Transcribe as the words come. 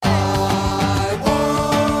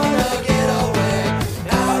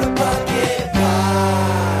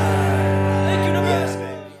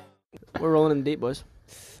deep, boys.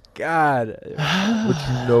 God. What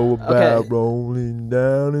you know about rolling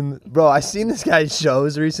down in bro, I seen this guy's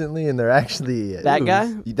shows recently, and they're actually That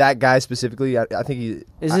guy? That guy specifically. I think he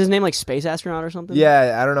Is his name like Space Astronaut or something?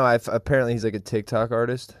 Yeah, I don't know. Apparently he's like a TikTok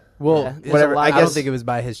artist. Well, Yeah, whatever. I guess don't think it was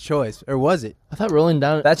by his choice, or was it? I thought Rolling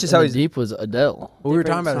Down That's just in how the he's- Deep was Adele. Well, we were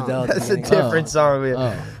talking Different about song. Adele. At the that's a beginning. different song,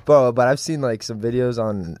 Oh. bro. But I've seen like some videos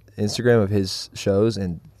on Instagram of his shows,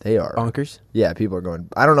 and they are Bonkers. Yeah, people are going.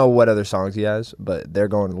 I don't know what other songs he has, but they're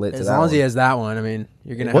going lit to As that long as he one. has that one, I mean,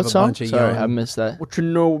 you're gonna What have a song? bunch of Sorry, young. I missed that. What you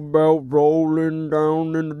know about rolling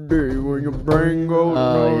down in the day when your brain goes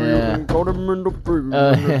Oh, down, yeah. you can go them in the free.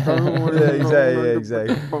 Yeah,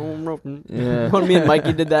 exactly. Yeah. When me and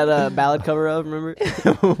Mikey did that ballad cover of, remember?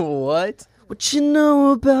 What? What you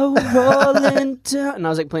know about rolling down? And I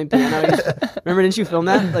was like playing piano. Remember, didn't you film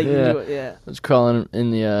that? Like, Yeah. yeah. I was crawling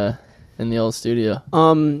in the old studio.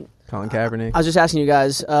 Colin Kaepernick. I was just asking you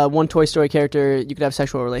guys, one Toy Story character you could have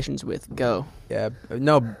sexual relations with. Go. Yeah.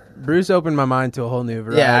 No, Bruce opened my mind to a whole new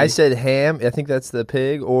variety. Yeah, I said Ham. I think that's the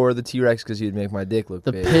pig or the T-Rex because he'd make my dick look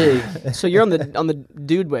The big. pig. So you're on the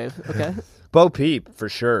dude wave, okay? Bo Peep for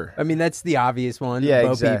sure. I mean, that's the obvious one. Yeah,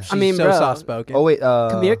 Bo exactly. Peep. She's I mean, so bro. soft spoken. Oh wait,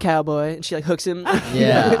 Come here, cowboy. And she like hooks him.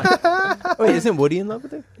 Yeah. Wait, isn't Woody in love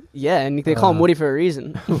with her? Yeah, and they call him Woody for a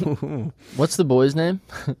reason. What's the boy's name?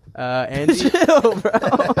 Andy. Chill, bro.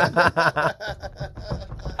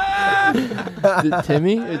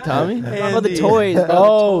 Timmy or Tommy? How about the toys, bro?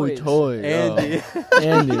 Oh, the toy. Andy. Oh.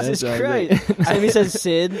 Andy. Jesus That's right. Christ. Sammy says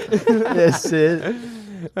Sid. Yes, Sid.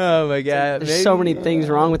 Oh my God. There's so many things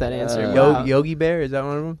wrong with that answer. Wow. Yogi Bear, is that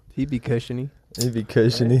one of them? He'd be cushiony. He'd be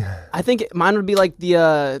cushiony. I think mine would be like the,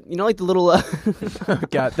 like the little,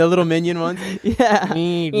 God, the little minion ones. yeah.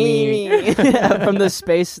 Yeah, from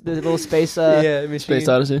the little space, Yeah, machine. Space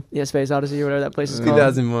Odyssey. yeah, Space Odyssey or whatever that place is called.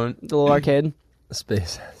 2001. The little arcade.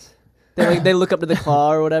 Space. They look up to the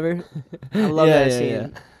claw or whatever. I love Yeah, that yeah, scene. yeah.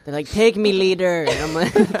 They're like, take me, leader. And I'm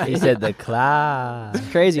like, He said the claw. it's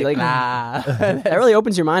crazy. Like, that really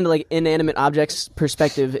opens your mind to like inanimate objects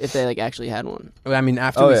perspective if they like actually had one. Well, I mean,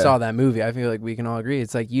 after Oh, we yeah. saw that movie, I feel like we can all agree.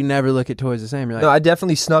 It's like you never look at toys the same. You're like, No, I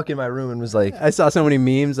definitely snuck in my room and was like, I saw so many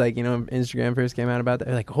memes, like, you know, when Instagram first came out about that.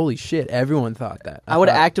 Like, holy shit, everyone thought that. I would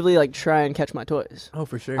thought- actively like try and catch my toys. Oh,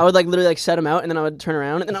 for sure. I would like literally like set them out and then I would turn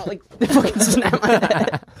around and then I would like fucking snap my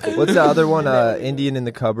head. what's the other one? Indian in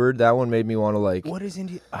the Cupboard. That one made me want to like. What is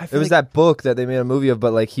India? I It feel was like that book that they made a movie of,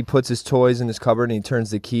 but like he puts his toys in his cupboard and he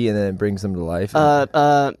turns the key and then it brings them to life.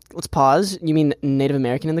 Let's pause. You mean Native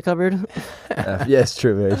American in the cupboard? Yes,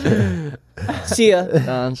 true, very true. See ya.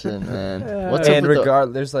 Nonsense, man. What's And up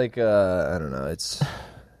with there's like I don't know.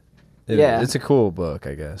 It's a cool book,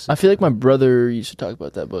 I guess. I feel like my brother used to talk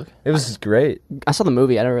about that book. It was great. I saw the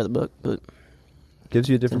movie. I never read the book, but Gives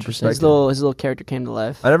you a different Interesting. perspective. his little character came to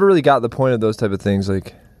life. I never really got the point of those type of things,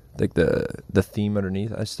 like the theme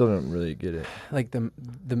underneath. I still don't really get it. like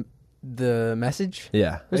the message.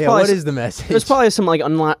 Yeah. There's Yeah, probably what s- is the message? There's probably some like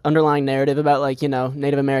underlying narrative about like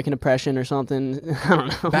Native American oppression or something. I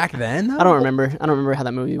don't know. back then. Though? I don't remember how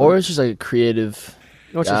that movie. Or went. it's just like a creative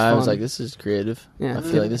Which is guy. I was fun. like, this is creative. Yeah. I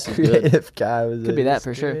feel like this is good. Creative guy was Could be that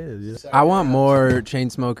for sure. I want more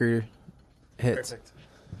Chainsmoker hits.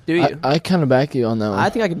 Do you? I kind of back you on that one. I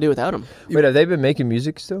think I could do without him. Wait, have they been making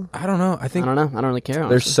music still? I don't know. I I think. don't know. I don't really care. They're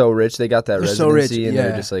honestly. so rich. They got that They're so residency, rich, and yeah,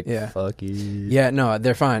 they're just like, yeah. fuck you. Yeah, no,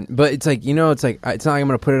 they're fine. But it's like, it's like it's not like I'm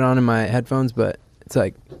gonna put it on in my headphones, but it's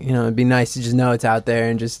like, it'd be nice to just know it's out there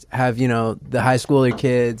and just have the high schooler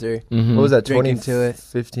kids or Mhm. What was that? Drinking to it.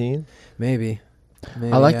 2015. maybe.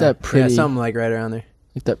 I like that pretty- Yeah, something like right around there.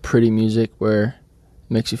 Like that pretty music where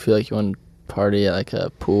it makes you feel like you want to party at like a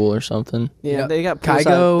pool or something. Yeah, Yeah. they got Kygo-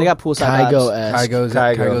 poolside. They got poolside vibes. Kygo-esque.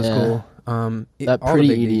 Kygo's Yeah. cool. That all the pretty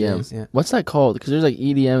big EDM. DJs, yeah. What's that called? Because there's like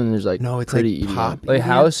EDM and there's like No, it's pretty like EDM. pop. Like EDM?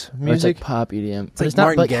 house Or it's music. like pop EDM. But like it's not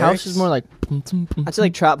Martin like house Garrix. is more like. I'd say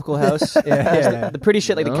like tropical house. Yeah. The pretty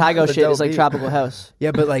shit like the No? Kygo But shit don't is like be- tropical house.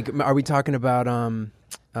 Yeah, but like, are we talking about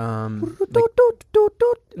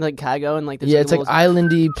Like Kygo and like Yeah, it's like little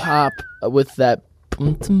islandy pop with that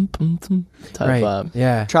type right? vibe.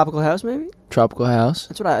 Yeah. tropical house maybe. Tropical house.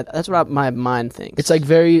 That's what my mind thinks. It's like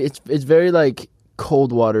it's very like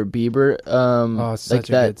Coldwater Bieber. it's like such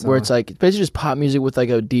a that good where it's song. like basically just pop music with like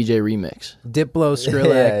a DJ remix. Diplo,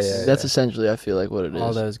 Skrillex, Yeah, That's essentially I feel like what it is.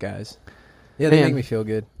 all those guys. Yeah, they Man. make me feel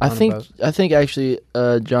good. I on a think boat. actually,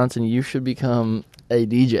 Johnson, you should become a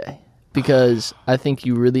DJ because I think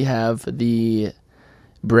you really have the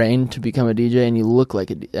brain to become a DJ, and you look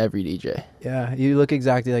like every DJ. Yeah, you look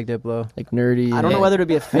exactly like Diplo. like nerdy. I don't know whether to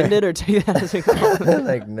be offended or take that as a compliment.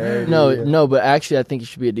 Like nerdy. No, but actually, I think you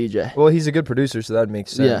should be a DJ. Well, he's a good producer, so that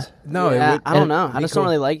makes sense. Yeah. No, Yeah, it would, I don't and know. I be just cool.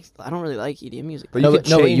 don't really like EDM music. But No, you but,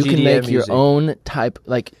 could no, but change you can EDM make your music. own type,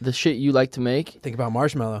 like the shit you like to make. think about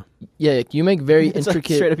Marshmello. Yeah, like, you make very It's like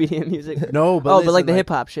intricate. straight up EDM music. No, but But listen, like the hip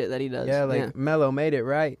hop shit that he does. Yeah, like Mello made it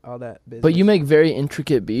right. All that. Business. But you make very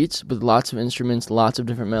intricate beats with lots of instruments, lots of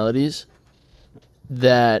different melodies.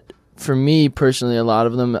 That, for me personally, a lot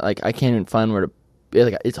of them, like I can't even find where to.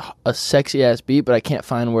 Like it's a sexy ass beat, but I can't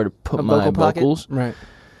find where to put A my vocal pocket? vocals. right.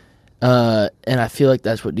 And I feel like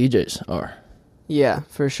that's what DJs are. Yeah,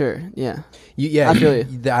 for sure. Yeah. Yeah, I feel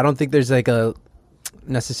you. I don't think there's like a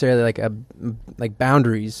necessarily like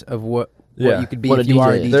boundaries of what Yeah. you could be What if a you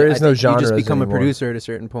are a DJ DJ. is. There is I no think you just genres become anymore. a producer at a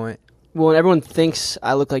certain point. Well, and everyone thinks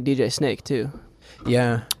I look like DJ Snake too.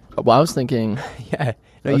 Yeah, Well, I was thinking, yeah.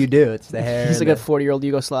 No, you do. It's the hair. He's like and a 40-year-old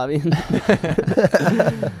Yugoslavian.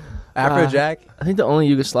 the Afrojack. I think the only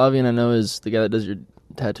Yugoslavian I know is the guy that does your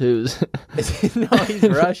tattoos. No, he's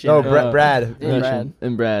Russian. No, Uh, Brad. Yeah, Russian.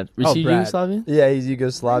 And Brad. Was Oh, he Brad. Yugoslavian? Yeah, he's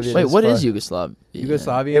Yugoslavian. Wait, as what fuck. is Yugoslav?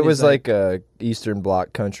 Yugoslavia. It was like a Eastern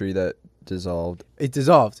Bloc country that dissolved. it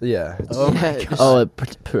dissolved. Yeah. it's- Oh my Yeah, god. Oh,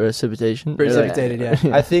 precipitation. Precipitated.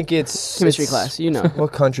 Yeah. I think it's Chemistry it's- class, you know.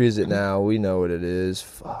 What country is it now? We know what it is.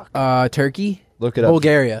 Fuck. Turkey, Look it up.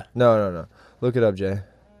 Bulgaria. No. Look it up, Jay.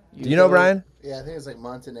 Do you know Brian? Yeah, I think it's like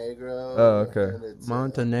Montenegro. Oh, okay. and it's,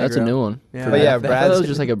 Montenegro. That's a new one. Yeah, But yeah, I thought Brad's- that was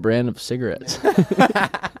just like a brand of cigarettes.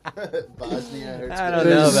 Bosnia, I don't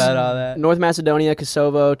know about all that. North Macedonia,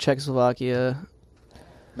 Kosovo, Czechoslovakia.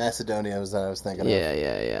 Macedonia was that I was thinking of.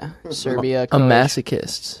 Yeah. Serbia, A Croatia.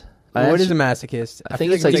 masochist. What is a masochist? I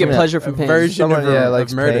think it's like You get something pleasure a from pain. version Someone, of, yeah, of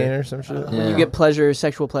likes murder. pain or some shit. Yeah. You get pleasure,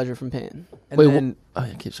 sexual pleasure from pain. And Wait, then, Oh,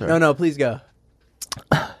 okay, sorry. no, please go.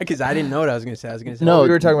 Because I didn't know what I was going to say. I was going to say, No, We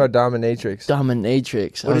were talking about dominatrix.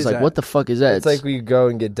 Dominatrix. What I was is like, that? what the fuck is that? It's like we go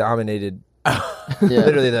and get dominated. yeah.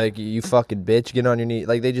 Literally, like you fucking bitch, get on your knee.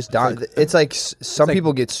 Like they just. It's like some like-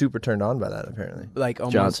 people get super turned on by that. Apparently. like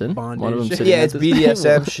almost Johnson, bondage. one of them said- Yeah, at it's this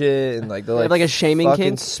BDSM shit and like they're They like have, like, a shaming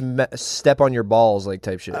fucking kink? step on your balls like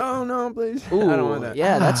type shit. Oh no, please! Ooh, I don't want that.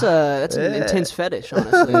 yeah, that's an Yeah. intense fetish,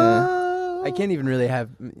 honestly. Yeah. I can't even really have.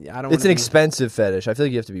 I don't. It's wanna an be- expensive fetish. I feel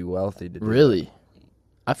like you have to be wealthy to do. Really?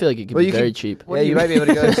 I feel like it could Well, be you very can- cheap. What Yeah, do you you might be able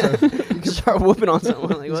to go to some. You can start whooping on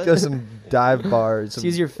someone. Like, Just what? go some dive bars. Just Some,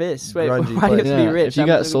 use your fists. Wait, grungy why do you have to be Yeah, rich? if you I'm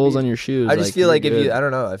got gonna soles be- on your shoes, I just feel like if you're you, good. I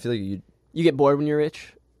don't know. I feel like You get bored when you're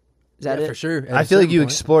rich? Is that Yeah, it? for sure. At I a feel like certain you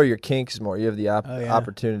point. explore your kinks more. You have the Oh, yeah.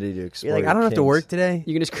 opportunity to explore. You're like, your I don't have to kinks. work today.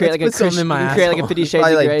 You can just create Let's like a put something Christian, in my you can create like a asshole. 50 Shades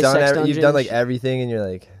Probably of like Grey done. sex You've done like dungeon. everything, and you're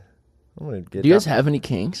like, I'm gonna get. Do you guys down. have any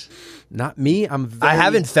kinks? Not me. I'm. Very, I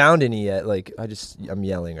haven't found any yet. Like I'm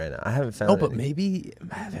yelling right now. I haven't found. No, but any. maybe.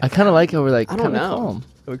 I kind of like how we're like I don't kind of know. calm.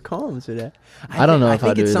 We're calm today. I don't know I if I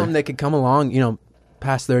think do it's either. something that could come along.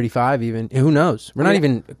 Past 35, even. Who knows? We're not Yeah.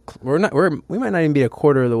 even. We might not even be a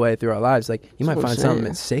quarter of the way through our lives. Like you might That's what find I'm something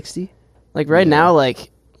saying. at 60. Like right now,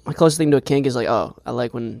 like my closest thing to a kink is like, oh, I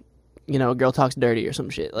like when a girl talks dirty or some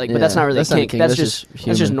shit. Like, but that's Yeah, not really that's a not a kink. kink, That's that's just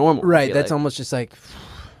just human. normal. I Right. feel That's like. almost just like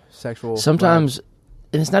sexual. Sometimes,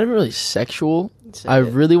 and it's not even really sexual. It's, I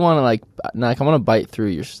really want to like I want to bite through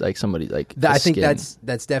your like somebody like. I the think skin.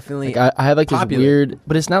 that's definitely. Like, I have like popular. this weird,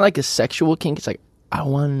 but it's not like a sexual kink. It's like I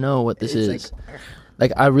want to know what this It's is.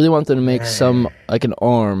 Like I really want them to make some like an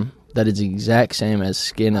arm that is the exact same as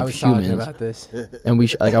skin I of was talking humans, about this. and we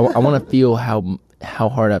I want to feel how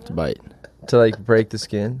hard I have to bite. to like break the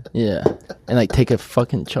skin. Yeah, and like take a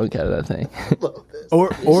fucking chunk out of that thing. Or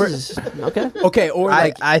This is- okay. okay, or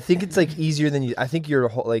like I think it's like easier than you. I think you're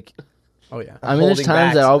like. oh yeah. I mean, there's holding times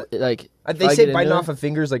back that so I'll like. if They I say get biting into off of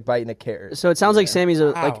fingers like biting a carrot, So it sounds like Sammy's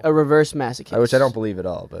like Ow. a reverse masochist. which I don't believe at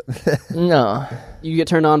all. But it. No, You get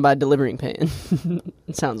turned on by delivering pain.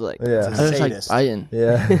 It sounds like. I yeah, was like Sadist. biting.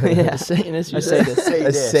 yeah. Yeah. Satanist, you A said. sadist.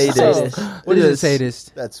 A sadist. Sadist. What is a Yes.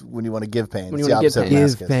 sadist? That's when you want to give pain. When It's you the wanna give opposite of pain.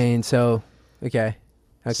 Give masochist. pain. So okay.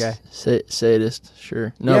 Sadist,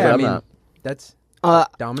 sure. No, Yeah, but I I'm mean- not. That's I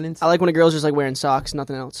dominance. like when a girl's just like wearing socks,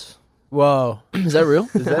 nothing else. Whoa. Is that real?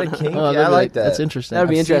 Is that a kink? Oh, Yeah, I like that. That's interesting. That would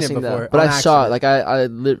be I've seen it interesting, though. before. But On I saw it. accident. Like I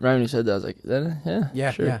right when you said that, I was like,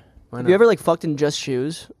 Yeah, sure. yeah. Why Have not? you ever like fucked in just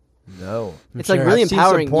shoes? No. It's sure. like really I've seen some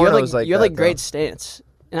empowering. You have pornos like, like you have that, like great though. stance,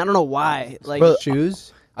 and I don't know why. Like Bro,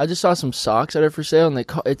 shoes? I just saw some socks that are for sale, and they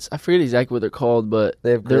call it's I forget exactly what they're called, but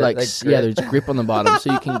They have they're grip- like like yeah, grip. there's grip on the bottom,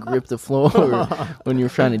 so you can grip the floor when you're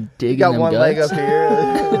trying to dig You in got them one guts. leg up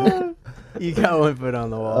here. You got one foot on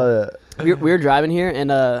the wall. Oh, yeah. we were driving here, and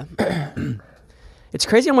it's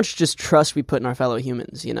crazy how much just trust we put in our fellow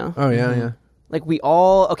humans. You know, Oh yeah, yeah. Like we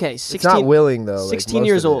all 16. It's not willing though. 16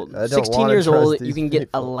 years old. 16 years old, you can get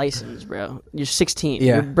a license, bro. You're 16.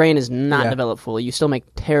 Yeah. Your brain is not developed fully. You still make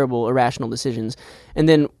terrible, irrational decisions. And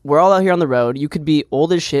then we're all out here on the road. You could be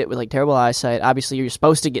old as shit with like terrible eyesight. Obviously, you're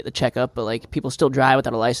supposed to get the checkup, but like people still drive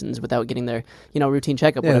without a license without getting their routine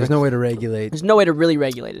checkup. Yeah, whatever. there's no way to regulate. There's no way to really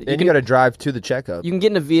regulate it. And you got to drive to the checkup. You can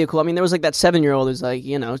get in a vehicle. I mean, there was like that 7-year-old who's like,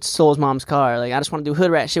 stole his mom's car. Like, I just want to do hood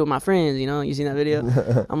rat shit with my friends. You seen that video?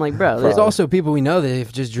 I'm like, bro. There's also people we know that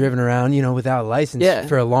have just driven around, without a license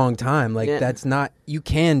for a long time. Like that's not. You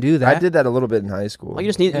can do that. I did that a little bit in high school. Like,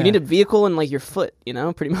 you need a vehicle and like your foot,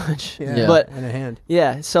 pretty much. Yeah. But and a hand.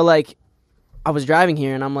 Yeah. So like, I was driving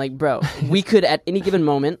here and I'm like, bro, we could at any given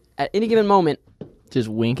moment, just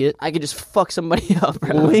wink it. I could just fuck somebody up,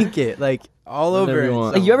 bro. Wink it like all Whatever over. you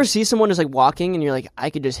want. Like, you ever see someone just like walking and you're like, I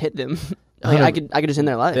could just hit them. Like, I could just end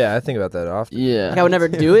their life. Yeah, I think about that often. Yeah. Like, I would never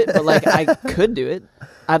do it, but like I could do it.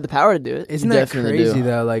 I have the power to do it. Isn't You that definitely crazy do.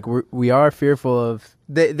 though? Like we are fearful of.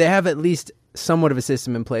 They have at least somewhat of a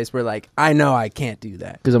system in place where like I know I can't do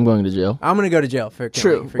that. Because I'm going to jail. I'm gonna go to jail for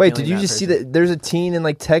killing. True. For Wait, killing did you that just see person. that? There's a teen in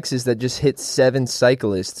like Texas that just hit 7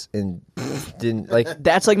 cyclists and didn't like.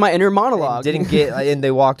 That's like my inner monologue. Didn't get and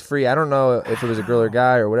they walked free. I don't know if it was a girl or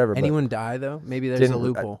guy or whatever. Anyone die though? Maybe but there's a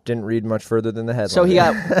loophole. I didn't read much further than the headline. So he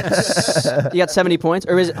got 70 points,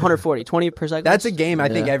 or is it 140? 20 per cycle? That's a game I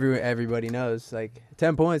think Yeah. everybody knows. Like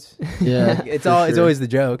 10 points. Yeah. It's always the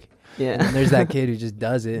joke. Yeah. And there's that kid who just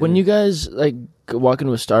does it. When you guys like walk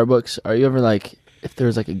into a Starbucks, are you ever like, if there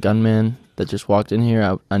was like a gunman that just walked in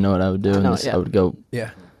here, I know what I would do, and know, just, yeah. I would go.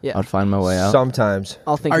 yeah. Yeah. I'd find my way out. Sometimes,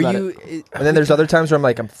 I'll think Are about you? it. and then there's other times where I'm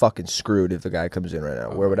like, I'm fucking screwed if the guy comes in right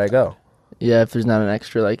now. Where would I go? Yeah, if there's not an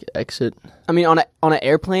extra like exit. I mean, on an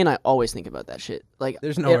airplane, I always think about that shit. Like,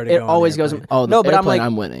 There's nowhere to it go on always an goes. airplane. Oh, the no, but I'm airplane, like,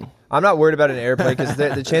 I'm winning. I'm not worried about an airplane because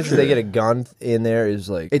the chances they get a gun in there is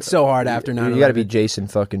like It's so hard after 9/11. You got to be Jason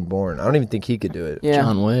fucking Bourne. I don't even think he could do it. yeah,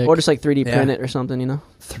 John Wick. or just like 3D Yeah. print it or something.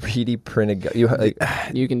 3D printed. You like?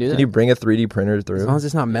 You can do Can that. you bring a 3D printer through? As long as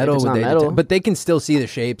it's not metal, it's would not they metal. but they can still see the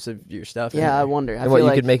shapes of your stuff. Yeah, I anyway. wonder. I and feel what you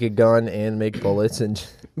like could make a gun and make bullets and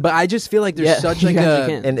But I just feel like there's Yeah, such you like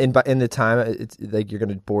actually a can. and in the time it's like you're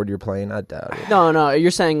gonna board your plane. I doubt it. No,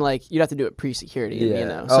 you're saying like you'd have to do it pre-security.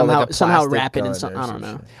 Yeah. Somehow like a somehow plastic wrap it in gun some. or I don't some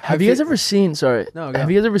know. shit. Have you guys ever seen? Sorry. No, go.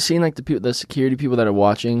 Have you guys ever seen like the security people that are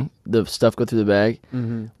watching the stuff go through the bag?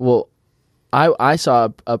 Mm-hmm. Well, I saw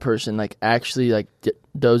a person like actually like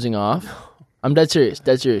dozing off. I'm dead serious,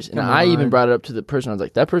 and Come I even on. brought it up to the person. I was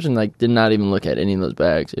like, that person like did not even look at any of those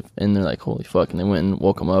bags, and they're like, holy fuck, and they went and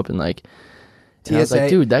woke him up and like. And I was like, TSA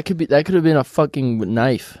dude, that could have been a fucking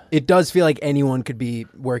knife. It does feel like anyone could be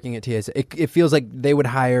working at TSA. It feels like they would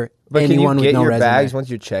hire But anyone can you with get no your resume. bags once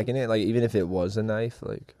you're checking it? Like even if it was a knife,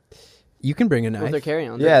 like You can bring a With knife. their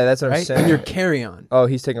carry-on. yeah, that's what I'm right? saying. In your carry-on. Oh,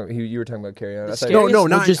 he's taking. You were talking about carry on. The I thought- scary- No, Well,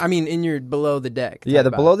 not. just- I mean, in your below the deck. Yeah, Talk the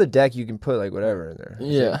about below it. the deck you can put like whatever in there.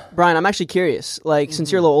 Yeah. Brian, I'm actually curious. Like,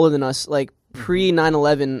 since you're a little older than us, like pre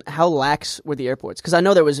 9/11, how lax were the airports? Because I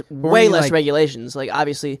know there was way you, less like- regulations. Like,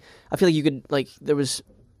 obviously, I feel like you could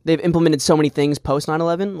they've implemented so many things post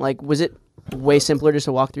 9/11. Like, was it way simpler just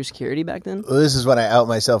to walk through security back then? Well, this is when I out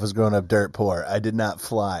myself as growing up dirt poor. I did not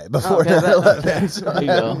fly before okay, 9/11, so There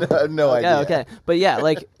you I go. have no idea. Yeah, okay, but yeah,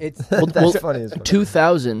 like It's That's funny as fuck.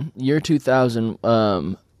 2000, year 2000.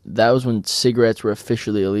 That was when cigarettes were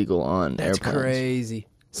officially illegal on that's airplanes. crazy.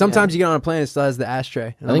 Sometimes you get on a plane, it still has the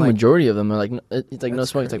ashtray. And I think I'm like, majority of them are like, it's like no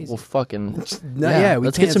That's smoke. It's like, crazy. well, fucking no, yeah, we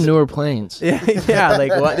let's can't get some s- newer planes. yeah,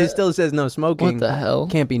 like what? It still says no smoking. What the hell?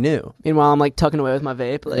 Can't be new. meanwhile, I'm like tucking away with my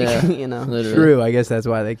vape. Like, Yeah. Literally. True. I guess that's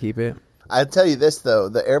why they keep it. I'll tell you this, though.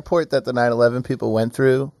 The airport that the 9/11 people went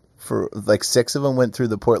through, for like 6 of them went through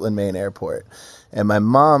the Portland, Maine airport. And my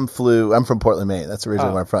mom flew, I'm from Portland, Maine. That's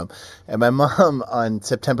originally where I'm from. And my mom on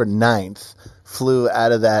September 9th flew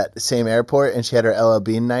out of that same airport and she had her LL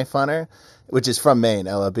Bean knife on her, which is from Maine,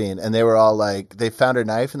 LL Bean. And they were all like, they found her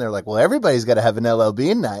knife and they're like, well, everybody's got to have an LL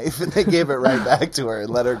Bean knife. And they gave it right back to her and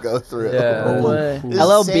let her go through. Yeah. No way. This is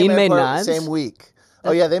LL same Bean made airport, knives? Same week.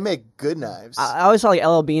 Oh, yeah, they make good knives. I always saw like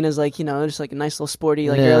LL Bean as like just like a nice little sporty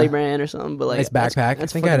like Yeah. girly brand or something. But like Nice backpack.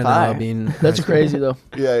 That's I think I had an fucking LL fire. Bean. That's crazy though.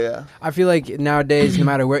 yeah, yeah. I feel like nowadays, no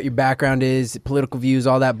matter what your background is, political views,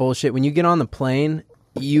 all that bullshit, when you get on the plane,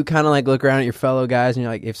 you kind of like look around at your fellow guys and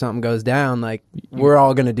you're like, if something goes down, like we're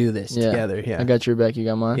all gonna do this Yeah. together. Yeah, I got your back. You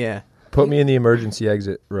got mine. yeah. Put me in the emergency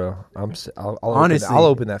exit row. I'll Honestly. I'll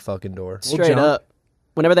open that fucking door. Straight jump. up.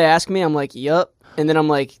 Whenever they ask me, I'm like, yup. And then I'm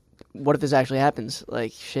like, what if this actually happens?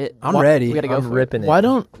 Like, shit. I'm ready. We gotta go I'm for ripping it. Why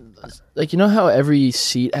don't like how every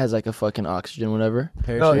seat has like a fucking oxygen whatever?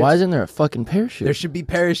 Parachutes. Why isn't there a fucking parachute? There should be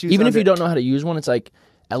parachutes. Even if under- you don't know how to use one, it's like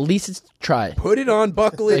at least it's try. Put it on,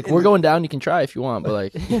 buckle it. Like we're going down, you can try if you want, but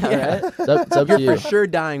like Yeah. it's up to You're you. for sure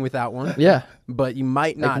dying without one. Yeah, But you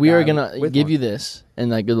might not. like we are die gonna with give one. you this, and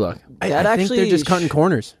like good luck. I That think they're actually just cutting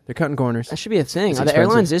corners. They're cutting corners. That should be a thing. It's Are the expensive.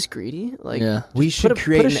 airlines this greedy? Like, Yeah, We just should put a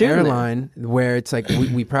create an chute in there. airline where it's like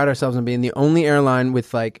we pride ourselves on being the only airline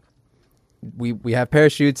with like we have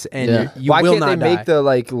parachutes and Yeah. you Why will can't not they die. make the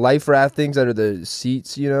like life raft things under the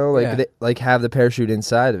seats? You know, like Yeah. they, like have the parachute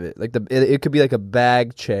inside of it. Like it could be like a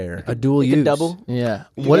bag chair. a dual you use can double. yeah.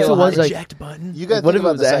 You What if get it was like? eject button? You got to What think if it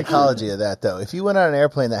about the was actually- psychology of that, though. If you went on an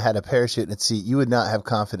airplane that had a parachute in its seat, you would not have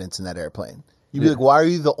confidence in that airplane. You'd be like, why are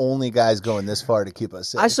you the only guys going this far to keep us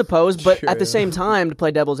safe? I suppose, but at True. the same time, to play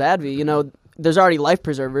devil's advocate, you know, there's already life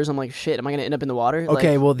preservers. I'm like, shit, am I going to end up in the water?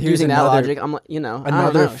 Okay, Like, well, here's using that another- logic, I'm like, you know, I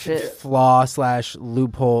Another don't know, shit. flaw /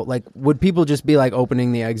 loophole. Like, would people just be like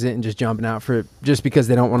opening the exit and just jumping out for just because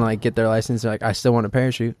they don't want to like get their license? They're like, I still want a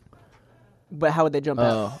parachute. But how would they jump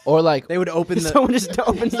out? Or like They would open the Someone just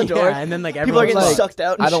opens the door. yeah, and then like People are everyone's getting like, sucked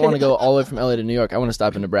out. And I don't want to shit. go all the way from LA to New York. I want to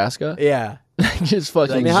stop in Nebraska. yeah, Just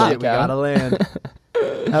fucking like hot. shit, we out. gotta land.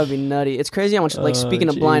 That would be nutty. It's crazy how much, like, Oh, speaking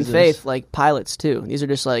of blind Jesus. faith, like, pilots, too. These are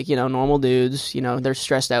just, like, you know, normal dudes. You know, they're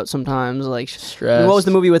stressed out sometimes. Like, Stressed. what was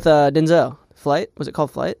the movie with Denzel? Flight? Was it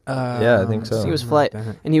called Flight? Yeah, I think so. I think it was Flight.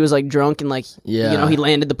 And he was, like, drunk and, like, Yeah. you know, he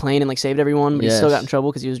landed the plane and, like, saved everyone, but he still Yes. got in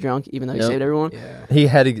trouble because he was drunk, even though he Yep. saved everyone. Yeah, He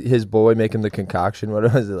had his boy make him the concoction. What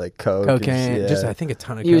was it, like coke? and cocaine. shit, Just yeah. I think a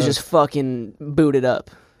ton of. He was coke. just fucking booted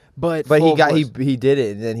up. But But full he force. he did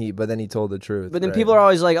it, and then he told the truth. But then right? people are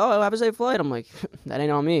always like, "Oh, have a safe flight." I'm like, "That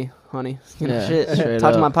ain't on me, honey." You know, Yeah, shit. straight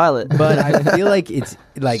Talk to up. my pilot. but I feel like it's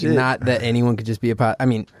like Shit. not that anyone could just be a pilot. I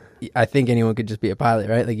mean, I think anyone could just be a pilot,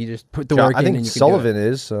 right? Like you just put the work I in think and you Sullivan can do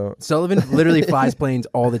it. is so. Sullivan literally flies planes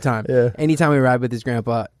all the time. Yeah. Anytime we ride with his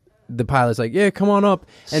grandpa, the pilot's like, "Yeah, come on up."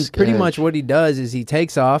 And pretty Sketch. much what he does is he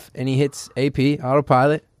takes off and he hits AP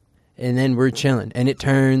autopilot, and then we're chilling, and it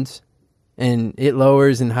turns, and it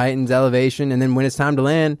lowers and heightens elevation, and then when it's time to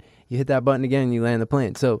land, you hit that button again and you land the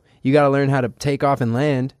plane. So you got to learn how to take off and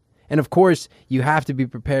land. And of course, you have to be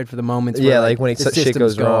prepared for the moments where Yeah, like when the shit systems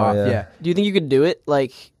goes go wrong, off. yeah. Yeah. Do you think you could do it?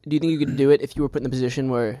 Like, do you think you could do it if you were put in the position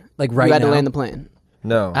where Like right you had now. to land the plane?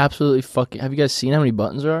 No, Absolutely fucking. Have you guys seen how many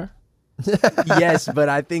buttons there are? Yes, but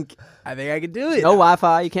I think I could do it. No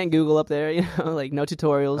Wi-Fi. You can't Google up there. You know, like no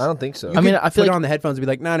tutorials. I don't think so. I mean, I feel Put like on the headphones and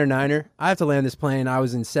be like, "Niner, niner. I have to land this plane. I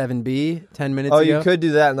was in 7B 10 minutes Oh, ago." you could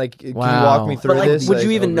do that, and like, can you Wow. walk me through But like, this? would Like,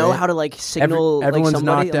 you even know okay. how to like signal like everyone's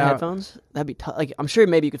somebody on knocked the out. headphones? That'd be tough. Like, I'm sure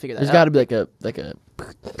maybe you could figure that there's out. got to be like a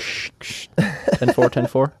 10-4,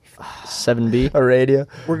 10-4, 7B, a radio?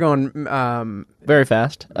 We're going very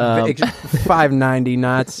fast. 590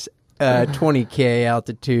 knots, 20K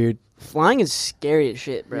altitude. Flying is scary as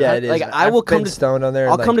shit, bro. Yeah, it is. Like, I I've will come been to stoned on there.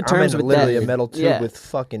 I'll and, come like, to terms I'm in with literally that. a metal tube Yeah. with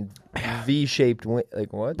fucking V-shaped.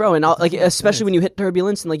 Like what? bro, and I'll, like especially when you hit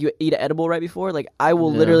turbulence and like you eat an edible right before, like I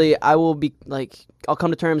will literally, I will be like, I'll come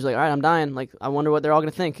to terms like, all right, I'm dying. Like, I wonder what they're all gonna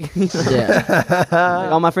think. You know? Yeah,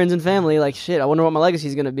 Like, all my friends and family, like, shit, I wonder what my legacy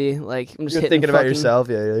is gonna be. Like, I'm just You're hitting thinking about fucking- yourself.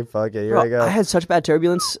 Yeah, you're like, fuck it. Here Bro, I go. I had such bad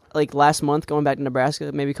turbulence like last month going back to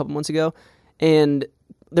Nebraska, maybe a couple months ago, and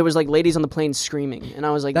there was like ladies on the plane screaming, and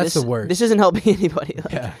I was like, That's this, the worst. This isn't helping anybody.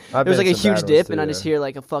 Like, Yeah. I've there was been like a in some huge bad dip, ones, and too, I just yeah. hear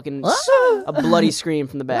like a fucking a bloody scream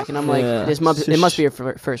from the back, and I'm like, Yeah. this must it must be your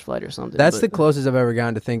first flight or something. That's but- the closest I've ever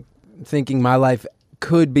gotten to thinking my life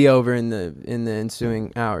could be over in the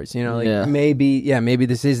ensuing hours. You know, like Yeah. maybe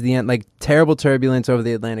this is the end. Like terrible turbulence over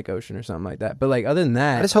the Atlantic Ocean or something like that. But like other than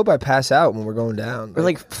I that, just hope I pass out when we're going down. Or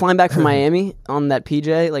like flying back from Miami on that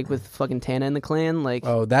PJ, like with fucking Tana and the clan, like.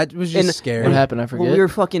 oh, that was just And- scary. what happened? I forget. Well, we were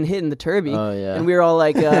fucking hitting the turby, Oh, yeah. and we were all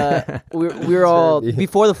like, we were all Turby.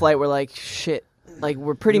 before the flight. We're like, shit, like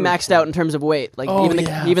we're pretty maxed out in terms of weight. Like Oh, even the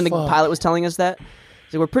yeah, even the fuck. pilot was telling us that.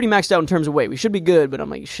 So we're pretty maxed out in terms of weight. We should be good, but I'm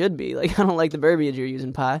like, you should be. Like I don't like the verbiage you're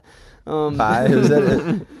using, Pi. Pie? Is that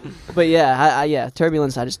it? But yeah, yeah,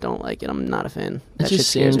 turbulence. I just don't like it. I'm not a fan. It That shit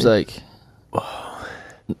just scares seems me.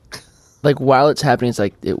 like while it's happening, it's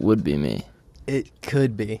like it would be me. It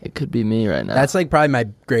could be. It could be me right now. That's like probably my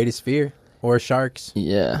greatest fear. Or sharks.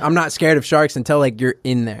 yeah. I'm not scared of sharks until like you're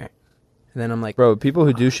in there. And then I'm like, Bro, people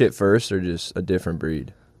who do shit first are just a different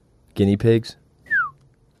breed. Guinea pigs.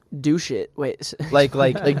 do shit. Wait, Like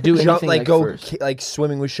do jump, anything, like like, go first. like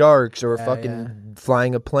swimming with sharks or Yeah, fucking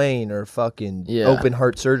flying a plane or fucking Yeah. open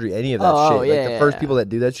heart surgery. Any of that Oh, shit. yeah, Like the yeah, first yeah. people that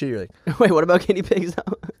do that shit, you're like, wait, what about guinea pigs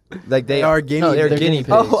though? like they are guinea. No, they're they're guinea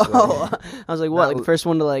guinea pigs. Oh, I was like, what? Not- Like the first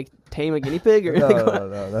one to like tame a guinea pig, or No, like, what?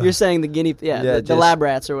 no. You're saying the guinea, Yeah, the just- lab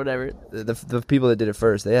rats or whatever. The people that did it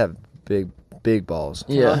first, they have big balls.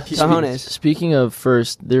 Yeah. Cajones. Speaking of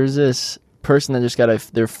first, there's this person that just got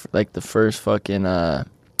their like the first fucking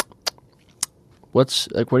What's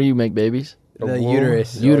like? Where do you make babies? The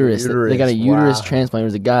uterus. Uterus. They got a uterus Wow. transplant. It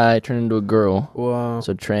was a guy turned into a girl. Whoa.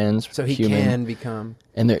 So trans. So he human. can become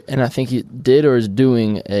And I think he did or is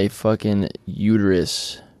doing a fucking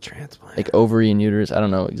uterus, transplant. like ovary and uterus. I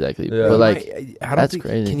don't know exactly, Yeah. but like I don't that's think,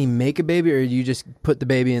 crazy. Can he make a baby, or you just put the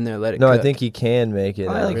baby in there, let it? No, I cook? think he can make it.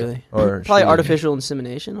 I like- really. Or Probably she. artificial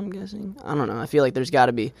insemination, I'm guessing. I don't know. I feel like there's got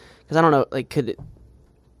to be. Because I don't know, like, could it.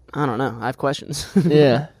 I don't know. I have questions.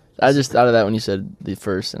 yeah. I just thought of that when you said the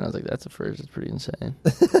first, and I was like, "That's a first. It's pretty insane."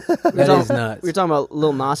 That is nuts. We were talking about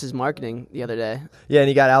Lil Nas's marketing the other day. Yeah, and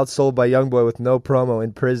he got outsold by YoungBoy with no promo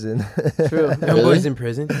in prison. True. No Really? boys in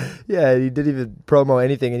prison. Yeah, he didn't even promo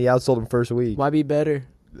anything, and he outsold him first week. Why be better?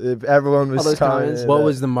 If everyone was All those telling comments. him What that.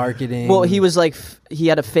 was the marketing? Well, he was like, he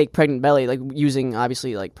had a fake pregnant belly, like using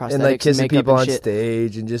obviously like prosthetics and like kissing makeup people and on shit.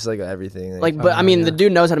 stage and just like everything. Like, but I mean, yeah. the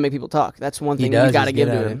dude knows how to make people talk. That's one He thing does, you got to he's give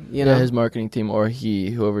good to at him. it. You know, his marketing team or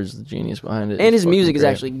whoever's the genius behind it. and is his music fucking is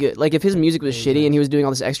great. actually good. Like, if his music was shitty and he was doing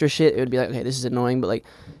all this extra shit, it would be like, okay, this is annoying. But like,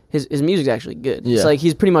 his music's actually good. Yeah. It's like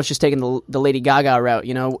he's pretty much just taking the Lady Gaga route.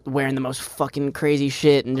 You know, wearing the most fucking crazy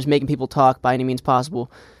shit and just making people talk by any means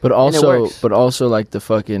possible. But it also, works. like the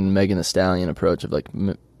fucking Megan Thee Stallion approach of like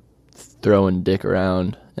throwing dick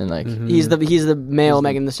around and like Mhm. He's the male He's the-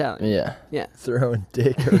 Megan Thee Stallion. yeah, throwing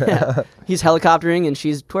dick around. Yeah. He's helicoptering and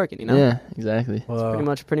she's twerking. You know, yeah, exactly. Whoa.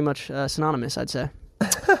 pretty much synonymous, I'd say.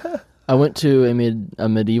 I went to a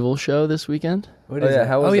medieval show this weekend. What Oh, is yeah, it?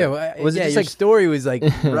 how was yeah, it? well, Was it yeah, just your like- story was like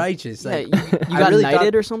righteous. Yeah, Like, you I got really knighted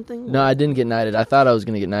thought- or something? No, I didn't get knighted. I thought I was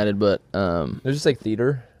gonna get knighted, but There's just like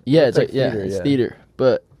theater. yeah, It's it's like like yeah, theater, it's yeah. theater,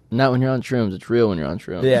 but not when you're on shrooms. It's real when you're on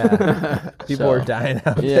shrooms. Yeah, people So- are dying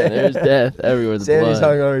out yeah. there. There's death everywhere. The Sandy's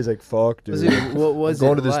blood. hungover. He's like, "Fuck, dude. was it, what was I'm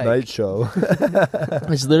going it to this like? night show."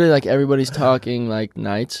 It's literally like everybody's talking like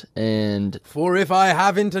knights and For if I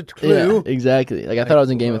haven't a clue. yeah, exactly. Like I thought I was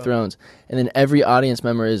in Game of Thrones, and then every audience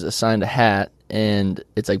member is assigned a hat, and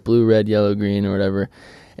it's like blue, red, yellow, green, or whatever.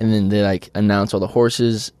 And then they like announce all the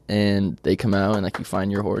horses, and they come out, and like you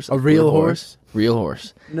find your horse, A like, real blue horse? real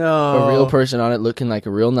horse, No. a real person on it, looking like a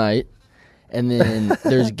real knight. And then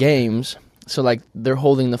there's games, so like they're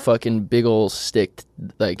holding the fucking big old stick,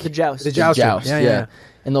 like The joust. The jousting. joust, Yeah, yeah.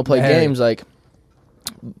 and they'll play Yeah. games like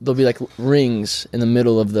there'll be like rings in the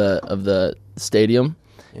middle of the stadium,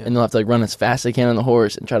 Yeah. and they'll have to like run as fast as they can on the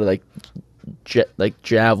horse and try to like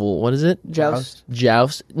javel. What is it? Joust.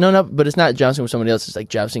 Joust? No, but it's not jousting with somebody else. It's like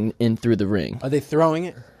jousting in through the ring. Are they throwing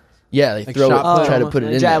it? Yeah, they Like throw shot it, put? try to Oh, put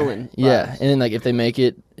it in javelin. there. Yeah, and then like if they make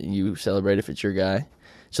it, you celebrate if it's your guy.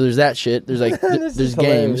 So there's that shit. There's like This there's is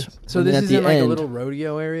games. hilarious. So and this then at is the in like a end- little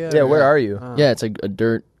rodeo area? Yeah, or- where are you? Oh. Yeah, it's like a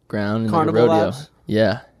dirt ground and like a Carnival rodeo. vibes?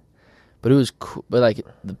 Yeah, but it was cool. But like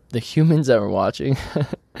the humans that were watching,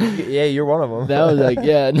 Yeah, you're one of them. that was like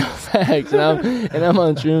yeah, no facts. And I'm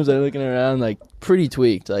on shrooms, like looking around, like pretty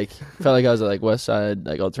tweaked. Like felt like I was at like West Side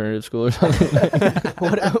like alternative school or something.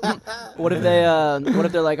 What if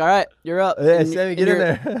they're like, all right, you're up. Yeah, And- Sammy, and get in you're-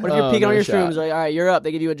 there. What if you're Oh, peeking on no your shot. shrooms? Like, all right, you're up.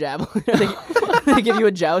 They give you a javelin. they give you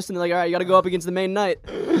a joust, and they're like, all right, you got to go up against the main knight.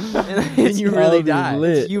 And And you really That'd be die.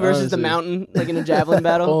 lit, it's you versus the honestly. mountain, like in a javelin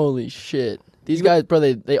battle. Holy shit. These guys, bro,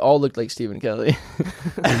 they all look like Stephen Kelly.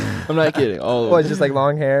 I'm not kidding. All of What, them. just like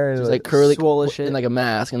long hair and Just like curly, swole as shit. and like a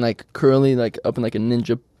mask, and like curly, like up in like a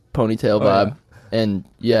ninja ponytail Oh, vibe. And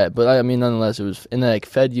yeah, but I mean, nonetheless, it was, and they like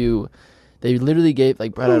fed you. They literally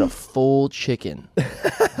brought out a full chicken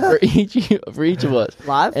for each of us,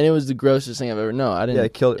 Live? and it was the grossest thing I've ever. No, I didn't. Yeah, they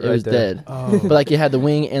killed it It right was there. dead. Oh. But like you had the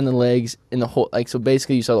wing and the legs and the whole, like, so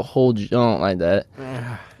basically you saw the whole joint like that,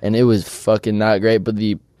 and it was fucking not great. But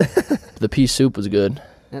the pea soup was good,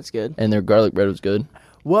 That's good. and their garlic bread was good.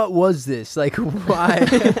 What was this? Like, why?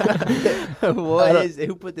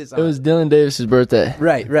 Who put this on? It was Dylan Davis's birthday.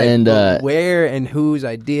 Right. And, But where and whose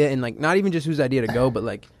idea, and like not even just whose idea to go, but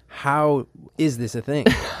like how is this a thing?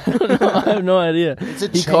 I have no idea. It's a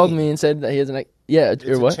He chain. called me and said that he has an yeah, It's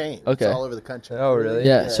or a what? chain. Okay. It's all over the country. Oh, really?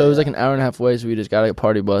 Yeah, so it was like an hour and a half away, so we just got like a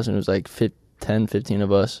party bus, and it was like 10, 15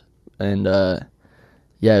 of us, and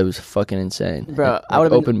yeah, it was fucking insane. Bro, Like, I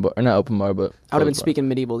would've been- open bar, or not open bar, but I would have been closed bar. speaking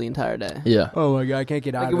medieval the entire day. Yeah, Oh my god, I can't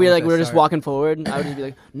get out. Like of we it were once I just start. walking forward, and I would just be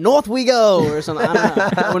like, "North we go" or something. I don't know.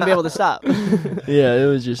 I wouldn't be able to stop. yeah, it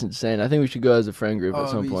was just insane. I think we should go as a friend group Oh, at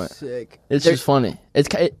some it'd be point. sick. It's just funny.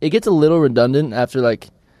 It gets a little redundant after like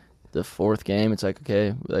the fourth game. It's like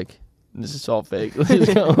okay, like this is all fake.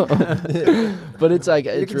 Let's go. But it's like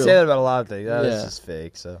You it's can real. say that about a lot of things. Oh, Yeah. This is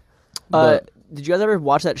fake. So Uh, did you guys ever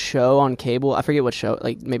watch that show on cable? I forget what show,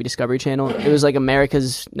 like maybe Discovery Channel. It was like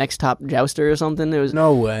America's Next Top Jouster or something. It was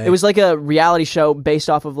No way. It was like a reality show based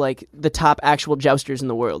off of like the top actual jousters in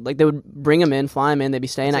the world. Like they would bring them in, fly them in. They'd be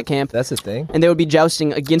staying at camp, That's the thing. and they would be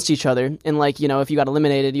jousting against each other. And like if you got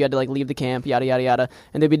eliminated, you had to like leave the camp, yada yada yada.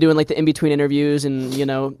 And they'd be doing like the in between interviews, and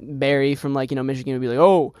Barry from like Michigan would be like,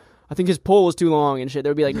 oh, I think his pole was too long and shit. There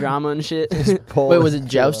would be like drama and shit. It Wait, was it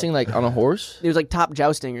jousting like on a horse? was like top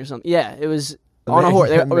jousting or something. Yeah, it was on a horse.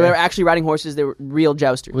 They were actually riding horses. They were real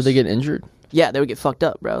jousters. Would they get injured? Yeah, they would get fucked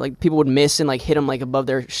up, bro. Like people would miss and like hit them like above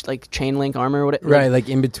their like chain link armor or whatever. right, like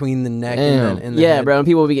in between the neck Damn. and the Yeah, head. bro, and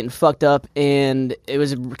people would be getting fucked up, and it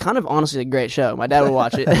was kind of honestly a great show. My dad would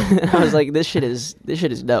watch it. I was like, this shit is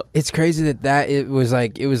dope. It's crazy that it was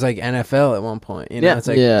like NFL at one point. Yeah. It's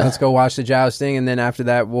like Yeah. let's go watch the jousting, and then after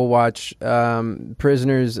that we'll watch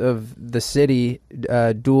Prisoners of the City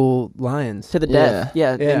duel lions. To the death.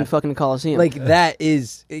 Yeah, Yeah. in fucking Coliseum. Like that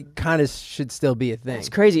is it kind of should still be a thing. it's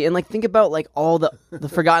crazy. And like think about like all the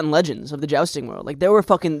forgotten legends of the jousting world. Like there were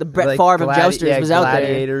fucking the Brett Like Favre of jousters was out there.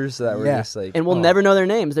 gladiators that were Yeah. just like, And we'll never know their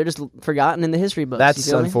names. They're just forgotten in the history books. That's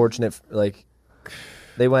you feel me? unfortunate. Like,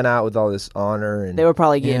 they went out with all this honor, and They were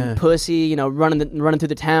probably getting Yeah. pussy, running through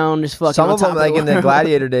the town, just fucking some on of them, top like the in the world.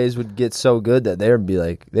 gladiator days, would get so good that they'd be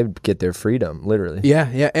like, they'd get their freedom, literally.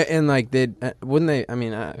 Yeah, and like they'd wouldn't they? I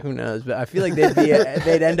mean, who knows? But I feel like they'd be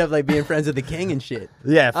they'd end up like being friends with the king and shit.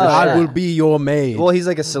 Yeah, for Oh, I yeah. will be your maid. Well, he's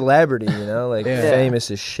like a celebrity, like Yeah.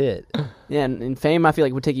 famous as shit. Yeah, and fame I feel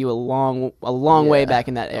like would take you a long way back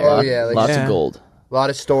in that era. Oh, yeah, like- Lots Yeah. of gold. A lot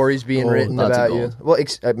of stories being Gold, written lots of about you. gold.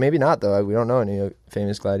 Well, maybe not though. We don't know any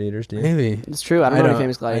famous gladiators, do you? Maybe. It's true. I don't know any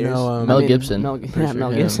famous I gladiators. know, Mel Gibson. Mel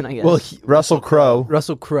sure, Gibson, I guess. Well, Russell Crowe,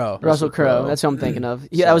 Russell Crowe. Russell Crowe. That's what I'm thinking of.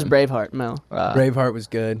 Yeah, that was Braveheart, Mel. Braveheart was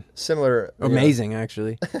good, similar, amazing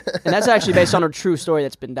actually. And that's actually based on a true story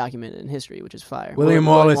that's been documented in history, which is fire. William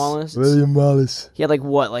Wallace. William Wallace. He had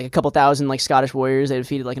like a couple thousand like Scottish warriors. They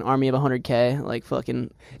defeated like an army of 100K. Like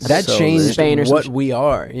fucking. That So changed Spain or some what shit. we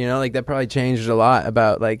are. Like that probably changed a lot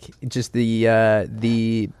about like just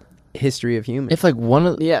the history of humans. If like one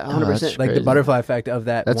of Yeah, Oh, 100%. that's like the crazy. butterfly effect of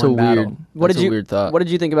that. That's one a battle. weird. What that's did a you weird thought. What did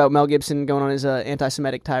you think about Mel Gibson going on his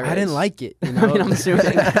anti-Semitic tirade? I didn't like it. I mean, I'm assuming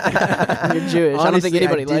you're Jewish. I don't think Honestly,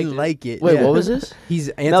 anybody I didn't liked it. like it. Wait, Yeah. what was this? He's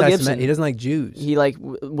Gibson. anti-Semitic. He doesn't like Jews. He like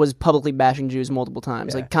was publicly bashing Jews multiple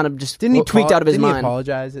times. Yeah. Like kind of just Didn't he tweaked out of his didn't mind. He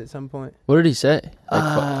apologize at some point? What did he say?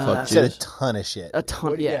 Like fuck Said a Jews. ton of shit. A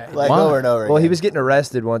ton. Yeah. Like Why? over and over Well, he again. was getting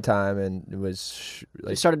arrested one time, and it was He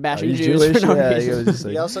like, started "Are bashing you Jews Jewish?" for no Yeah, he reason. was just He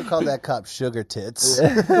like, also called that cop sugar tits.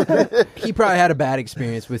 He probably had a bad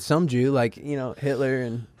experience with some Jew, like Oh, Hitler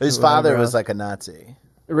and His whatever father was else. like a Nazi.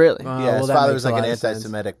 Really? Oh, Yeah, well, his that father makes was a like an lot of sense.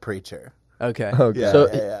 anti-Semitic preacher. Okay. okay. Yeah, So-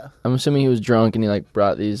 yeah. I'm assuming he was drunk and he like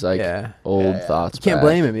brought these like Yeah. old Yeah, yeah. thoughts. Can't back.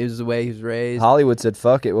 blame him. It was the way he was raised. Hollywood said,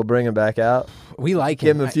 "Fuck it, we'll bring him back out. We like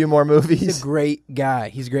Give him. him a few more He's movies." a great guy.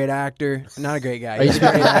 He's a great actor. Not a great guy. Are you, He's a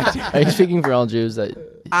great actor. speaking, are you speaking for all Jews that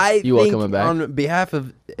I You think welcome him back? on behalf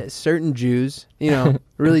of certain Jews,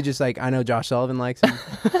 really just like I know Josh Sullivan likes him,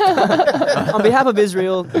 On behalf of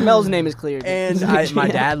Israel, Mel's name is clear. and my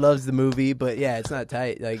dad loves the movie. But yeah, it's not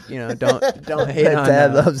tight. Like don't hate My on.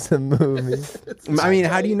 dad loves the movie. I mean,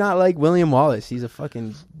 how do you not like William Wallace? He's a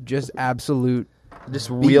fucking just absolute.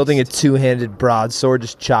 Just wielding a two-handed broadsword,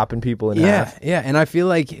 just chopping people in half. Yeah, and I feel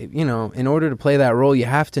like in order to play that role, you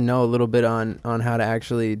have to know a little bit on how to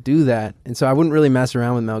actually do that. And so I wouldn't really mess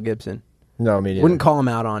around with Mel Gibson. No, I mean, Wouldn't call him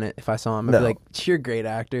out on it if I saw him. I'd No. be like, "You're a great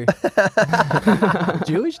actor."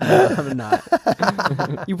 Jewish? No, I'm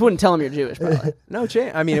not. You wouldn't tell him you're Jewish, probably. No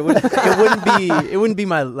chance. I mean, it wouldn't be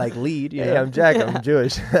my like lead. You Hey, know? I'm Jack. I'm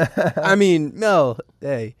Jewish. I mean, Mel.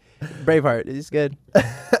 Hey, Braveheart is good.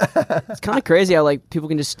 It's kind of crazy how like people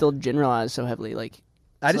can just still generalize so heavily. Like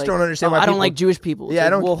I it's just like, don't understand oh, why I don't people- like Jewish people. It's Yeah,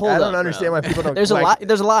 like, well, hold I don't up, understand bro. why people don't. There's like,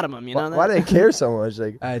 there's a lot of them. You know. Why do they care so much?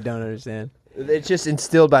 Like, I don't understand. it's just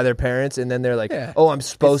instilled by their parents, and then they're like, Yeah. "Oh, I'm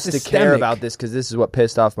supposed It's to care systemic. about this because this is what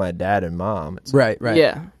pissed off my dad and mom." It's Right. Yeah,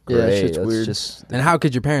 Yeah, that great. shit's That's weird. Just And how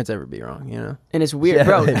could your parents ever be wrong? and it's weird, Yeah.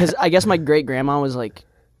 bro. Because I guess my great grandma was like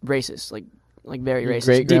racist, like very Your racist.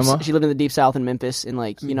 great-grandma? She lived in the deep south in Memphis, and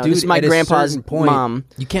like Dude, this is my at a grandpa's certain point, mom.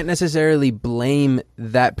 You can't necessarily blame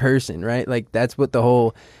that person, right? Like that's what the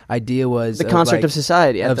whole idea was. The construct of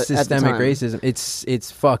society at of the, systemic at the time. racism.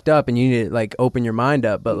 It's fucked up, and you need to like open your mind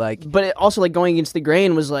up. But like, But it also like going against the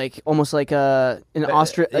grain was like almost like an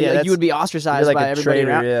that's- you would be you're ostracized like by a everybody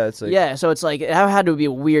traitor. around. Yeah, it's like Yeah, so it's like it had to be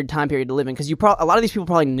a weird time period to live in because a lot of these people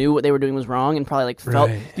probably knew what they were doing was wrong and probably like felt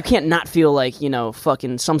Right. you can't not feel like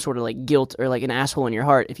fucking some sort of like guilt or like an asshole in your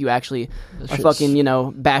heart if you actually are shit's-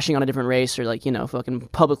 fucking bashing on a different race or like fucking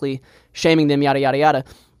publicly shaming them yada yada yada.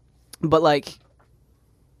 But like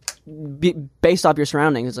based off your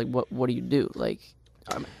surroundings, it's like, what do you do? Like,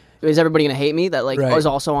 is everybody gonna hate me that like Right. is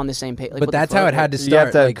also on the same page? Like, But what the that's fuck? how it had to You have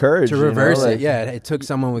start. to have like, courage, to you know, reverse like- it. Yeah, it took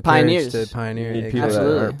someone with Pioneers. courage to pioneer. You it. need people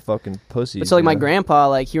Absolutely. that aren't fucking pussies. But so like you my know? grandpa,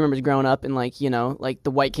 like he remembers growing up and like like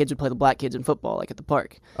the white kids would play the black kids in football like at the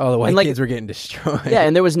park. Oh, the white and, like- kids were getting destroyed. Yeah,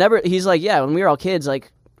 and there was never. He's like, yeah, when we were all kids,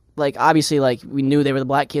 like obviously like we knew they were the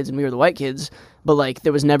black kids and we were the white kids, but like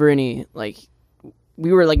there was never any like.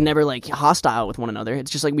 We were like never like hostile with one another. It's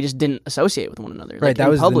just like we just didn't associate with one another. Right, Like, that in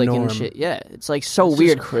was the public norm. and shit. Yeah, it's like so It's just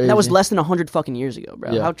weird. crazy. That was less than 100 fucking years ago,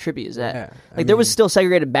 bro. Yeah. How trippy is that? Yeah, I Like there was mean- still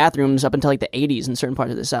segregated bathrooms up until like the 80s in certain parts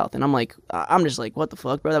of the South, and I'm like, I'm just like, what the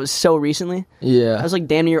fuck, bro? That was so recently. Yeah. That was like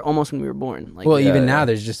damn near almost when we were born. Like, Well, Yeah, even yeah. now,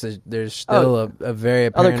 there's still a very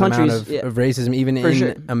apparent countries, amount yeah. of racism, even For in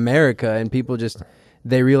sure. America, and people just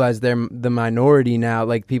they realize they're the minority now,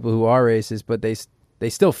 like people who are racist, but they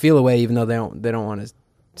still feel a way, even though they don't want to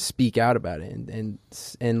speak out about it,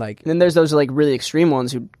 and like, and then there's those like really extreme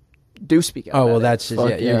ones who do speak out. oh about well, it. that's just Fuck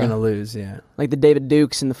you're yeah. gonna lose, yeah. like the David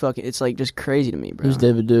Dukes and the fucking. It's like just crazy to me, bro. Who's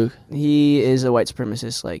David Duke? He is a white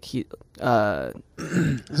supremacist. Like he,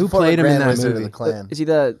 Who Former played him in Grand that Wizard movie? of the Klan. is he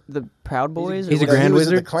the Proud Boys? He's a or Grand whatever? He was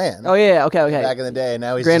in Wizard? the Klan. Oh yeah, okay. Back in the day,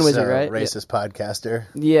 now he's Grand just Wizard, a right? racist podcaster.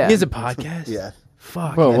 Yeah, He has a podcast. Yeah,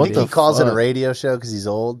 Fuck, Bro, yeah, what dude. the he calls it a fuck? radio show because he's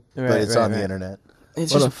old, Right, but it's right, on the right. internet.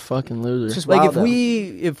 it's What just a fucking loser. it's just Like wild,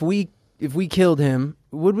 if we killed him,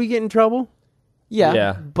 would we get in trouble? yeah,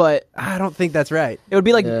 Yeah. but I don't think that's right. it would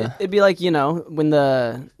be like Yeah. it'd be like when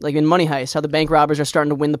the like in Money Heist, how the bank robbers are starting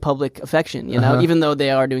to win the public affection. Uh-huh. Even though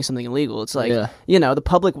they are doing something illegal, it's like Yeah. the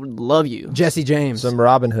public would love you. Jesse James. Some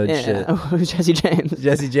Robin Hood Yeah, shit. Jesse James.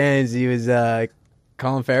 Jesse James. He was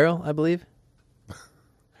Colin Farrell, I believe.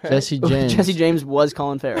 Jesse James. Jesse James was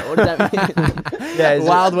Colin Farrell. What does that mean? Yeah, is it-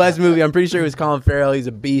 Wild West movie. I'm pretty sure it was Colin Farrell. He's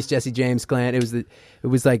a beast. Jesse James clan. It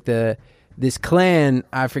was like this clan.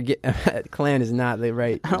 I forget. Clan is not the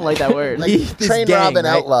right. I don't like that word. Like This train gang, robbing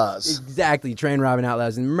right? outlaws. Exactly, train robbing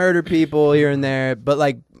outlaws and murder people here and there, but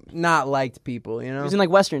like not liked people. You He know. was in like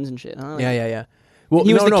westerns and shit. Huh? Yeah. Well,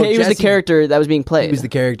 He was he was the Jesse- character that was being played. He was the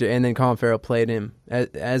character, and then Colin Farrell played him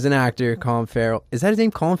as an actor. Colin Farrell, is that his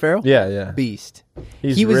name? Colin Farrell. Yeah. Beast.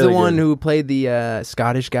 He's he was really the one good. who played the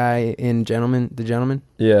Scottish guy in The Gentleman.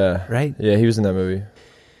 Yeah. Right? Yeah, he was in that movie.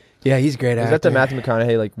 Yeah, he's a great Is actor. that the Matthew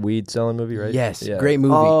McConaughey like weed selling movie, right? Yes, Yeah. great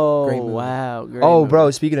movie. Oh great movie. wow! Great Oh, movie.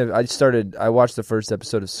 bro. Speaking of, I watched the first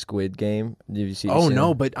episode of Squid Game. Did you see? Oh seen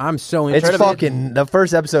no, it? but I'm so It's interested. fucking. The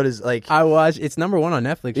first episode is like. I watched. It's number one on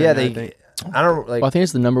Netflix. Yeah, right now, I they. think. I don't like. Well, I think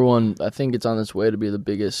it's the number one. I think it's on its way to be the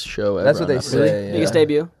biggest show ever. That's what on they Netflix. say. Yeah. Biggest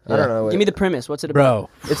debut. I don't know. Give me the premise. What's it about?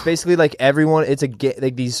 Bro, It's basically like everyone. It's a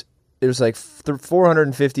like these. There's like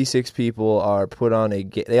 456 people are put on a.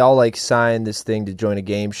 They all like sign this thing to join a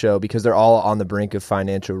game show because they're all on the brink of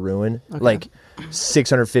financial ruin. Like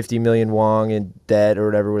 650 million won in debt or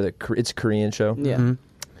whatever. It's a Korean show. Yeah. Mhm.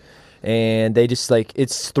 And they just like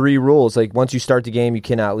it's 3 rules. Like once you start the game, you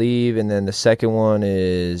cannot leave. And then the second one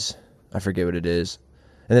is I forget what it is.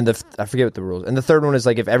 And then I forget what the rules. And the third one is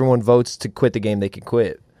like if everyone votes to quit the game, they can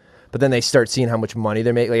quit. But then they start seeing how much money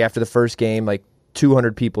they're making. Like after the first game, like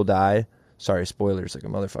 200 people die. Sorry, spoilers, like a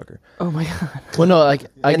motherfucker. Oh my god. Well, no, like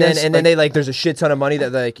I guess. Then they like there's a shit ton of money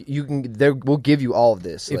that like you can. We'll give you all of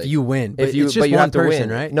this if like, you win, If you, it's just but you one have to person,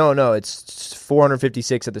 win, right? No, it's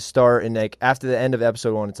 456 at the start, and like after the end of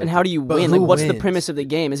episode 1, it's like And how do you But win? who Like, what's the wins? premise of the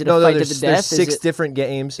game? Is it no, a fight to there's, the death? there's 6 Is it, different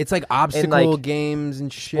games. It's like obstacle like, games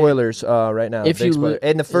and shit. Spoilers right now. If big you spoiler. lo-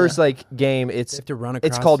 in the first yeah. like game, You it's have to run across.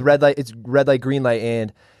 it's called red light. It's red light, green light,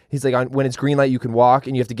 and he's like when it's green light you can walk,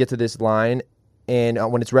 and you have to get to this line. And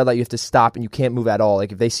when it's red light, you have to stop, and you can't move at all.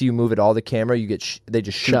 Like if they see you move at all, the camera, you get they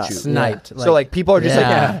just shoot Shot. you. sniped. So like people are just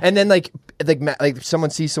Yeah. like, and then like someone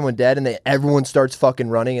sees someone dead, and everyone starts fucking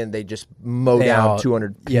running, and they just mow They down all-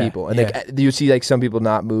 200 yeah, people, and yeah. like you see like some people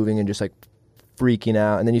not moving and just like freaking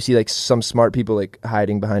out, and then you see like some smart people like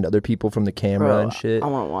hiding behind other people from the camera bro, and shit. I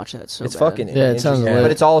want to watch that so It's bad. fucking Yeah, it sounds interesting. lit.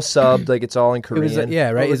 But it's all subbed, like it's all in it Korean. was yeah,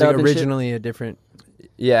 right. It's Overdubbed like and shit? originally a different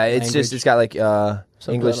Yeah, it's language. it's got like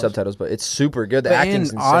English Subtitles. subtitles, but it's super good. The but acting's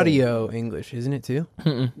and insane. audio English, isn't it too?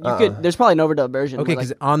 You could. There's probably an overdub version. Okay, where,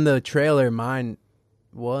 because on the trailer, mine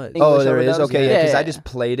was. English Oh, there is. overdubs? Okay, Yeah, yeah, because yeah, I yeah. just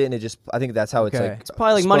played it, and it just I think that's how it's Okay. like. It's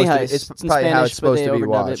probably like Money supposed to be- Heist. It's in probably how Spanish, it's supposed but to they be overdub it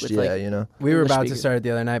watched. with, Yeah, like, you know. We were English about to speaking. start it the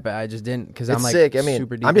other night, but I just didn't because I'm It's like sick. I mean,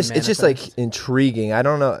 super deep I'm just. in It's just like Manifest. intriguing. I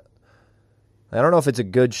don't know. I don't know if it's a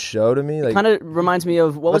good show to me. Like, Kind of reminds me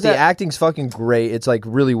of what but was the that? acting's fucking great. It's like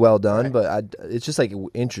really well done, but it's just like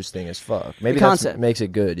interesting as fuck. Maybe The that's concept. what makes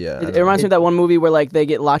it good. Yeah, I It don't know. reminds me of that one movie where like they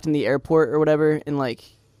get locked in the airport or whatever, and like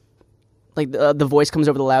the voice comes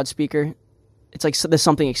over the loudspeaker. It's like the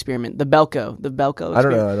something experiment. The Belko. I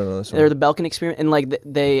don't know this one. They're the Belkin experiment, and like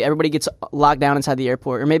everybody gets locked down inside the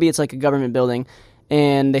airport, or maybe it's like a government building,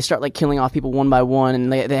 and they start like killing off people one by one,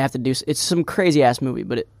 and they have to do. It's some crazy ass movie,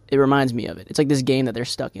 but it reminds me of it. It's like this game that they're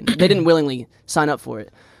stuck in. They didn't willingly sign up for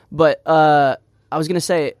it, but I was gonna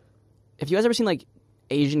say, have you guys ever seen like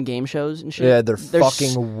Asian game shows and shit? Yeah, they're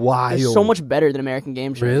fucking wild. They're so much better than American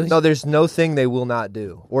game shows. Really? No, there's no thing they will not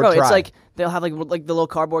do or Bro, try. it's like they'll have like the little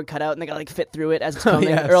cardboard cutout, and they gotta like fit through it as it's coming,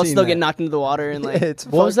 yeah, I've or else seen they'll that. get knocked into the water and like. it's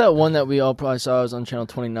What was that one that we all probably saw? It was on Channel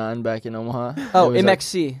 29 back in Omaha. Oh, It was, like,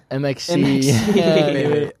 MXC. MXC. MXC. Yeah,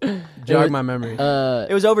 Maybe. dude. Jog my memory.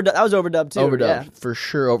 It was overdubbed. That was overdubbed too. Overdubbed. Yeah. For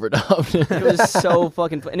sure overdubbed. It was so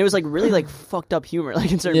fucking fun. And it was like really like fucked up humor,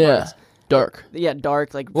 like in certain yeah. parts. Dark. Yeah,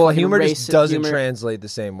 dark, like well, fucking humor just racist doesn't humor. translate the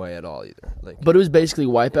same way at all either. Like, But it was basically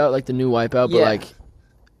Wipeout, like the new Wipeout, but Yeah. like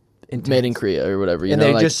made in Korea or whatever. You and know,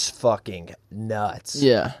 they're like, just fucking nuts.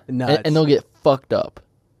 yeah, Nuts. And they'll get fucked up.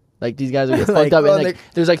 Like these guys will get Like, fucked up. well, And like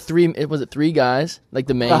there's like three guys, like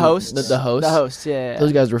the main The hosts. the hosts. The hosts, yeah.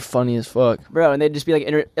 Those guys were funny as fuck. Bro, and they'd just be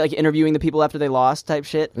like interviewing the people after they lost type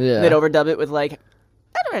shit. Yeah. And they'd overdub it with like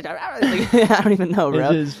I don't even know, bro.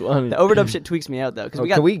 It is funny. The overdub shit tweaks me out though, because Oh, we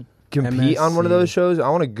got can we compete on one of MSC. those shows? I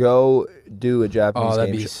want to go do a Japanese Oh,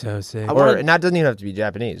 that'd game be show. so sick. I Or wanna- not, doesn't even have to be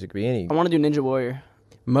Japanese. It could be any. I want to do Ninja Warrior.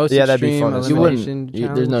 Most Yeah, that'd be extreme fun as You fuck. elimination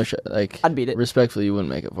wouldn't. There's no challenge. like. I'd beat it. Respectfully, you wouldn't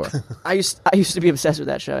make it far. I used to be obsessed with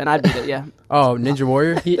that show, and I'd beat it. Yeah. Oh, Ninja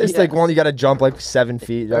Warrior. It's like one you got to jump like 7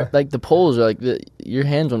 feet. Like the poles are like your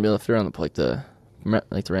hands won't be able to fit around the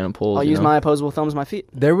random poles. I'll you use know? my opposable thumbs as my feet.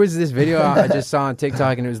 There was this video I just saw on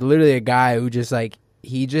TikTok, and it was literally a guy who just like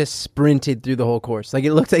he just sprinted through the whole course. Like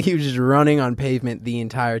it looked like he was just running on pavement the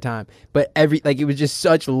entire time. But it was just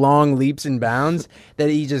such long leaps and bounds that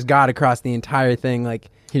he just got across the entire thing. Like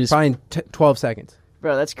He just- probably in 12 seconds.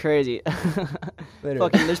 Bro, that's crazy. Literally.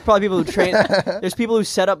 Fucking, there's probably people who train. There's people who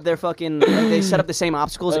set up their fucking. Like, they set up the same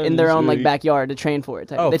obstacles in their own like backyard to train for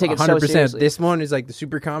it. Oh, They take it 100%. so seriously. This one is like the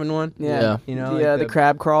super common one. yeah. You know, the, like the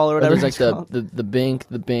crab crawl or Or whatever. there's like it's called. the bank,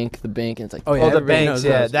 and it's like Oh yeah, Oh, the everybody banks. knows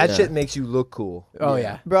Yeah, those. that Yeah. shit makes you look cool. Oh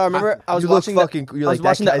yeah. Bro, I remember I was you look watching fucking. the, You're I like was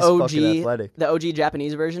watching that the guy's OG, fucking athletic. the OG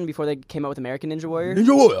Japanese version before they came out with American Ninja Warrior.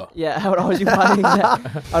 Ninja Warrior. Yeah, I would always be watching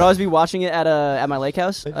that. I'd always be watching it at my lake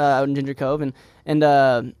house out in Ginger Cove, and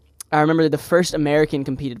I remember the first American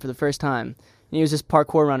competed for the first time. And he was this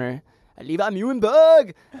parkour runner, Levi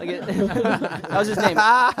Muenberg. Like that was his name. And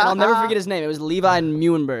I'll never forget his name. It was Levi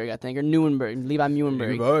Muenberg, I think, or Neuenberg. Levi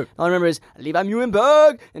Muenberg. Muenberg. All I remember is Levi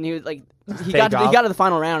Muenberg, and he was like. He got to the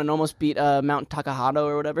final round and almost beat Mount Takahado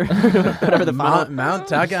or whatever, whatever the final Mount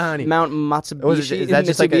Takahani. Mount Matsubishi. Is that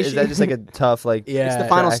just like a tough like? Yeah. It's the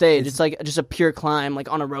final track? stage. It's like just a pure climb, like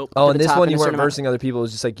on a rope. Oh, to and the this top one in you a weren't certain amount. versing other people. It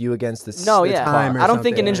was just like you against this. No, this yeah. time or I don't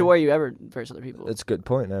think in something. Ninja Warrior you ever verse other people. That's a good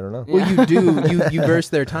point. I don't know. Well, you do. You verse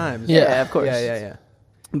their times. Yeah, of course. Yeah.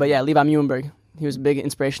 But yeah, Levi Muenberg. He was a big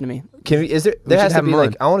inspiration to me. Can we? Is there? We There should has to have be him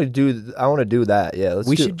like. on. I want to do that. Yeah.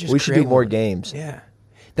 We should just We should do create more one. games. Yeah.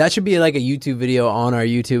 That should be like a YouTube video on our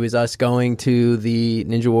YouTube. Is us going to the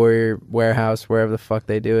Ninja Warrior warehouse, wherever the fuck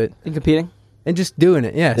they do it, And competing. and just doing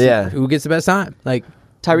it. Yeah. Yeah. Who gets the best time? Like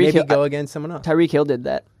Tyreek maybe Hill, go against someone else. Tyreek Hill did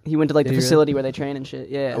that. He went to like Did the he really? facility where they train and shit.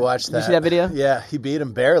 Yeah. I watched Did that. you see that video? Yeah, he beat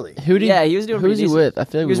him barely. who do you, Yeah, he was doing Who's pretty he decent. with? I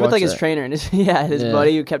feel like He was we with like watched his that. trainer and his Yeah.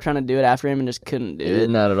 buddy who kept trying to do it after him and just couldn't do it.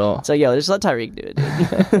 Not at all. It's like, yo, just let Tyreek do it,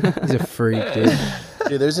 dude. He's a freak, dude.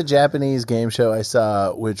 Dude, there's a Japanese game show I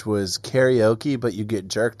saw which was karaoke, but you get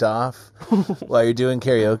jerked off while you're doing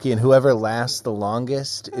karaoke, and whoever lasts the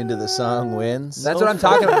longest into the song wins. That's what I'm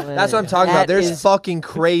talking about. That's what I'm talking That about. There's is fucking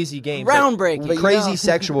crazy games. Groundbreaking. But you Crazy know-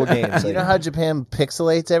 sexual games. You know how Japan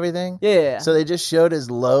pixelates everything? Yeah. So they just showed his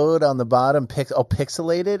load on the bottom, all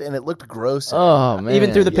pixelated, and it looked grosser. Oh man.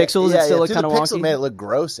 Even through the pixels, it still looked through kind of the pixel wonky. made it look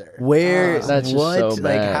grosser. Where? That's just what? so Like,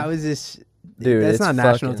 bad. how is this? Dude, that's it's not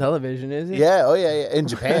national fucking- television, is it? Yeah, oh yeah. In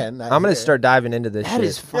Japan. not I'm gonna here. start diving into this That shit.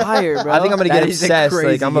 is fire, bro. I think I'm gonna That get is a obsessed. Like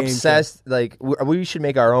crazy I'm game obsessed. Like we should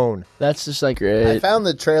make our own. That's just like I great. found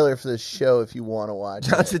the trailer for the show if you want to watch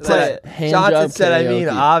it. Johnson Right. said. Hand Johnson job said. I mean,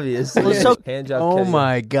 karaoke. obvious. Well, so- Hand job. Oh karaoke.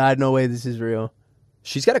 my god! No way, this is real.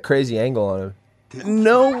 She's got a crazy angle on him.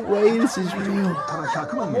 No way, this is real.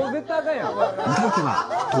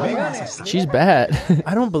 She's bad.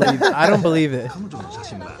 I don't believe. I don't believe it.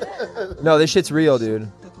 No, this shit's real,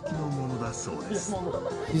 dude.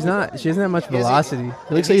 She's not. She doesn't have much velocity.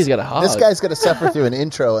 He looks like he's got a hog. This guy's gonna suffer through an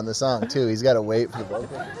intro in the song too. He's got to wait for the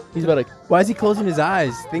vocal. He's about to Why is he closing his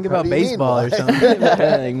eyes? Think about do you mean, baseball or why? something.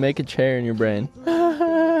 like, make a chair in your brain.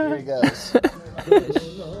 Here he goes.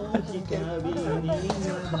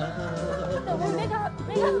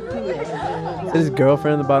 Is his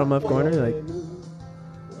girlfriend in the bottom left corner? Like,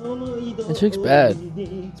 That chick's bad.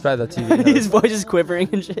 It's probably the TV. His voice is quivering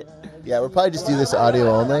and shit. Yeah, we'll probably just do this audio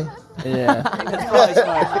only. Yeah. That's probably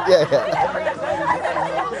smart.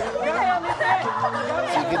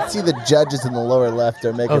 So you can see the judges in the lower left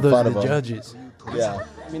are making Oh, those fun are of the him. judges. Yeah.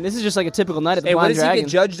 I mean, this is just like a typical night at the Hey, what Blind does he Dragon. get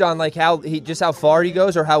judged on? Like how far he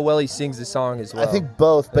goes, or how well he sings the song as well? I think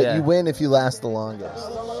both, but Yeah. you win if you last the longest.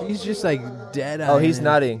 He's just like dead. Oh, he's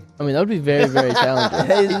nutting. I mean, that would be very, very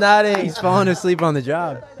challenging. He's nutting. He's falling asleep on the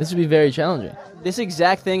job. This would be very challenging. This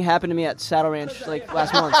exact thing happened to me at Saddle Ranch like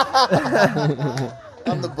last month.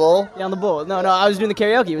 On the bull? Yeah, on the bull. No, I was doing the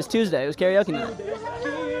karaoke. It was Tuesday. It was karaoke night.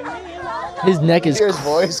 His neck is Hear his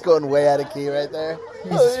voice going way out of key right there.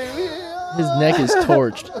 his neck is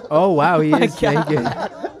torched. Oh wow, he is God. naked.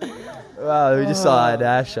 Wow, we just saw a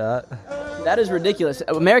dash shot. That is ridiculous.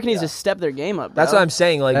 America needs to step their game up. That's bro. what I'm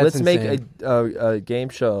saying. Like, That's let's make insane. a game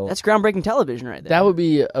show. That's groundbreaking television right there. That would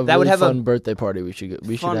be a That really would have a- fun birthday party. We should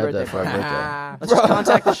Fun have birthday that for our birthday. Let's just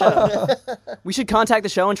contact the show. We should contact the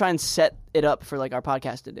show and try and set it up for like our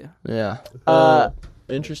podcast to do. Yeah.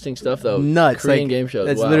 Interesting stuff though. Nuts. Korean like, game shows.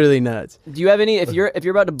 That's Wow. literally nuts. Do you have any? If you're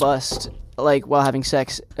about to bust like while having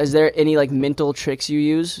sex, is there any like mental tricks you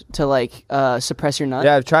use to like suppress your nut?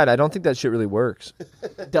 Yeah, I've tried. I don't think that shit really works.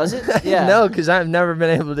 Does it? Yeah. No, because I've never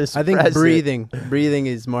been able to. I think suppress it. breathing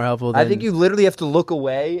is more helpful. Than, I think you literally have to look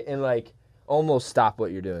away and like almost stop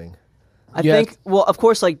what you're doing. I You think. Well, of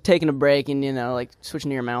course, like taking a break and like switching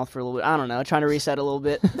to your mouth for a little bit. I don't know, trying to reset a little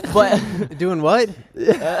bit. But doing what?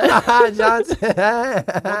 Johnson.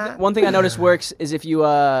 one thing I noticed works is if you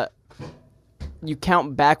you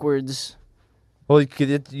count backwards. Well,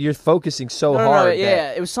 you're focusing so No, hard. yeah,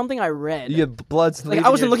 that it was something I read. Your blood's Like leaving I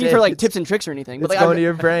wasn't your looking for like dick. tips and tricks or anything, but It's like going to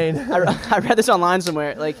your brain. I read this online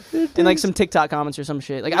somewhere, like in like some TikTok comments or some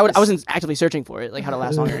shit. Like I wasn't actively searching for it, like how to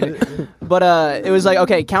last longer. Or anything. But it was like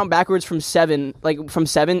okay, count backwards from 7, like from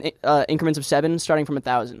 7 increments of 7, starting from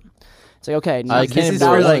 1,000. It's like okay, I This can't is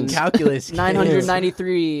for like balance. calculus. kids.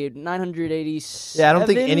 993, 987. Yeah, I don't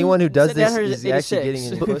think anyone who does this is 986. actually getting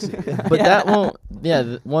any pussy. But that won't.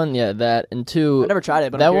 Yeah, that, and two. I never tried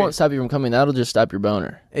it, but that I'm won't curious. stop you from coming. That'll just stop your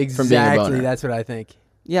boner from being a Exactly. boner. That's what I think.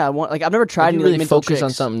 Yeah, I've never tried If you any really mental focus on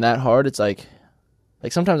tricks. something that hard, it's like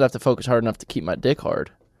sometimes I have to focus hard enough to keep my dick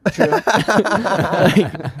hard. True.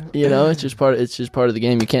 It's just part of the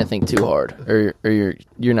game. You can't think too hard, or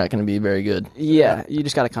you're not going to be very good. Yeah, you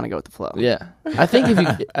just got to kind of go with the flow. Yeah, I think if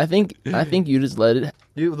you, I think you just let it.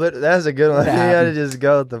 That's a good one. You gotta just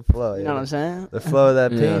go with the flow. You know what I'm saying? The flow of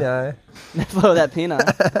that Yeah. peni. The flow of that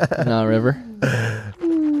peanut. Nile River.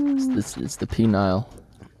 It's the P Nile.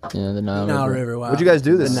 Yeah, the Nile, Nile River. River. Wow. What'd you guys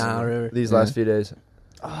do The this Nile River. these last few days?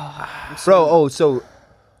 Bro, so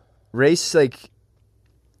Race like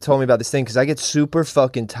told me about this thing because I get super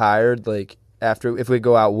fucking tired like after if we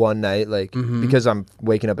go out one night like because I'm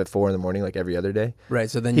waking up at 4 a.m. like every other day. Right.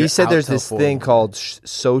 So then He you're said out there's till this 4. thing called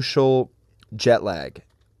social jet lag.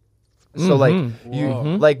 So like you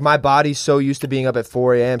like my body's so used to being up at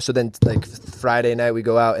 4 a.m. So then like Friday night we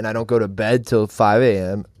go out and I don't go to bed till 5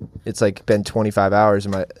 a.m. It's like been 25 hours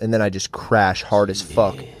and then I just crash hard as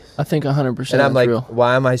fuck. I think 100%. And I'm like, real.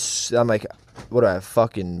 why am I'm like, what do I have?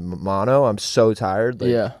 Fucking mono? I'm so tired. Like,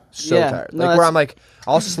 Yeah. So Yeah. tired. No, Like where that's- I'm like,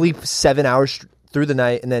 I'll sleep 7 hours through the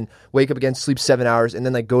night and then wake up again, sleep 7 hours, and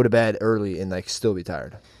then like go to bed early and like still be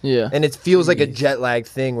tired. Yeah. And it feels like a jet lag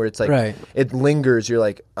thing where it's like Right. it lingers. You're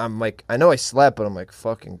like, I'm like, I know I slept, but I'm like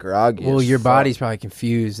fucking groggy. Well, as your fuck. body's probably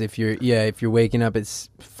confused if you're waking up at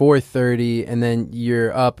 4:30 and then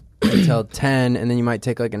you're up until 10 and then you might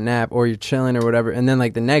take like a nap or you're chilling or whatever, and then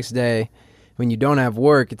like the next day when you don't have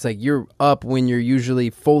work, it's like you're up when you're usually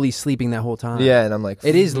fully sleeping that whole time. Yeah, and I'm like,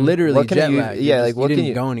 It is literally what can jet you- lag. yeah, You like just- what you can didn't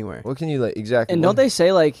you go anywhere. What can you like exactly? And don't they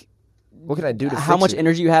say like What can I do to how fix much it?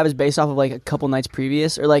 energy you have is based off of like a couple nights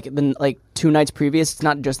previous or like the like 2 nights previous? It's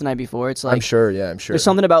not just the night before. It's like I'm sure. Yeah, I'm sure. there's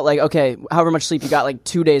something about like okay, however much sleep you got like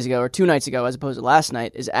 2 days ago or 2 nights ago as opposed to last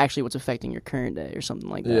night is actually what's affecting your current day or something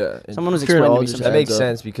like that. Yeah. Someone was I'm sure it explaining all to me just some That shit. makes adds up.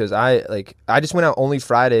 sense because I just went out only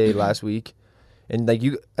Friday last week, and like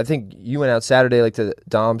I think you went out Saturday like to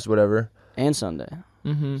Dom's whatever. and Sunday.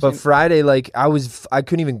 Mm-hmm. But Friday like I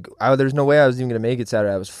couldn't even. There's no way I was even gonna make it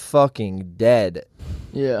Saturday. I was fucking dead.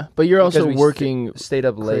 Yeah, but you're also Because we working Stayed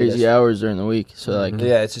up late. crazy hours during the week, so like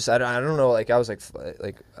Yeah, it's just I don't know. Like I was like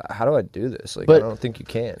how do I do this? Like But- I don't think you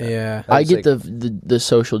can. Yeah. I was get like- the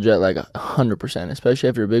social jet lag 100%, especially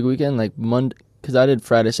after a big weekend like Monday, because I did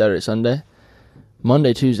Friday, Saturday, Sunday.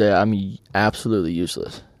 Monday, Tuesday, I'm absolutely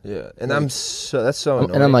useless, Yeah, and I'm so that's so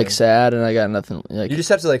annoying. and I'm like man. sad, and I got nothing. Like You just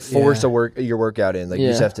have to like force Yeah. your workout in. Like you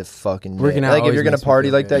Yeah. just have to fucking Working out like if always you're gonna makes me party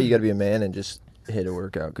feel like that, good. you got to be a man and just hit a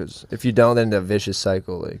workout, because if you don't, then the vicious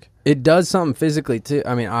cycle. Like It does something physically too.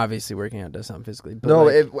 I mean, obviously working out does something physically. But no,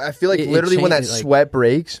 like, I feel like it literally when that changes, like- sweat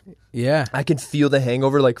breaks, yeah, I can feel the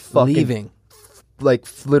hangover like fucking leaving. like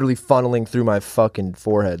literally funneling through my fucking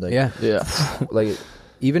forehead. Like Yeah, Yeah. like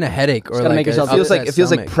even a headache or gotta like make yourself it feels like upset it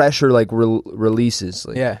feels like stomach. pressure like releases.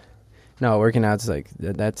 Like, Yeah. No, working out's like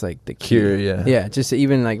that's like the key. cure. Yeah. Yeah, just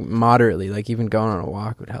even like moderately, like even going on a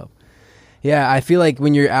walk would help. Yeah, I feel like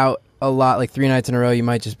when you're out a lot, like 3 nights in a row, you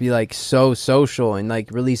might just be like so social and like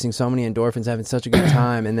releasing so many endorphins, having such a good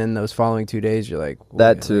time, and then those following 2 days, you're like,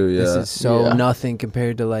 That "Wait, too, like, This yeah. is so Yeah. nothing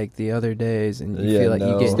compared to like the other days, and you Yeah, feel like no.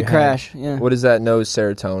 you get It's in The your crash. Yeah. What is that? No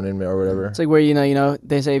serotonin or whatever. It's like where you know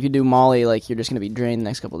they say if you do Molly, like you're just gonna be drained the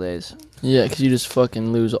next couple days. Yeah, because you just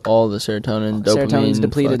fucking lose all the serotonin, Serotonin's dopamine,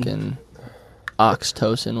 depleted. fucking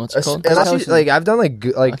oxytocin. What's it called? Unless you, Oxytocin. like I've done like if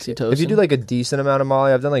you Oxytocin. do like a decent amount of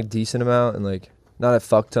Molly, I've done like decent amount and like not a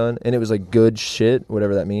fuck ton, and it was like good shit,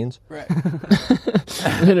 whatever that means.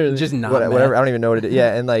 Literally. just not Whatever, I don't even know what it is.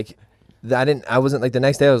 Yeah, and like I wasn't like the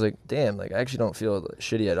next day. I was like, damn, like I actually don't feel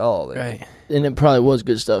shitty at all. Like, right. And it probably was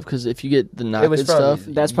good stuff, because if you get the not It was good probably-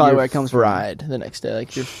 stuff, That's probably you're where it comes from. fried the next day.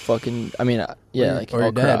 Like you're fucking. I mean, yeah, like Or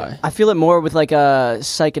I'll dead. cry. I feel it more with like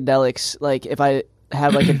psychedelics. Like if I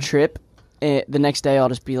have like a trip, the next day I'll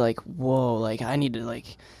just be like, whoa, like I need to like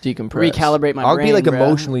Decompress. recalibrate my I'll brain. be like bro.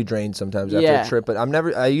 emotionally drained sometimes after Yeah. a trip, but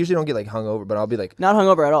I usually don't get like hungover, but I'll be like, Not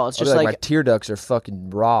hungover at all. It's I'll be just like, like my tear ducts are fucking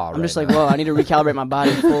raw. I'm right just like, now. whoa, I need to recalibrate my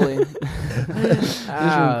body fully.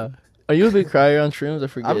 Are you a big crier on shrooms? I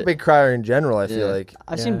forget. I'm a big crier in general. I feel Yeah. like,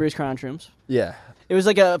 I've Yeah. seen Bruce cry on shrooms. yeah, It was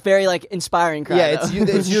like a very like inspiring cry. yeah. It's though.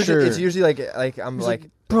 usually Sure. it's usually like I'm He's like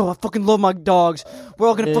bro, I fucking love my dogs. We're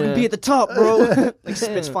all gonna fucking Yeah. be at the top, bro. Like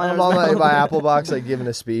spits flying I'm out on of his my mouth. Apple box like giving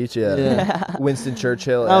a speech. Yeah, Yeah. Winston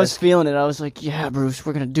Churchill. I was feeling it. I was like, yeah, Bruce,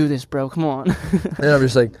 we're gonna do this, bro. Come on. and I'm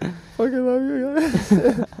just like, fucking love you guys.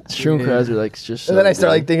 Shroom Yeah. cries are like just. And then so I start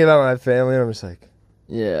good. like thinking about my family, and I'm just like,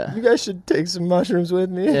 Yeah. you guys should take some mushrooms with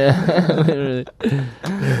me. Yeah. Literally.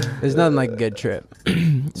 There's nothing like a good trip,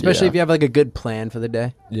 especially Yeah. if you have like a good plan for the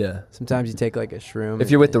day. Yeah. Sometimes you take like a shroom.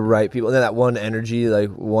 If you're with the right people, and then that one energy, like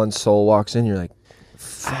one soul walks in, you're like,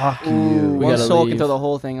 fuck you. We One gotta soul leave. can throw the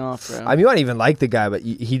whole thing off, bro. I mean, you might even like the guy, but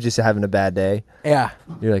he just having a bad day. yeah,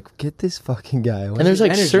 You're like, get this fucking guy. And there's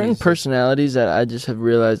like energy certain is- personalities that I just have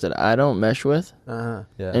realized that I don't mesh with, uh-huh.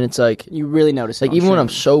 yeah. and it's like you really notice it. like on even when I'm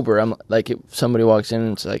shrooms. sober, I'm like if somebody walks in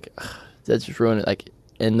and it's like "Ugh, that's just ruined it. Like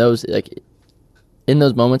in those in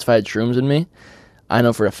those moments, if I had shrooms in me, I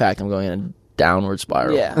know for a fact I'm going in a downward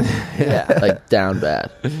spiral. Yeah. Yeah. like down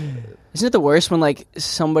bad. Isn't it the worst when like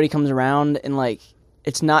somebody comes around and like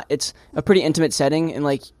it's a pretty intimate setting and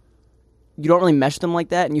like you don't really mesh with them like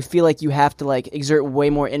that and you feel like you have to like exert way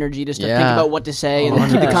more energy just to think Yeah. about what to say and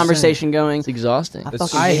keep the 100%. conversation going. It's exhausting. I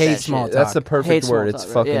It's- fucking I hate that small shit. talk. That's the Hate perfect small word. talk, It's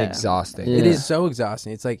right? fucking Yeah. exhausting. Yeah. It is so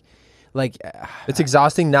exhausting. It's like It's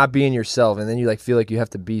exhausting not being yourself, and then you like feel like you have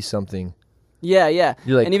to be something. Yeah, yeah.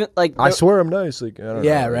 You're like, and even like I swear I'm nice. Like, I don't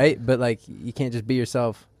yeah, know. right. But like you can't just be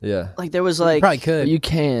yourself. Yeah. like there was You like probably could. But you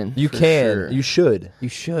can. You for can. sure. You should. You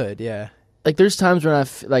should. Yeah. Like there's times when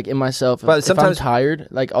like in myself, But if sometimes- I'm tired,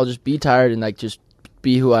 like I'll just be tired and like just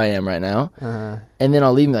be who I am right now, Uh-huh. and then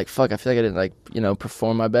I'll leave and be like, fuck, I feel like I didn't like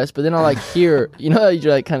perform my best. But then I'll like hear, how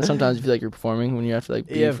you're like kind of sometimes you feel like you're performing when you have to like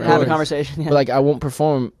be Yeah, in front have of a others. conversation. Yeah. But like I won't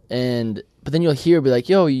perform, but then you'll hear be like,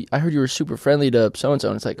 yo, I heard you were super friendly to so and so,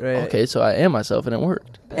 and it's like, Right. okay, so I am myself and it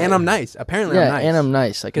worked. And I'm nice. Apparently, Yeah, I'm nice. and I'm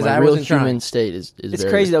nice. Like 'Cause my I real wasn't human trying. state is it's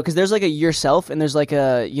very crazy though because there's like a yourself and there's like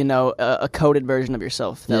a coded version of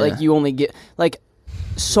yourself that Yeah. like you only get like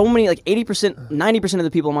so many like 80% 90% of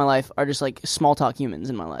the people in my life are just like small talk humans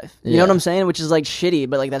in my life, you know Yeah. what I'm saying, which is like shitty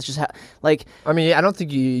but like that's just how like I mean, I don't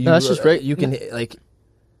think you No, that's just right. You can like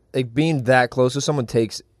being that close with someone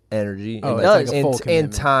takes energy Oh, and, it's like a and, full and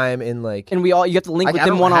commitment. time and like. and you have to link I with don't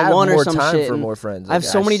them one on have one or more some time shit for and more friends. I have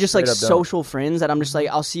Like, so many just like straight up don't. social friends that I'm just like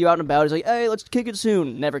I'll see you out and about. It's like, hey, let's kick it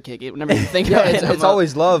soon. Never kick it. Never even think Yeah, about it. it's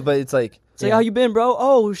always love, but it's like It's like, how you been, bro?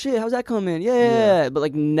 Oh shit, how's that coming? Yeah. But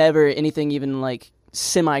like never anything even like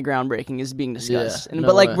semi groundbreaking is being discussed. Yeah, And no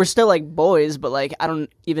but like way. we're still like boys, but like I don't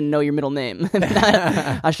even know your middle name.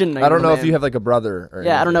 I shouldn't know. I don't your know middle if name. you have like a brother. Or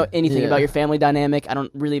Yeah, I don't know anything Yeah. about your family dynamic. I don't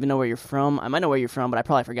really even know where you're from. I might know where you're from, but I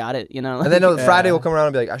probably forgot it. You know. And then Friday will come around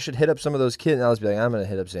and be like, I should hit up some of those kids, and I'll just be like, I'm gonna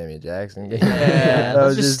hit up Samuel Jackson. yeah, I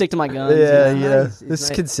let's was just stick to my guns. Yeah, you know? you know, Nice. It's it's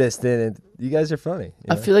nice. consistent, and you guys are funny. you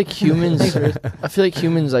I know? feel like humans. I feel like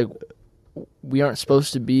humans like we aren't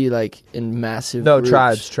supposed to be like in massive. no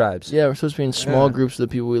groups. tribes. Yeah, we're supposed to be in small Yeah. groups of the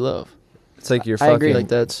people we love. It's like you're I fucking. agree. Like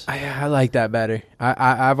that's I like that better.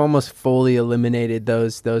 I've almost fully eliminated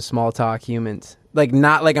those small talk humans. like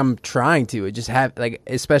not like I'm trying to. It just have like,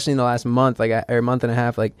 especially in the last month, like or a month and a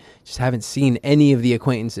half, like just haven't seen any of the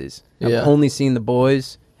acquaintances. Yeah. I've only seen the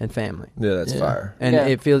boys and family, Yeah, that's fire. and Yeah.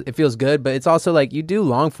 it feels good. But it's also like you do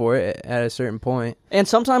long for it at a certain point. And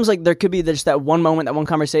sometimes like there could be just that one moment, that one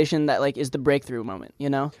conversation that like is the breakthrough moment, you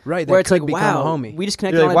know? Right, that Where it's could like, become wow, a homie. we just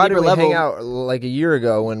connected You're on like, a why deeper did we level. hang out like a year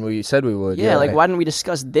ago when we said we would? Yeah, like right. why didn't we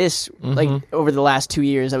discuss this like over the last 2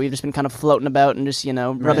 years that we've just been kind of floating about and just, you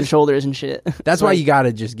know, rubbing shoulders and shit. That's So, why like, you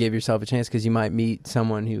gotta just give yourself a chance, because you might meet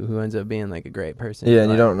someone who ends up being like a great person. Yeah, and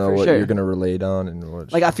you don't know For what sure. you're gonna relate on and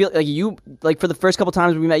what. like I feel like you like for the first couple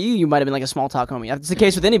times we met you might have been like a small talk homie. It's the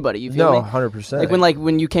case with anybody, you feel no, me? 100%. Like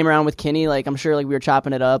when you came around with Kenny, like I'm sure like we were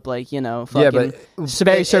chopping it up, like, you know, fucking yeah, but it's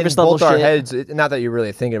very surface in level both our shit. heads, not that you're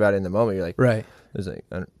really thinking about it in the moment. You're like, Right. it's like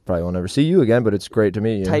I probably won't ever see you again, but it's great to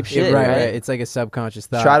meet you. Type shit, Yeah, right, right? right. It's like a subconscious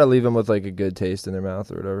thought. Try to leave them with like a good taste in their mouth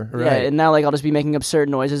or whatever. Right. Yeah, and now like I'll just be making absurd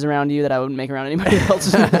noises around you that I wouldn't make around anybody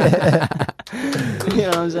else. You know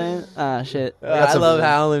what I'm saying? Ah, shit. I love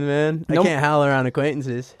howling, man. No- I can't howl around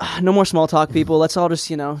acquaintances. No more small talk, people. Let's all just,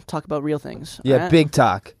 you know, talk about real things. Yeah, alright? big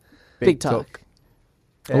talk. Big talk.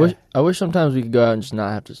 I wish sometimes we could go out and just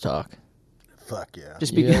not have to talk. Fuck yeah.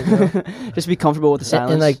 Just be Yeah. just be comfortable with the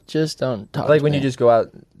silence. And like just don't talk. Like to when me. you just go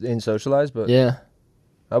out and socialize, but Yeah.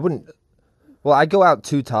 I wouldn't. Well, I go out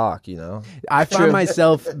to talk, you know. I find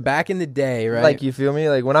myself back in the day, right? Like you feel me?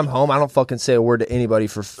 Like when I'm home, I don't fucking say a word to anybody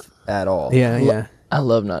at all. yeah, yeah. I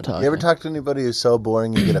love not talking. You ever talk to anybody who's so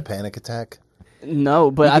boring you get a panic attack? no,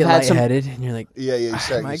 but You I've get had some. lightheaded, and you're like, Yeah, you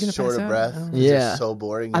start Am I you're gonna short pass of out? breath. Oh. It's Yeah. just so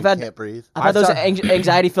boring. I've You had- can't breathe. I've had those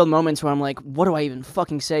anxiety-filled moments where I'm like, what do I even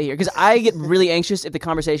fucking say here? Because I get really anxious if the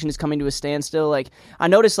conversation is coming to a standstill. Like I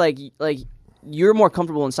notice, like you're more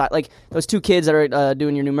comfortable inside. Like those two kids that are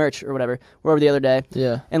doing your new merch or whatever were over the other day,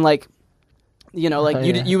 Yeah. and like. You know, like Oh,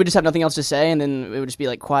 you yeah. you would just have nothing else to say, and then it would just be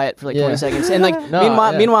like quiet for like Yeah. 20 seconds. And like No,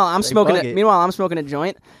 meanwhile, yeah. meanwhile I'm Like, smoking fuck it. it. Meanwhile I'm smoking a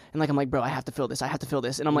joint, and like I'm like, bro, I have to fill this.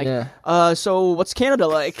 And I'm like, Yeah. so what's Canada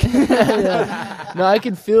like? No, I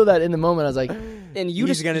can feel that in the moment. I was like, And you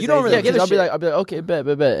He's just gonna you say don't really something. give a I'll shit. be like, okay, bet,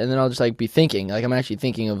 and then I'll just like be thinking, like I'm actually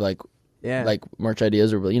thinking of like yeah. merch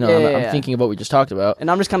ideas or Yeah, I'm thinking of what we just talked about.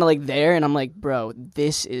 and I'm just kind of like there, and I'm like, bro,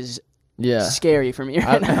 this is Yeah. scary for me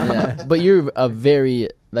right now. Yeah. But you're a very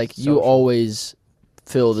like you Social. always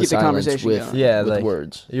fill the Keep the silence conversation with going. Yeah, with like-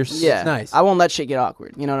 words. You're Yeah, It's nice. I won't let shit get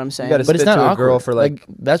awkward. You know what I'm saying? gotta But it's spit not to a awkward. girl for like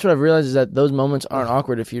that's what I've realized is that those moments aren't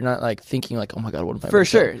awkward if you're not like thinking like, oh my god, what if I for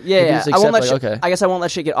messed up? sure. Yeah, If you yeah. just I won't let accept, shit. okay. I guess I won't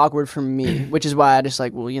let shit get awkward for me, which is why I just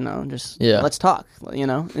like, well, you know, just Yeah. let's talk. You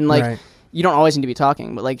know, and like Right. you don't always need to be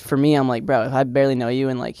talking, but like for me, I'm like, bro, if I barely know you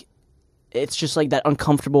and like. It's just like that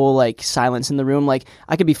uncomfortable like silence in the room. Like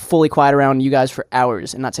I could be fully quiet around you guys for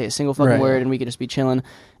hours and not say a single fucking Right. word, and we could just be chilling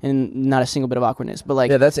and not a single bit of awkwardness. But like,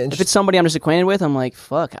 yeah, that's if interesting. it's somebody I'm just acquainted with, I'm like,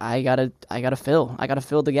 fuck, I gotta fill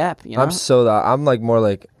the gap. You know? I'm like more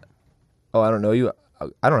like, oh, I don't know you.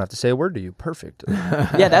 I don't have to say a word to you. Perfect.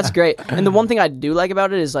 Yeah, that's great. And the one thing I do like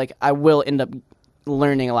about it is like I will end up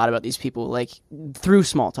learning a lot about these people like through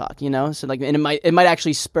small talk, you know. So like, and it might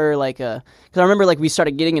actually spur like a because I remember like we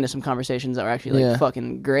started getting into some conversations that were actually like Yeah.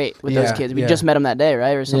 fucking great with those Yeah, kids. We yeah. just met them that day,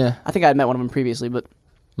 right? Or something. Yeah. I think I had met one of them previously, but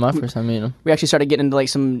My first time meeting him. we actually started getting into like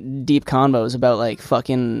some deep convos about like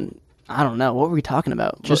fucking I don't know what were we talking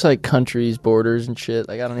about. Just like countries, borders, and shit.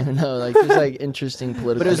 Like I don't even know. Like just like interesting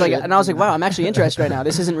political. But it was like, shit. and I was like, wow, I'm actually interested right now.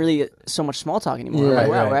 This isn't really so much small talk anymore. Yeah. I'm like,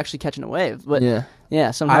 wow, Right. we're actually catching a wave. But yeah,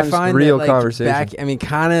 yeah, sometimes I find real that, like, conversation. Back, I mean,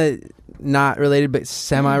 kind of not related, but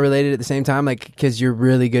semi-related at the same time. Like, because you're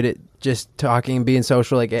really good at just talking and being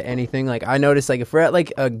social, like at anything. Like, I notice, like, if we're at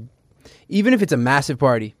like even if it's a massive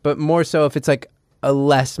party, but more so if it's like a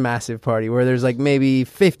less massive party where there's like maybe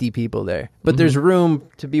 50 people there, but there's room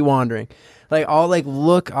to be wandering. Like I'll like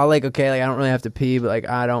look, I'll like, okay, like I don't really have to pee, but like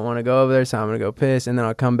I don't want to go over there, so I'm gonna go piss, and then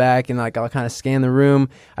I'll come back and like I'll kind of scan the room.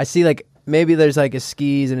 I see like maybe there's like a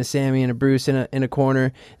Skis and a Sammy and a Bruce in a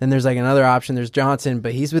corner. Then there's like another option. There's Johnson,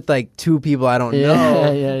 but he's with like two people I don't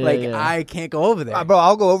know. Like I can't go over there. Bro,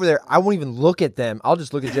 I'll go over there. I won't even look at them. I'll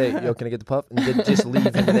just look at Jay. Yo, can I get the puff? And just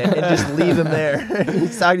leave him there. And just leave him there.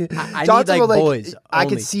 He's talking. I Johnson need like will, boys. I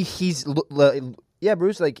only. can see he's. Yeah,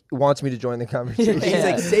 Bruce like wants me to join the conversation. He's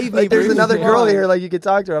like, save me. Like, there's Bruce. another Come girl on. here. Like you could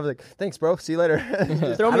talk to her. I was like, thanks, bro. See you later.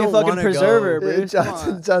 throw I me a don't fucking wanna preserver, go. Bruce. Come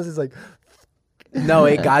on. Johnson's like, No,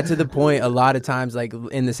 it got to the point a lot of times, like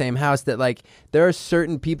in the same house, that like there are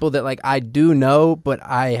certain people that like I do know, but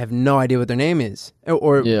I have no idea what their name is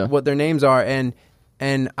or Yeah. what their names are, and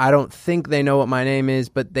I don't think they know what my name is,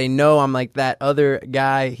 but they know I'm like that other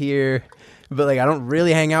guy here. But like I don't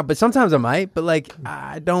really hang out, but sometimes I might. But like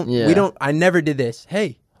I don't. Yeah. We don't. I never did this.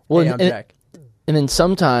 Hey, Well, hey, I'm and- Jack. And then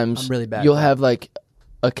sometimes I'm really bad you'll at that. have like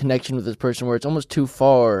a connection with this person where it's almost too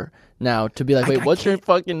far now to be like, wait, what's your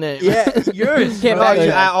fucking name? Yeah, yours. Can't No, back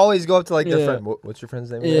I always go up to like their Yeah. friend. What's your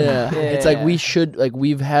friend's name? Yeah. Yeah, It's yeah, like yeah. we should, like,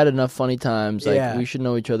 we've had enough funny times. Like, Yeah. we should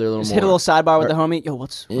know each other a little Just more. hit a little sidebar with the homie. Yo,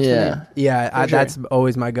 what's the name? Yeah. Yeah, For sure. that's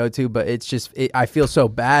always my go-to. But it's just I feel so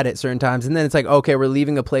bad at certain times, and then it's like, okay, we're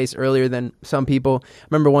leaving a place earlier than some people. I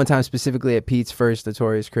remember one time specifically at Pete's first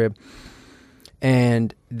Notorious crib,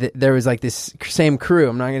 and there was like this same crew.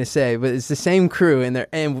 I'm not gonna say, but it's the same crew,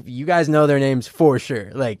 and you guys know their names for sure,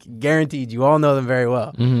 like guaranteed. You all know them very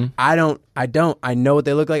well. Mm-hmm. I don't. I know what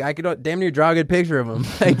they look like. I could damn near draw a good picture of them,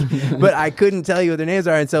 like, but I couldn't tell you what their names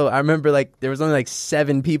are. And so I remember like there was only like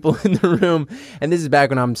 7 people in the room, and this is back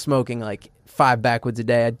when I'm smoking like 5 backwoods a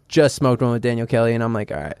day. I just smoked one with Daniel Kelly, and I'm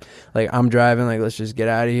like, all right, like I'm driving, like let's just get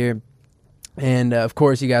out of here. And of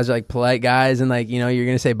course, you guys are like polite guys, and like you're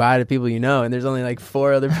gonna say bye to people you know, and there's only like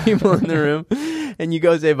 4 other people in the room, and you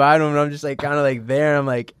go say bye to them, and I'm just like kind of like there, and I'm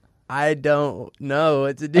like, I don't know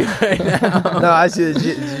what to do right now. No, I see.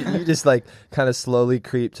 You just like kind of slowly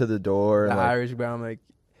creep to the door. The And, like, Irish bro, I'm like,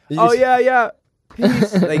 you oh just- yeah,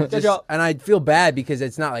 peace. Like, Good job. and I feel bad because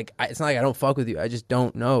it's not like I don't fuck with you. I just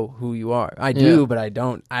don't know who you are. I do, Yeah. but I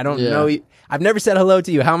don't Yeah. know you. I've never said hello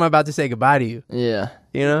to you. How am I about to say goodbye to you? Yeah.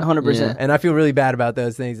 You know, 100%. And I feel really bad about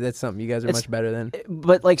those things. That's something you guys are It's- much better than.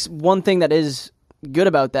 But like one thing that is good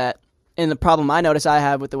about that, and the problem I notice I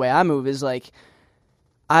have with the way I move is like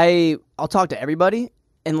I'll talk to everybody,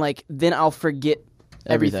 and like then I'll forget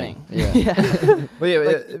everything. Everything. Yeah. Well,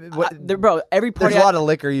 yeah, Bro, every there's party. a lot of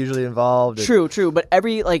liquor usually involved. True, but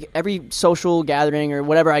every social gathering or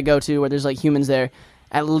whatever I go to where there's like humans there,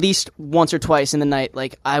 at least once or twice in the night,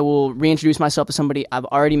 like I will reintroduce myself to somebody I've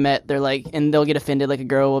already met. They're like, and they'll get offended. Like a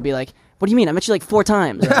girl will be like, "What do you mean? I met you like 4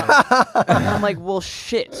 times." And I'm like, "Well,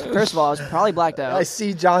 shit. First of all, I was probably blacked out." I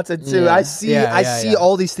see Johnson too. Yeah. I see. Yeah, I yeah, see yeah.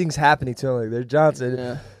 all these things happening to him. Like there's Johnson.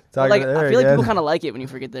 Yeah. But, Talking like to I her feel like again. people kind of like it when you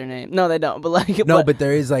forget their name. No, they don't. But like, No, but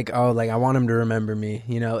there is like, oh, like I want him to remember me.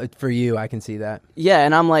 For you, I can see that. yeah,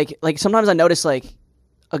 and I'm like sometimes I notice like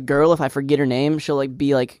a girl, if I forget her name, she'll like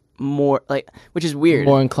be like more like, which is weird.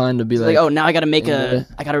 More inclined to be It's like, like, oh, now I gotta Yeah.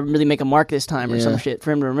 I gotta really make a mark this time or some Yeah. shit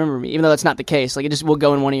for him to remember me. Even though that's not the case. Like it just will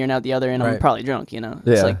go in one ear and out the other, and I'm Right. probably drunk. It's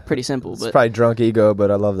Yeah. like pretty simple. It's But probably drunk ego,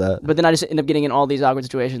 but I love that. but then I just end up getting in all these awkward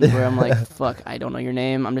situations where I'm like, fuck, I don't know your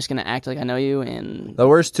name. I'm just gonna act like I know you, and The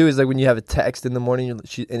worst too is like when you have a text in the morning and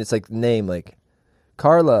it's like name like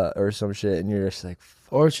Carla or some shit, and you're just like,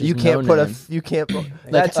 or it's just you can't no put name. you can't put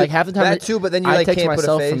like, that too, like half the time that too, but then you I like text can't put a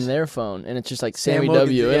myself face. from their phone, and it's just like Sam Sammy Wilkins,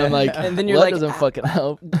 W, and yeah. I'm like, And then you're what like, doesn't fucking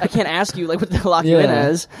help. I can't ask you like what to lock you in Yeah.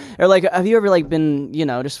 as, or like have you ever like been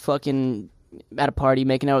just fucking at a party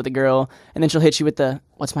making out with a girl, and then she'll hit you with the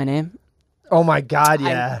what's my name? Oh my god, I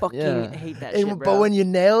yeah. fucking Yeah. hate that And- shit, bro. but when you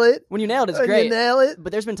nail it, when you nailed it, it's when great. you nail it,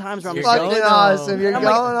 But there's been times where I'm You're just fucking like, going awesome. You're I'm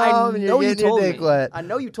going like, home and you're getting your told dick me. wet. I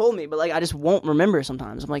know you told me, but like I just won't remember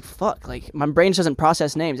sometimes. I'm like, fuck, like my brain just doesn't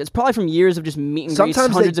process names. It's probably from years of just meet and greets,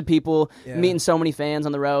 Sometimes hundreds they- of people, Yeah. meeting so many fans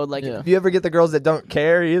on the road. Like, Yeah. If you ever get the girls that don't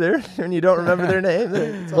care either, and you don't remember their name,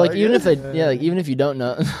 it's all Like even good. if like even if you don't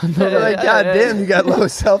know, They're like, Yeah, God yeah, damn, you got low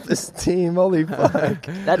self-esteem. Holy fuck.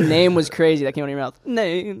 that name was crazy. That came out of your mouth.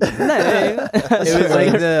 Name. It was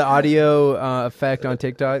like the audio effect on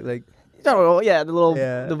TikTok. Like, Oh, yeah,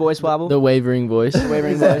 Yeah. the voice wobble. the wavering voice.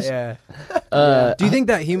 wavering voice. yeah. Uh, Do you think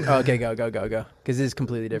that okay, go. Because this is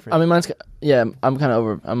completely different. I mean, mine's I'm kind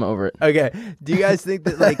of over it. Okay. Do you guys think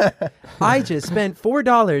that like I just spent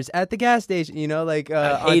 $4 at the gas station? Like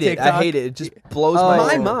on TikTok. I hate it. It just blows My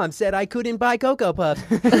my mom said I couldn't buy Cocoa Puffs.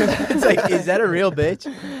 It's like, is that a real bitch?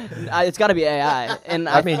 It's got to be AI. And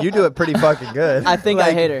I mean, you do it pretty fucking good. I think I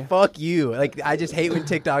Like, hate her. Fuck you. Like, I just hate when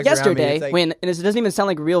TikTok's Yesterday, around me. It's like, and it doesn't even sound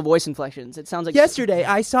like real voice inflections. It sounds like yesterday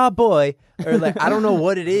I saw a boy, or like I don't know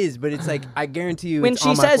what it is, but it's like I guarantee you. when it's she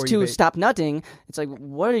on my says For You to page. stop nutting, it's like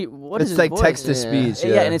what is It's his like voice? text to Yeah. speech.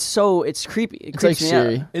 Yeah. Yeah, and it's creepy. It It's like creeps me out.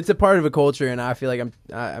 Siri. It's a part of a culture, and I feel like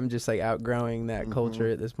I'm just like outgrowing that culture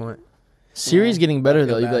at this point. Siri's getting better I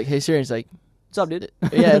feel though. You'd bad. be like, "Hey Siri," it's like, What's up, dude?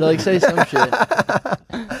 yeah, it'll like say some shit.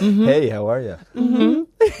 Hey, how are you?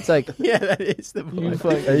 It's like Yeah, that is the you point.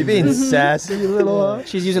 fuck- Are you being sassy, you little?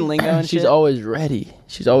 She's using lingo and She's shit. always ready.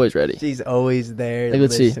 She's always ready. She's always there Like,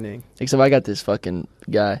 let's see. listening. Except I got this fucking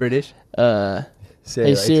guy. British.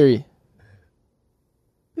 Hey Siri.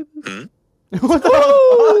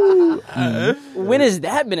 When has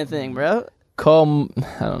that been a thing, bro? Call.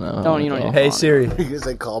 I don't know. Don't, you don't need- Hey Siri. You can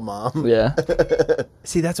say call mom. Yeah.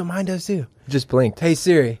 See, that's what mine does too. Just blinked. Hey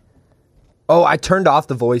Siri. Oh, I turned off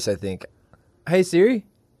the voice. I think. Hey Siri.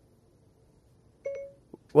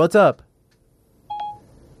 What's up?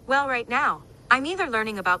 Well, right now, I'm either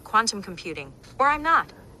learning about quantum computing or I'm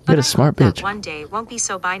not. You're a smart that bitch. one day won't be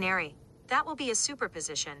so binary. That will be a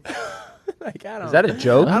superposition. Like, I don't, Is that a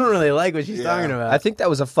joke? I don't really like what she's talking about. I think that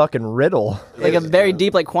was a fucking riddle. Like a very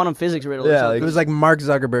deep, like quantum physics riddle. or Yeah, something. it was like Mark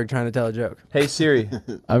Zuckerberg trying to tell a joke. Hey Siri,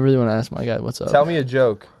 I really want to ask my guy what's up. tell me a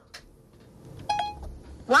joke.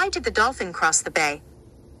 Why did the dolphin cross the bay?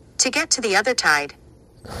 To get to the other tide.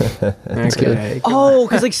 Okay. oh,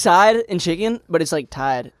 because like side in chicken, but it's like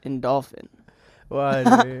tide in dolphin. Why,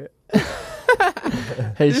 dude?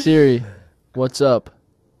 Hey Siri, what's up?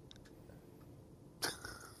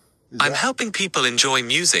 I'm helping people enjoy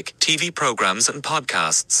music, TV programs, and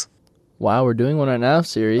podcasts. Wow, we're doing one right now,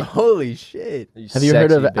 Siri. Holy shit. Have you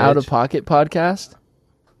heard of sexy Out of bitch. Pocket podcast?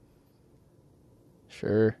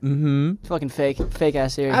 Sure. Mm-hmm. Fucking fake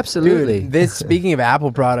ass Siri. Absolutely. Dude, this speaking of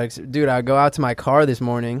Apple products, dude, I go out to my car this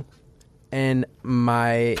morning and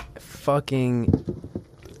my fucking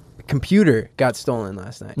computer got stolen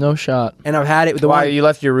last night. No shot. And I've had it with the Why one. you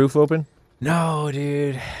left your roof open? No,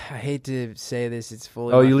 dude. I hate to say this. It's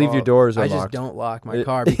fully. Oh, my you leave your fault. doors I unlocked. just don't lock my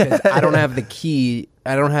car because I don't have the key.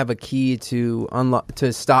 I don't have a key to unlock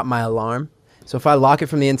to stop my alarm. So if I lock it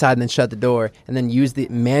from the inside and then shut the door and then use the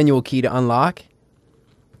manual key to unlock,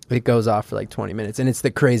 it goes off for like 20 minutes. And it's the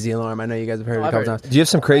crazy alarm. I know you guys have heard it a I've couple heard times. Do you have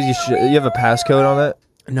some crazy shit? You have a passcode on that?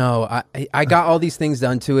 No, I got all these things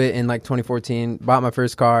done to it in like 2014. Bought my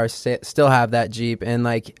first car, still have that Jeep, and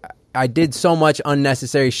like I did so much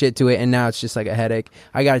unnecessary shit to it, and now it's just like a headache.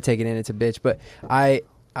 I got to take it in. It's a bitch. But I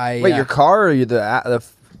Wait, your car or the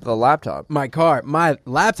laptop? my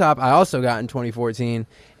laptop I also got in 2014,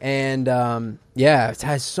 and yeah, it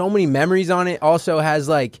has so many memories on it. Also has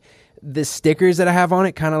like the stickers that I have on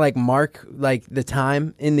it, kind of like mark like the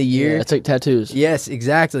time in the year. Yeah, it's like tattoos. Yes,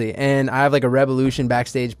 exactly. And I have like a Revolution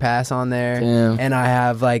backstage pass on there. Damn. And I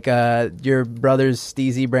have like your brother's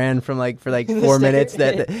Steezy brand from like for like 4 minutes.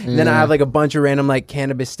 Then I have like a bunch of random like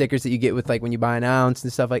cannabis stickers that you get with like when you buy an ounce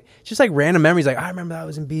and stuff, like just like random memories. Like I remember that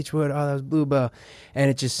was in Beechwood. Oh, that was Bluebell. And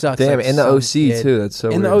it just sucks. Damn, like, in the some OC kid. too. That's so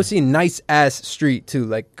In weird. the OC, nice ass street too,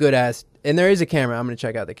 like good ass. And there is a camera. I'm gonna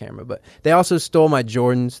check out the camera. But they also stole my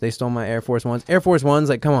Jordans. They stole my Air Force Ones. Air Force Ones,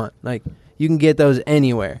 like come on, like you can get those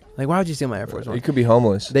anywhere. Like why would you steal my Air Force You Ones? could be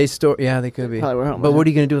homeless. They store, yeah, they could be. Probably were homeless, But what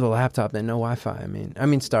yeah. are you gonna do with a laptop then? No Wi-Fi. I mean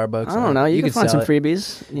Starbucks. I don't know. You can could find some sell it.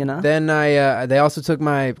 freebies, you know? Then they also took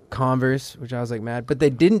my Converse, which I was like mad, but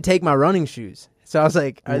they didn't take my running shoes. So I was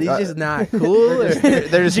like, are these just not cool? Or?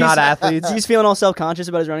 They're just not athletes. He's feeling all self-conscious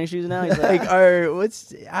about his running shoes now. He's like,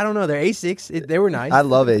 I don't know. They're Asics. They were nice. I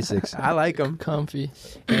love Asics. I like them. Comfy.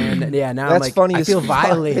 And yeah, now I'm That's like, funny I as feel fuck. They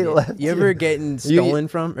violated. left You ever you. getting stolen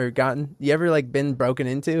from or gotten? You ever like been broken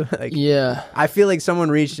into? Like, Yeah. I feel like someone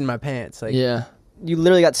reached in my pants. Like, Yeah. you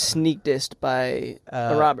literally got sneak dissed by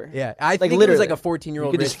a robber. Yeah, I Like, think it was literally. like a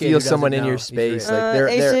 14-year-old. You could just feel someone in your space. Like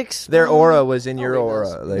Asics. their aura was in your Nobody aura.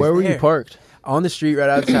 knows. Like, Where were you there. parked? On the street right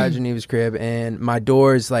outside Geneva's crib, and my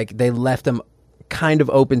doors, like, they left them kind of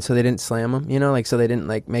open so they didn't slam them, you know, like, so they didn't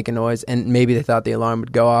like make a noise, and maybe they thought the alarm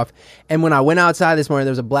would go off. And when I went outside this morning,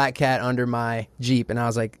 there was a black cat under my Jeep, and I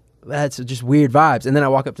was like, that's just weird vibes. And then I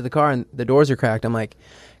walk up to the car and the doors are cracked. I'm like,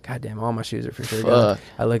 God damn, all my shoes are for sure gone. Fuck.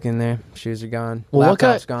 I look in there, shoes are gone, Well, what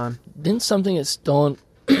laptop's guy- gone. Didn't something get stolen?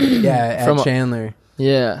 Yeah, at From a- Chandler.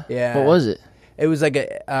 Yeah. Yeah. What was it? It was like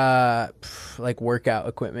a like workout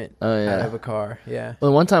equipment Oh, yeah. out of a car. Yeah.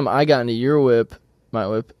 Well, one time I got into your whip, my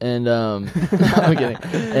whip, and no, I'm kidding.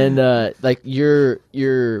 And like your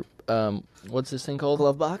what's this thing called?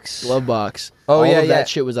 Glove box. Glove box. Oh, all yeah, of yeah. that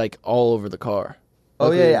shit was like all over the car.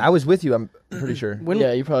 oh yeah, I was with you. I'm pretty sure. When,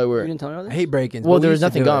 Yeah, you probably You were. didn't tell me about I this? hate break-ins. Well, but we there was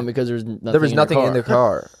used to nothing do gone it. because there was nothing. There was nothing in the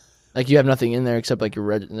car. car, Like you have nothing in there except like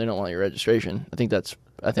your they don't want your registration. I think that's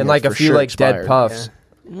and that's like a for few sure like dead expired. puffs.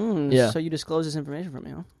 Yeah. So you disclose this information from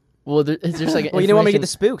me, huh? Well, it's just like Well, you didn't want me to get the information-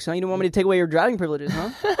 spooks, huh? You didn't want me to take away your driving privileges,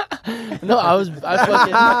 huh? No, I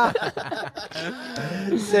fucking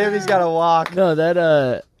Sammy's got to walk. no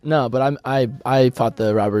that no, but I fought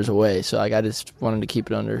the robbers away, so like I just wanted to keep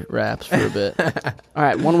it under wraps for a bit. All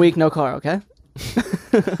right, 1 week, no car, okay?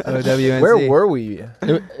 OWNC. Where were we?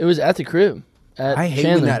 It was at the crib. At I hate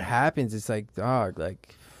Chandler. when that happens. It's like, dog,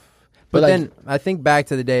 like. But, But like- then I think back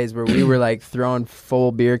to the days where we were like throwing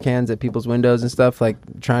full beer cans at people's windows and stuff, like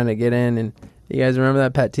trying to get in. And you guys remember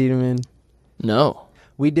that, Pat Tiedemann? No.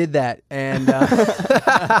 We did that, and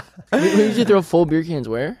We usually throw full beer cans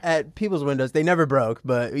where? at people's windows, they never broke,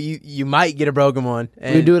 but you might get a broken one.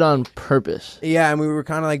 And We do it on purpose. Yeah, and we were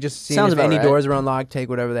kind of like just seeing Sounds if about any right. doors were unlocked, take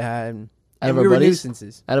whatever they had. And Out of we our were buddies?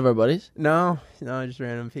 nuisances. Out of our buddies? No, just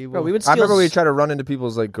random people. Bro, we would I steal. remember we tried to run into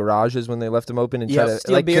people's like garages when they left them open and Yeah, try to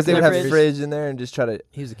steal like beer because they from would their have fridge. fridge in there and just try to.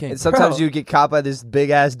 he was the king. And sometimes Bro. you get caught by this big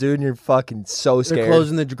ass dude and you're fucking so They're scared.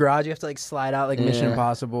 closing the garage. You have to like slide out like Mission Yeah.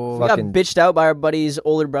 Impossible. we got fucking- bitched out by our buddy's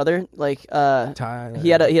older brother. Like, Tyler. he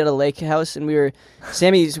had a lake house, and we were.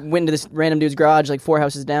 Sammy went into this random dude's garage, like 4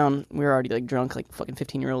 houses down. We were already like drunk, like fucking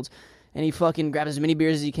 15-year-olds. And he fucking grabs as many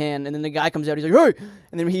beers as he can, and then the guy comes out. He's like, "Hey!"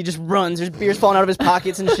 And then he just runs. There's beers falling out of his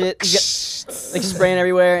pockets and shit. He's got, like spraying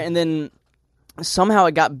everywhere. And then somehow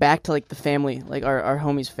it got back to like the family, like our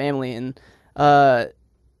homie's family, and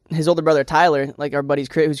his older brother Tyler, like our buddy's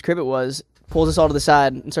whose crib it was, pulls us all to the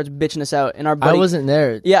side and starts bitching us out. And our buddy, I wasn't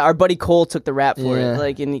there. yeah, our buddy Cole took the rap for Yeah. it,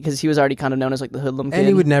 like, and because he was already kind of known as like the hoodlum kid. And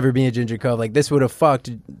he would never be a Ginger Cove. Like this would have fucked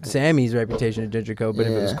Sammy's reputation of Ginger Cove. But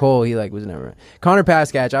if it was Yeah. Cole, he like was never. Connor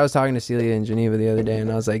Pascatch. I was talking to Celia in Geneva the other day,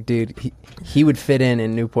 and I was like, dude, he would fit in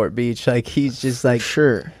Newport Beach. Like he's just like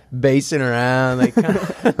Sure. basing around,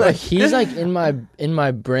 like, Like he's like in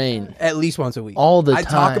my brain at least once a week. all the I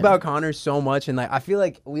time. talk about Connor so much, and like I feel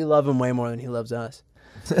like we love him way more than he loves us.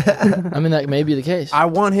 I mean, that may be the case. I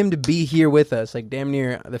want him to be here with us, like damn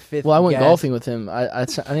near the fifth. Well, I went guest. golfing with him. I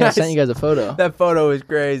think I sent you guys a photo. That photo is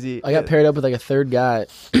crazy. I got paired up with like a third guy,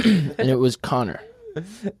 and it was Connor.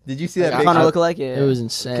 Did you see that Like, picture? Connor lookalike. Yeah, It was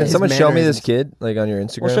insane. Can someone show me mannerisms. this kid like on your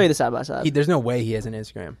Instagram? We'll show you the side by side. There's no way he has an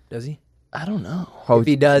Instagram, does he? I don't know. Oh, If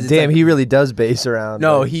he does, it's damn, like- he really does base around.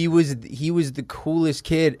 No, like- he was the coolest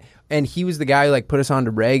kid, and he was the guy who like put us on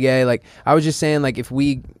to reggae. Like I was just saying, like if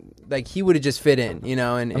we, like he would have just fit in, you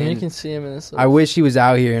know. And, I mean, you and can see him in this. I wish he was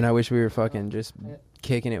out here, and I wish we were fucking just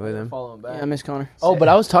kicking it with him. follow him back. Yeah, I miss Connor. Oh, but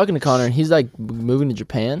I was talking to Connor, and he's like moving to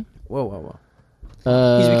Japan. Whoa.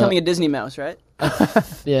 He's becoming a Disney mouse, right?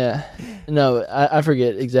 Yeah. No, I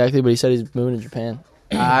forget exactly, but he said he's moving to Japan.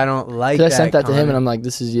 I don't like 'Cause I that. sent that to him, Connor. and I'm like,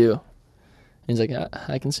 "This is you." He's like,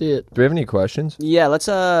 I can see it. Do we have any questions? Yeah, let's.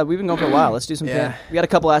 We've been going for a while. Let's do some. Yeah. We got a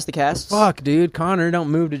couple Ask the Casts. Fuck, dude, Connor, don't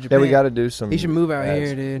move to Japan. Yeah, we got to do some. He should move out ads.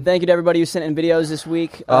 here, dude. Thank you to everybody who sent in videos this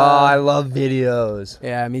week. Oh, I love videos.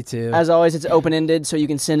 Yeah, me too. As always, it's open-ended, so you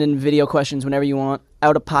can send in video questions whenever you want.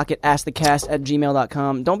 Out of pocket,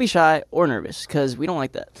 askthecast@gmail.com. Don't be shy or nervous, because we don't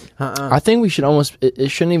like that. I think we should almost. It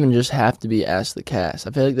shouldn't even just have to be Ask the Cast. I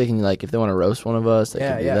feel like they can if they want to roast one of us, they Yeah,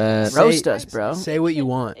 can do yeah. that. Roast us, bro. Say what you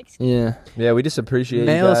want. Yeah. Yeah, we just appreciate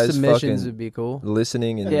Mail you guys submissions fucking would be cool.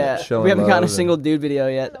 listening and Yeah, showing we haven't gotten a love single dude video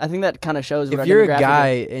yet. I think that kind of shows what our If you're a demographic guy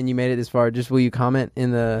is. and you made it this far, just will you comment in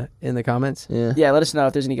the comments? Yeah. Yeah, let us know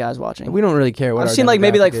if there's any guys watching. We don't really care what I've our seen like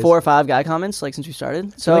maybe demographic like is. 4 or 5 guy comments like since we started.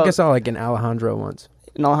 I So think I saw like an Alejandro once.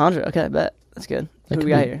 an Alejandro. Okay, I bet that's good. That Who could we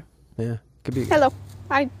got be- here? Yeah, could be. Hello.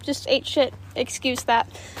 I just ate shit. Excuse that.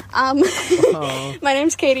 Oh. My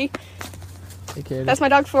name's Katie. Hey, Katie. That's my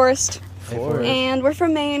dog Forrest. Forrest. And we're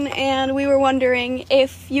from Maine, and we were wondering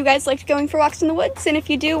if you guys liked going for walks in the woods, and if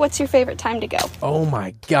you do, what's your favorite time to go? Oh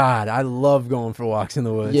my god, I love going for walks in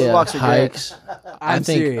the woods. Yeah, walks are great. hikes. I'm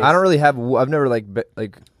think- serious. I don't really have. I've never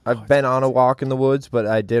I've been on a walk in the woods, but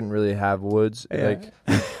I didn't really have woods. Yeah.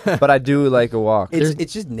 But I do like a walk.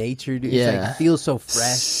 It's just nature, dude. It's Yeah. like, it feels so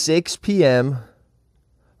fresh. 6 p.m.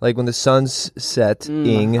 Like when the sun's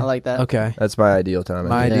setting. I like that. Okay. That's my ideal time. I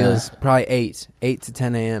My think. ideal Yeah. is probably 8 to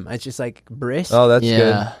 10 a.m. It's just like brisk Oh, that's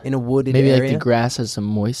Yeah. in a wooded Maybe area. like the grass has some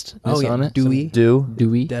moistness Oh, yeah, on it. dewy. good. Do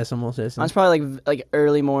Dewy. Decimal system. Mine's probably like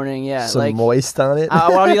early morning. Yeah, some like moist on it. I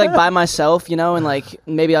want to be like by myself, you know, and like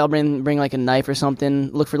maybe I'll bring like a knife or something.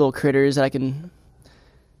 Look for little critters that I can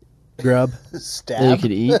Grub. That you Stab.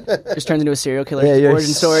 could eat. just turn into a serial killer's yeah, you're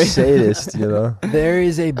origin story. sadist, you know. There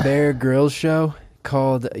is a Bear Grylls show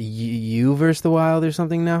called You vs. the Wild or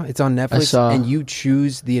something now. It's on Netflix. saw. And you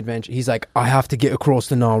choose the adventure. He's like, I have to get across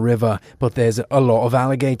the Nile River, but there's a lot of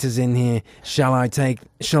alligators in here. Shall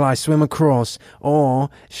I swim across,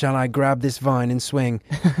 or shall I grab this vine and swing?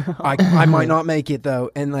 I might not make it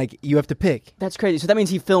though. And like, you have to pick. That's crazy. So that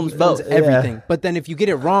means he films both. Everything. But then if you get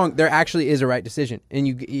it wrong, there actually is a right decision. And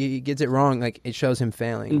he gets it wrong, like it shows him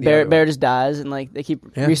failing. And the Bear other way. just dies, and like they keep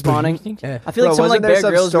Yeah. respawning. Yeah. I feel like Bro, someone like wasn't there Bear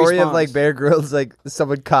some Grylls story respawns. of like Bear Grylls, like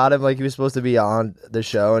someone caught him, like he was supposed to be on the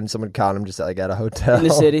show, and someone caught him just like at a hotel In the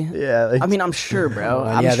city? Yeah, like, I mean, I'm sure, bro.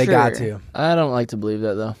 I'm yeah, they sure. got to. I don't like to believe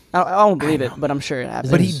that though. I won't believe it, but I'm sure it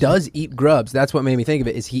happens. But he does eat grubs. That's what made me think of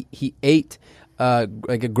it. Is he ate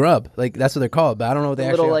like a grub? Like that's what they're called. But I don't know what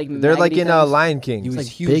they little actually. like they're like maggoty in things. Lion King. He was like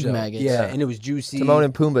huge, big though. maggots. Yeah, Yeah. and it was juicy. Timon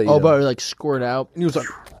and Pumbaa. Oh, eat but them. like squirt out. And he was like,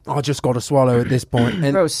 I just got to swallow at this point.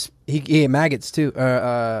 And Bro, he ate maggots too,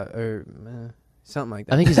 or something like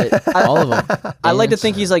that. I think he's ate all of them. I like to Ants.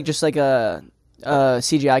 think he's like just like a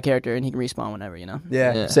CGI character, and he can respawn whenever, you know.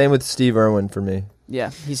 yeah. Yeah. Same with Steve Irwin for me. Yeah,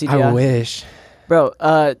 he's CGI. I wish. Bro,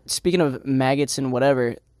 speaking of maggots and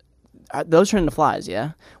whatever, those turn into flies,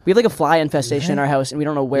 yeah? We have like a fly infestation in our house, and we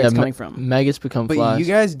don't know where it's coming from. Maggots become But flies. you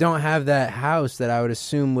guys don't have that house that I would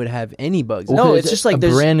assume would have any bugs. in No, it. it's just like a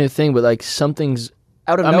there's- brand new thing, but like something's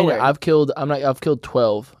Out of I mean, nowhere. I've killed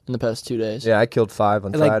 12 in the past 2 days. Yeah, I killed 5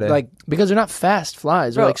 on like Friday. like Because they're not fast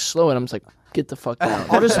flies. They're Bro. like slow, and I'm just like, get the fuck down.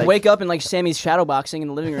 I'll just Like, wake up and like Sammy's shadowboxing in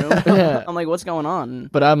the living room. Yeah. I'm like, what's going on?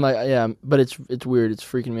 But I'm like, yeah, but it's weird. It's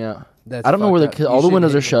freaking me out. that's I don't know where fucked up. all You the should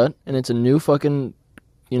windows hit- are shut, and it's a new fucking,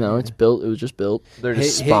 it's built. It was just built. they're Hit,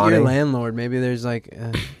 just hit your spawning. landlord. Maybe there's like.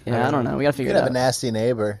 Yeah, I don't know. We gotta You figure could it have a out. nasty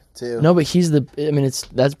neighbor too. No, but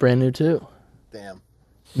that's brand new too. Damn.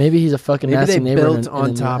 Maybe he's a fucking Maybe nasty they neighbor built in a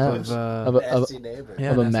on new top house. of. Nasty neighbor.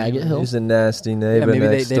 Yeah, of a nasty maggot neighbor. hill. He's a nasty Yeah, neighbor. maybe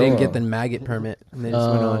they next didn't door. get the maggot permit and they just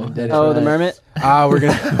went on and did it. Oh, the right. mermaid?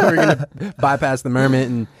 We're gonna bypass the mermaid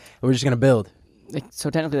and we're just gonna build. So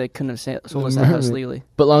technically, they couldn't have sold us that house Mermaid. legally.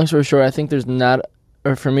 But long story short, I think there's not,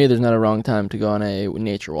 or for me, there's not a wrong time to go on a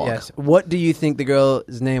nature walk. Yes. What do you think the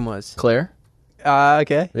girl's name was? Claire?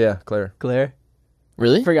 Okay. Yeah, Claire. Claire,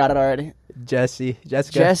 Really? Forgot it already. Jessica.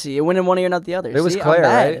 Jesse. It went in one ear, not the other. It was See, I'm Claire,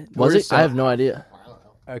 bad. right? Was We're it? so- I have no idea.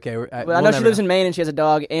 Okay. But I know she lives in Maine and she has a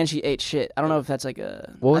dog and she ate shit. I don't know if that's like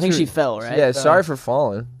a. What I was think her- she fell, right? Yeah, sorry for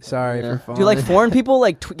falling. Sorry Yeah. for falling. Do like foreign people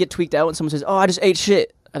like get tweaked out when someone says, "Oh, I just ate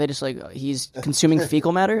shit"? Are they just like he's consuming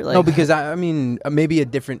fecal matter? Like, No, because I mean, maybe a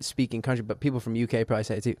different speaking country, but people from UK probably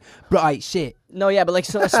say it too. Bro, I ate shit. no, yeah, but like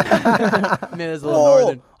so. Man, it's a little Whoa,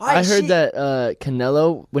 northern. I heard shit. that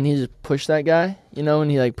Canelo, when he just pushed that guy, when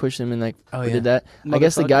he like pushed him and like Oh, did yeah. that. I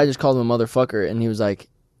guess the Motherfucker. guy just called him a motherfucker, and he was like,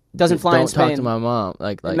 doesn't fly don't in Spain. talk to my mom.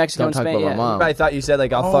 Like Mexico don't and talk Spain, about yeah. my mom. I thought you said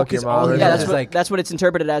like I'll fuck your 'cause mom. all or he Yeah, does that's something. what, is, like- that's what it's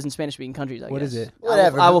interpreted as in Spanish-speaking countries. I What guess. is it?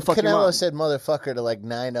 Whatever. I will but fuck your Canelo mom. said motherfucker to like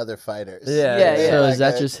 9 other fighters. Yeah, Yeah, yeah. So Like is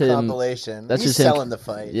that a just him? compilation. That's He's just him- selling the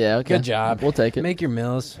fight. Yeah, okay. Good job. We'll take it. Make your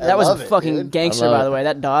mills. I That was love it, fucking dude. gangster, I love by the it. way.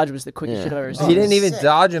 That dodge was the quickest Yeah. shit I've ever Oh, seen. He didn't even sick.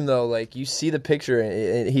 dodge him though. Like you see the picture,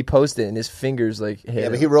 and he posted, it, and his fingers like hit. Yeah,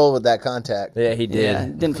 but him. he rolled with that contact. Yeah, he did. Yeah,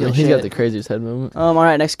 didn't feel He's shit. got the craziest head movement. All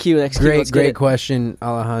right, next cue. Let's Great get it. question,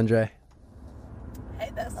 Alejandre. Hey,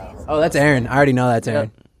 besties. Oh, that's Aaron. I already know that's Aaron.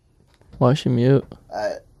 Why is she mute?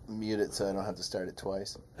 I mute it so I don't have to start it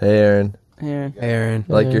twice. Hey, Aaron, Here. Aaron.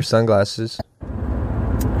 I like your sunglasses.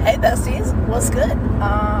 Hey, besties. What's good?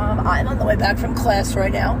 I'm on the way back from class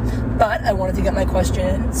right now, but I wanted to get my question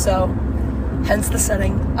in, so hence the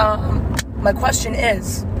setting. My question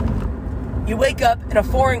is, you wake up in a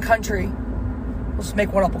foreign country. Let's just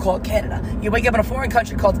make one up. We'll call it Canada. You wake up in a foreign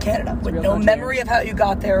country called Canada with real no country, memory of how you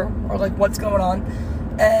got there or like what's going on,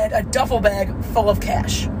 and a duffel bag full of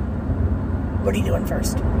cash. What are you doing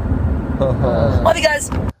first? Love you guys.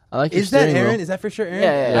 I like your Is that steering wheel. Aaron? Is that for sure Aaron?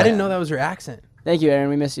 Yeah, yeah, I didn't yeah. know that was her accent. Thank you, Aaron.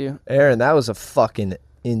 We miss you. Aaron, that was a fucking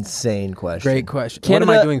insane question. Great question. What am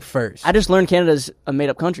Canada- I doing first? I just learned Canada's a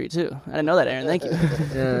made-up country too. I didn't know that, Aaron. Thank you.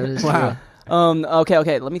 Yeah, it is Wow. true.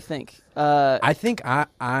 Okay. Let me think. I think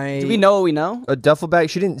I Do we know what we know? A duffel bag.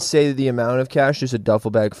 She didn't say the amount of cash. Just a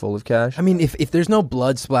duffel bag full of cash. I mean, if there's no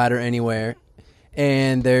blood splatter anywhere,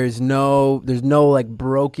 and there's no like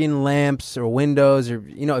broken lamps or windows, or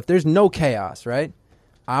if there's no chaos, right?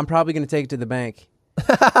 I'm probably gonna take it to the bank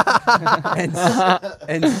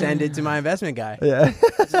and send it to my investment guy. yeah.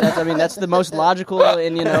 That's the most logical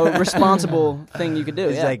and responsible thing you could do.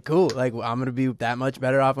 It's yeah. like cool. Like I'm gonna be that much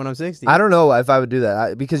better off when I'm 60. I don't know if I would do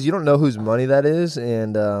that because you don't know whose money that is,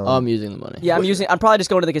 and I'm using the money. Yeah, I'm probably just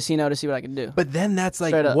going to the casino to see what I can do. But then that's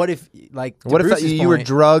like, Straight up. what if like to what if Bruce's you were point-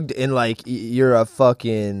 drugged and like you're a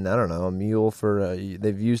fucking a mule for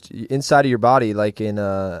they've used inside of your body like in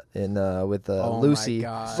with Oh my Lucy.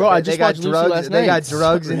 God. Bro, I They just got watched Lucy drugs. last They got night.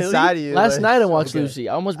 drugs Really? inside of you. Last like- night I watched Okay. Lucy.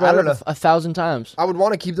 I almost I brought don't it up know. 1,000 times. I would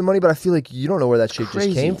want to keep the money, but I feel like you don't know where that shit Crazy.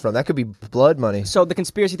 just came from. That could be blood money. So the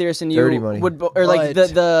conspiracy theorist in you Dirty money. would, or like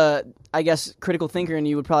But- the I guess critical thinker in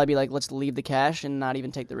you would probably be like, let's leave the cash and not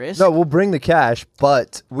even take the risk. No, we'll bring the cash,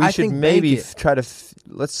 but we I should think maybe bank it. try to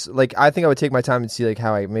let's like. I think I would take my time and see like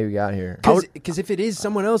how I maybe got here. Because if it is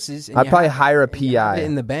someone else's, and I'd you probably have- hire a and you have PI. it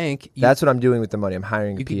in the bank. That's what I'm doing with the money. I'm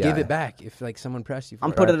hiring you a could PI. give it back if like someone pressed you. For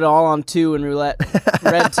I'm it. putting it all on 2 in roulette.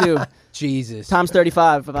 Red 2 Jesus. times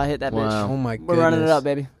 35 if I hit that Wow. bitch. Oh my We're running it goodness. up,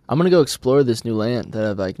 baby. I'm gonna go explore this new land that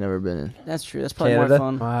I've like never been in. That's true. That's probably Canada? more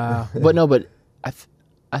fun. Wow. But no, but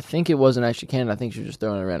I think it wasn't actually Canada. I think she was just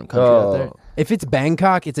throwing a random country out there. Oh. If it's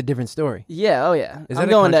Bangkok, it's a different story. Yeah, oh yeah. Is I'm that a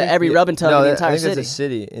going to country? every rub and tug No, in the I entire think city. that's a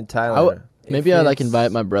city in I Thailand. w- maybe If I'd like it's-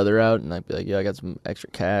 invite my brother out and like be like, yeah, I got some extra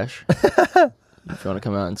cash. If you want to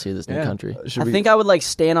come out and see this new Yeah. country. Should I we- think I would like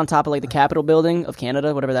stand on top of like the Capitol building of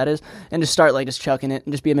Canada, whatever that is, and just start like just chucking it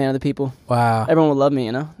and just be a man of the people. Wow. Everyone would love me,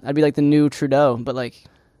 I'd be like the new Trudeau, but like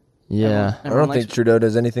Yeah. I don't think Trudeau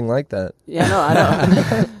does anything like that. Yeah, no, I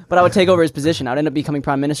know. But I would take over his position. I would end up becoming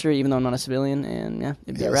prime minister, even though I'm not a civilian, and yeah,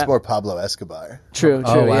 it'd be a it's wrap. more Pablo Escobar. True,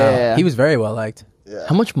 Oh, wow. yeah. He was very well liked. Yeah.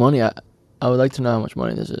 How much money? I would like to know how much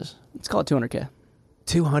money this is. It's called 200K.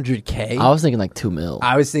 $200K. I was thinking like $2 million.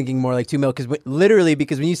 I was thinking more like $2 million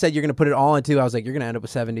because when you said you're going to put it all into, I was like, you're going to end up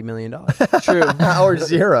with $70 million. True. Or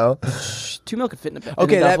zero. 2 mil could fit in a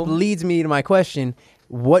Okay, that duffel. leads me to my question.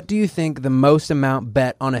 What do you think the most amount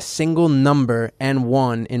bet on a single number and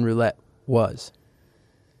won in roulette was?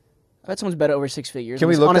 I bet someone's bet over 6 figures. Can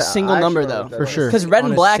we look on a at- single I number, actually though? looked at For sure. Because red On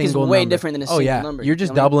and a black is single way number. different than a Oh, single yeah. number. You're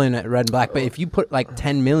just You know what I mean? doubling at red and black. But if you put like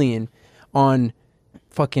 10 million on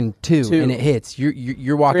fucking two Two. and it hits,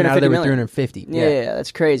 you're walking out of there with 350. Yeah,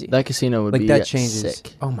 that's crazy. That casino would Like be that changes.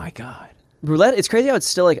 sick. Oh my God. Roulette, it's crazy how it's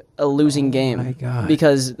still like a losing game my God.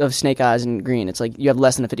 because of snake eyes and green. It's like you have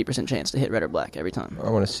less than a 50% chance to hit red or black every time. I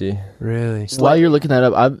want to see. Really? While you're looking that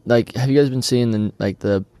up, have you guys been seeing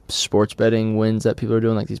the sports betting wins that people are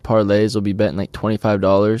doing? Like these parlays, will be betting like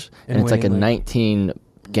 $25, and it's like a winning, 19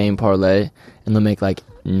 game parlay, and they'll make like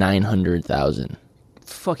 900,000.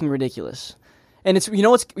 Fucking ridiculous. And it's you know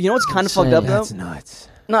what's kind of fucked up though? That's nuts.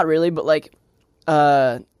 Not really, but like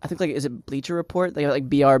I think like is it Bleacher Report? They have like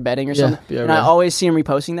BR betting or Yeah, something. BR and I betting. always see them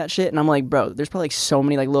reposting that shit, and I'm like, bro, there's probably like so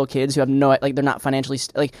many like little kids who have no like they're not financially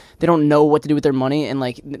like they don't know what to do with their money, and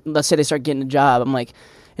like let's say they start getting a job, I'm like,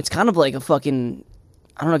 it's kind of like a fucking.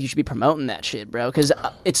 I don't know if you should be promoting that shit, bro, because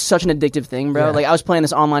it's such an addictive thing, bro. Yeah. Like I was playing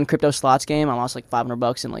this online crypto slots game, I lost like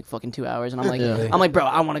 $500 in like fucking 2 hours, and I'm like, Yeah. I'm like, bro,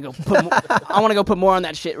 I want to go put more, I want to go put more on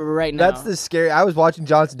that shit right now. That's the scary. I was watching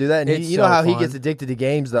Johnson do that, and It's you know so how he fun. gets addicted to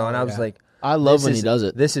games, though. And I was yeah. like, I love this when is- he does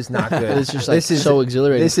it. This is not good. It's just like so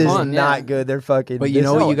exhilarating. This is Fun, not yeah. good. They're fucking. But you this-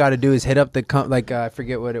 know what you got to do is hit up the I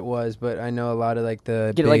forget what it was, but I know a lot of like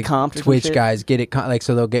the Get it, like, big comped or some Twitch shit? guys get it like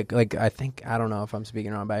so they'll get like I don't know if I'm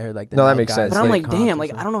speaking wrong, but I heard like the No, that Nike makes guys sense. But I'm get like, it comped damn, or like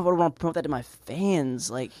I something. don't know if I would want to promote that to my fans,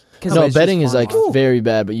 like because No, it's betting just is like fun. very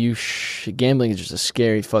bad, but gambling is just a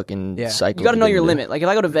scary fucking Yeah. cycle. you got to know get your into. limit. Like if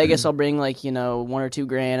I go to Vegas, I'll bring like $1 or $2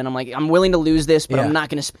 grand, and I'm like, I'm willing to lose this, but Yeah. I'm not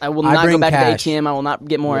gonna. I will I not go bring back cash. to the ATM. I will not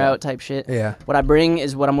get more Yeah. out, type shit. Yeah. What I bring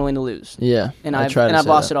is what I'm willing to lose, Yeah, and I I've try to I've say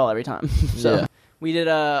lost that. it all every time. So Yeah. we did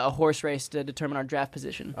a horse race to determine our draft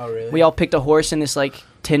position. Oh really? We all picked a horse in this like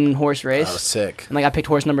 10 horse race. Oh, sick. And like I picked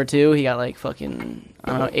horse number 2. He got like fucking I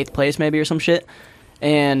don't know 8th place maybe or some shit.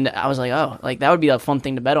 And I was like, oh, like that would be a fun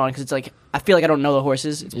thing to bet on because it's like I feel like I don't know the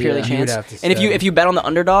horses. It's purely Yeah. You would chance. have to And say. if you bet on the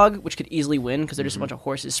underdog, which could easily win because they're just a bunch of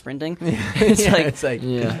horses sprinting, it's Yeah, like it's like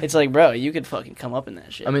Yeah. it's like bro, you could fucking come up in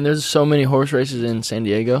that shit. I mean, there's so many horse races in San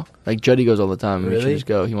Diego. Like Juddy goes all the time. We should Really? just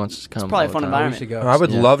go. He wants to come. probably all a fun the time. environment. we should go. I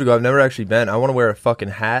would Yeah. love to go. I've never actually been. I want to wear a fucking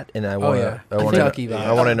hat, and I want. yeah. I want. Kentucky vibe.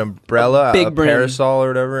 I want an umbrella, Big a brim. parasol or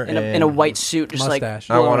whatever, in a white suit, just Mustache.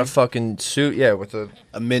 I want blowing a fucking suit. Yeah, with a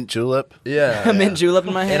A mint julep. yeah. mint julep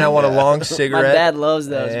in my hand. And I want a long my cigarette. dad loves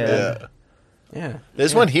those. Yeah. Bro. Yeah. Yeah.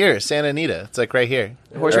 There's one here, Santa Anita. It's like right here.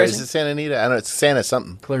 Horse Or racing? Is it Santa Anita? I don't know. It's Santa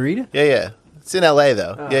something. Clarita? Yeah, yeah. It's in LA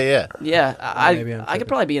though. Yeah. Yeah, Maybe I'm I tripping. could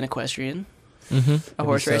probably be an equestrian, a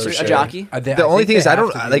horse so racer, sure. a jockey. The only thing is, I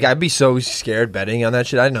don't like. I'd be so scared betting on that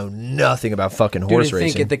shit. I know nothing about fucking horse Dude, I think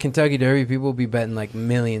racing. at the Kentucky Derby, people will be betting like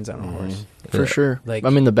millions on a horse. For sure. Like-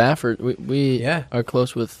 I mean, the Baffert. We Yeah. are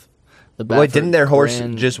close with the Baffert. Wait, didn't their horse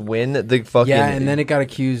Grand- just win the fucking? Yeah, and then it got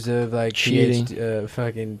accused of like Cheating.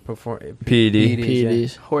 fucking PED.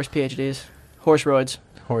 PEDs? Horse PhDs, horse roids.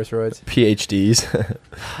 horse roads, PhDs,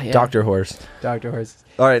 Yeah. Dr. Horse. Dr. Horse.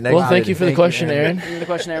 All right, next. Well, thank you for the Thank you, question, Aaron. Aaron. The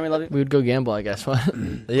question, Aaron, we love you. We would go gamble, I guess.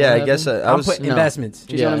 Yeah, I guess I I'm was. putting no. investments.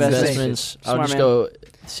 Just yeah, on investments. investments. I Smart would just man. go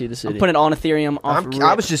see the city. I'm putting it all on Ethereum. Off rip.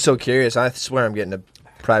 I was just so curious. I swear I'm getting a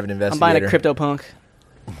private I'm investigator. buying a CryptoPunk.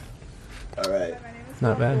 All right.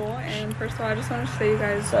 Not bad. Cool. And first of all, I just wanted to say you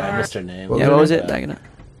guys Sorry, I are. missed her name. Yeah, what was it? Back it up.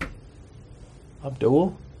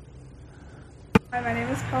 Abdul? Hi, my name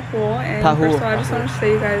is Pahul, and Pahul. first of all, I just wanted to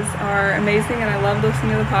say you guys are amazing, and I love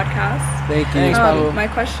listening to the podcast. Thank you. Thanks, Pahul. My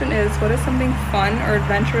question is, what is something fun or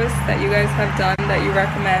adventurous that you guys have done that you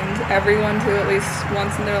recommend everyone do at least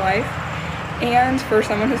once in their life? And for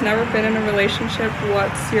someone who's never been in a relationship,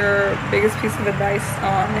 what's your biggest piece of advice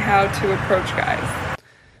on how to approach guys?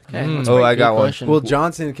 Okay. Mm, let's Oh, break I it. got one. question. Well,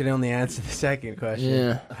 Johnson can only answer the second question.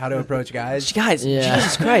 Yeah. How to approach guys. Guys, Yeah.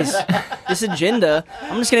 Jesus Christ. This agenda,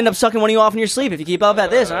 I'm just going to end up sucking one of you off in your sleep if you keep up at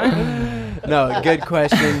this, all right? No, good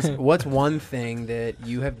questions. What's one thing that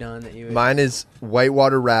you have done that you? Mine is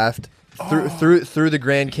whitewater raft through the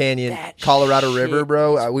Grand Canyon, That Colorado shit River,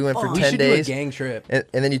 bro. We went for we 10 should days. do a gang trip. And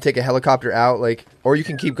then you take a helicopter out, like, or you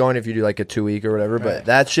can keep going if you do like a 2-week or whatever. Right. But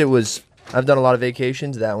that shit was. I've done a lot of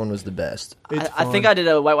vacations. That one was the best. I think I did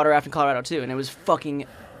a whitewater raft in Colorado too, and it was fucking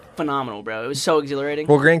phenomenal, bro. It was so exhilarating.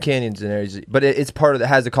 Well, Grand Canyon's in Arizona, but it's part of it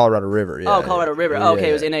has the Colorado River. Yeah, Oh, Colorado River. Oh, okay,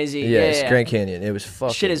 it was NAZ. Yeah, Yeah, it's yeah. Grand Canyon. It was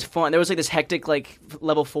fucking Shit is fun. There was like this hectic like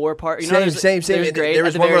level 4 part. You know, same, there's- same. there's grade There at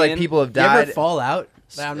was the one where very like end. people have You ever died. fall out?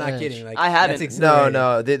 I'm not kidding. Like, I haven't. that's No,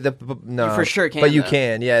 exhilarating. no. You for sure can, But you though.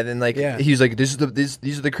 can, yeah. Then like Yeah. he was like, these are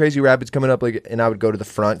the crazy rapids coming up, like, and I would go to the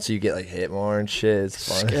front, so you get like hit more and shit.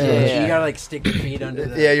 It's fun. Yeah. You gotta like stick your feet under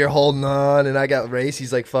the. Yeah, you're holding on, and I got Race.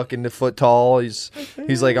 He's like fucking a foot tall. He's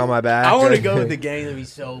like on my back. I want to go with the gang. That'd be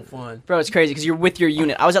so fun. Bro, it's crazy because you're with your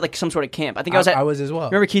unit. I was at like some sort of camp. I think I was at. I was as well.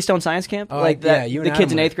 Remember Keystone Science Camp? Oh, like yeah, that you and the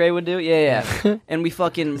kids Adam in went. 8th grade would do. Yeah. And we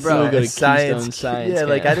fucking bro. So good at Science. Keystone Science. Yeah,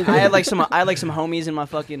 like I didn't. I had like some homies in my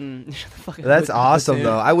fucking. That's awesome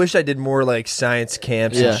though. I wish I did more like science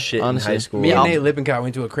camps Yeah, and shit honestly. in high school. Me and I'll- Nate Lippincott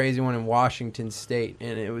went to a crazy one in Washington State,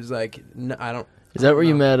 and it was like I don't. Is that where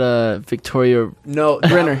you met Victoria? No,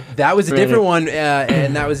 Brenner. That was a Brenner. different one,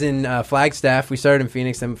 and that was in Flagstaff. We started in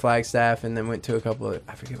Phoenix, then Flagstaff, and then went to a couple of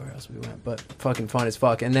I forget where else we went, but fucking fun as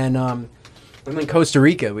fuck. And then in Costa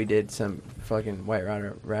Rica, we did some fucking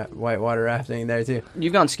whitewater rafting there too.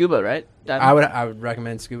 You've gone scuba, right? I would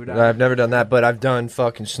recommend scuba diving. I've never done that, but I've done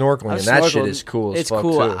fucking snorkeling, I've and that shit snorkeled. is cool. It's as fuck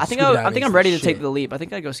cool. Too. I think Scuba I think diving's I'm ready the to take shit. the leap. I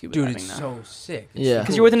think I'd go scuba Dude, diving it's now. so sick. Yeah.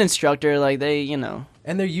 Because you're with an instructor, like they, you know.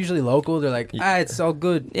 And they're usually local. They're like, it's all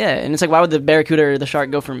good. Yeah, and it's like, why would the barracuda or the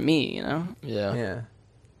shark go for me? You know. Yeah. Yeah.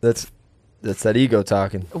 That's that ego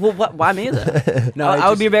talking. Well, why me though? No, I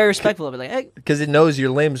would be very respectful of it. Like, hey, Because it knows your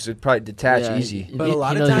limbs would probably detach Yeah, easy. But a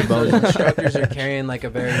lot He of knows your times those bones. instructors are carrying like a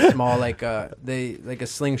very small, like a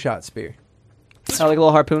slingshot spear. oh, like a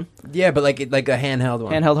little harpoon, Yeah, but like a handheld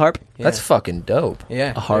one. handheld harp, Yeah. That's fucking dope.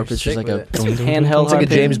 Yeah, A harp they're is just sick like a. with it. handheld It's like a harpoon.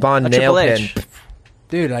 James Bond A nail Triple pen. H.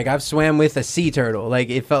 Dude, like I've swam with a sea turtle. Like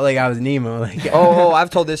it felt like I was Nemo. Like I've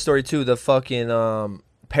told this story too. The fucking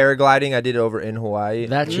paragliding I did over in Hawaii.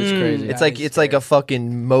 That shit's crazy. it's that like is it's like a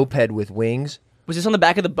fucking moped with wings. Was this on the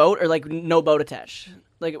back of the boat or like no boat attached?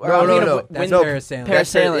 Like or No, I'm no, thinking no. of That's wind- parasailing.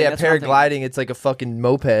 Parasailing. Yeah, that's what I'm thinking. paragliding. It's like a fucking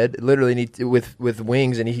moped, literally, and with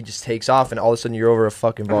wings, and he just takes off, and all of a sudden you're over a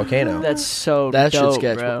fucking volcano. That's so That shit's dope,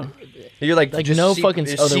 sketch. bro. You're like Like just no seat- fucking.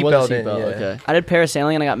 your Oh, there was a seatbelt in, seatbelt. yeah. Okay. I did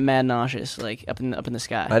parasailing and I got mad nauseous, like up in the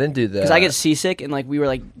sky. I didn't do that Because I get seasick and like we were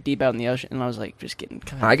like deep out in the ocean and I was like just getting.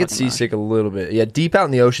 Kinda I get fucking seasick a little bit. Yeah, deep out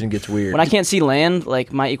in the ocean gets weird. When I can't see land,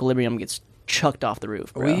 like my equilibrium gets chucked off the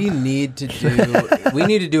roof, bro. we need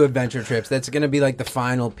to do adventure trips. That's gonna be like the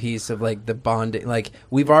final piece of like the bonding. Like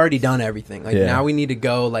we've already done everything. Like Yeah. now we need to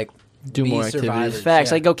go like Do be more activities. survivors. Facts.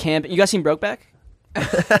 Yeah. Like go camping. You guys seen Brokeback?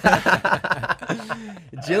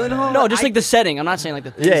 Gyllenhaal. No, just like the setting. I'm not saying like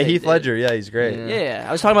the. things yeah, they Heath did. Ledger. Yeah, he's great. Yeah,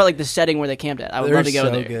 I was talking about like the setting where they camped at. I would they're love to go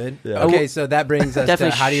so there. good. Yeah. Okay, so that brings us to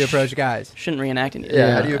Definitely how do you approach guys? Shouldn't reenact it.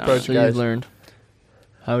 Yeah, how do you approach So guys? you've learned.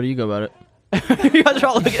 How do you go about it? You guys are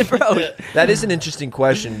all looking, bro. That is an interesting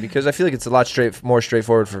question because I feel like it's a lot more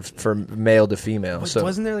straightforward for male to female. So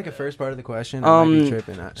Wasn't there like a first part of the question? I might be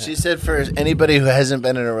tripping. She said for anybody who hasn't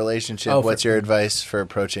been in a relationship, Oh, what's your advice for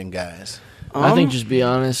approaching guys? I think just be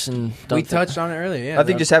honest and don't we touched on it earlier. Yeah, I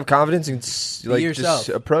think bro. just have confidence and like yourself. just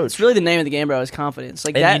approach. It's really the name of the game, bro. Is confidence.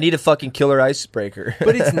 Like and that. you need a fucking killer icebreaker.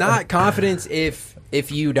 But it's not confidence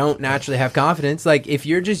if you don't naturally have confidence. Like if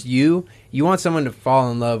you're just you want someone to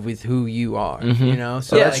fall in love with who you are. You know,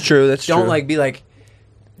 so Yeah, that's like, true, that's don't true. like be like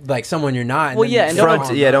someone you're not. Well, yeah, and don't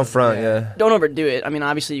front, yeah, don't front, yeah. Don't overdo it. I mean,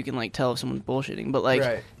 obviously you can like tell if someone's bullshitting, but like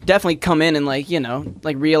Right. definitely come in and like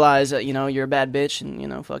like realize that you're a bad bitch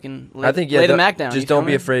and fucking lay, I think lay the don't- Mac down. Just you feel don't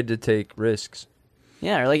be me? afraid to take risks.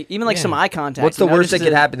 Yeah, or like even like some eye contact. What's the worst just that could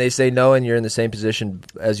to- happen? They say no, and you're in the same position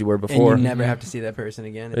as you were And before. you never have to see that person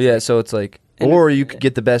again. It's Yeah, like- so it's like, And- or you could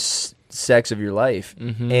get the best sex of your life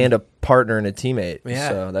and a partner and a teammate. Yeah,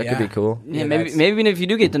 So that yeah. could be cool. Yeah, Yeah, maybe that's- even if you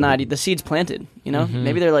do get denied, the seed's planted.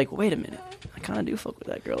 Maybe they're like, wait a minute, I kind of do fuck with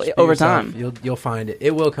that girl. Like, Just be over yourself. time. you'll find it.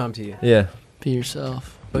 It will come to you. Yeah, be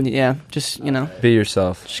yourself. Yeah, just be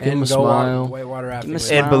yourself Just give him a go out smile. whitewater rafting. Give him a with-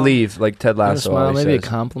 smile. and believe, like Ted Give him a Lasso smile. always Maybe a says.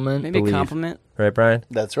 compliment. maybe a believe. compliment. Right, Brian?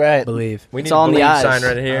 That's right. Believe. We It's need all a in the believe eyes. sign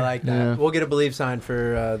right I here. like that. Yeah. We'll get a believe sign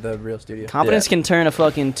for the real studio. Confidence Yeah. can turn a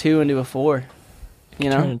fucking 2 into a 4.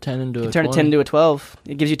 Turn a 10 into a Turn a 20. 10 into a 12.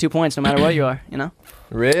 It gives you 2 points no matter what you are.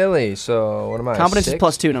 Really? So what am I? Confidence is 6?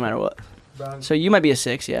 +2 no matter what. So you might be a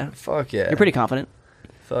 6, yeah. Fuck yeah. You're pretty confident.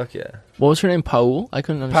 Fuck yeah. What was her name? Paul? I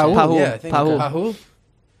couldn't understand. Paul. Yeah, I think Pahul. Pahul.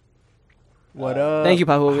 What up? Thank you,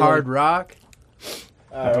 Pahul. Hard Rock.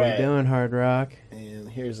 All How right. we doing, Hard Rock? And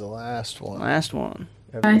here's the last one. Last one.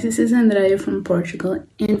 Guys, this is Andrea from Portugal,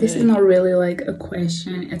 and this is not really like a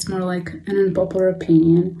question, it's more like an unpopular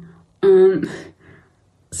opinion.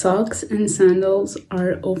 Socks and sandals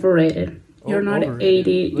are overrated. You're not overrated.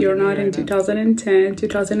 80. Look You're at me not in right now. 2010,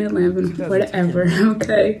 2011, whatever.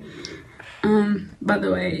 Okay. By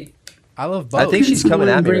the way, I love both. I think she's coming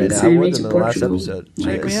at me right now. I wore them in the last Portugal. episode.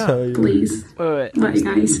 Check me Yeah. out. Please. Wait. Bye,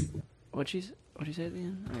 guys. What'd you say at the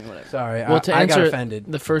end? I mean, whatever. Sorry, Well, to I got answer offended.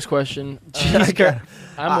 the first question,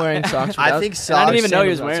 I'm wearing socks. I without- think I socks. didn't even know he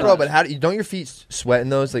was sandals wearing outside. Bro, but how don't your feet sweat in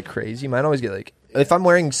those like crazy? Mine always get like if I'm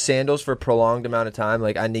wearing sandals for a prolonged amount of time,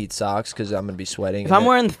 like I need socks because I'm gonna be sweating. If I'm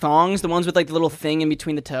wearing thongs, the ones with like the little thing in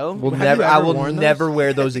between the toe, will Have never, you I ever will worn those? never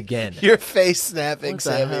wear those again. Your face snapping, What the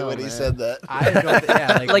Sammy, hell, when he man? said that. I don't,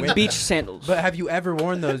 yeah, like with- beach sandals. But have you ever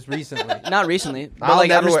worn those recently? Not recently, but I'll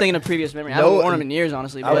like I'm never just wear- thinking of previous memory. I No, haven't worn them in years,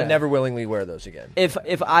 honestly. I But would never willingly wear those again. if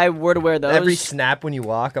I were to wear those, Every snap when you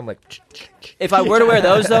walk, I'm like, if I were to wear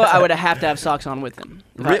those though, I would have to have socks on with them.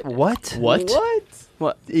 If I- what? What?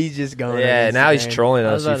 What? He's just going. Yeah, on now he's Instagram. trolling I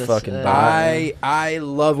us. was You about to fucking say. bot. I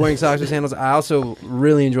love wearing socks with sandals. I also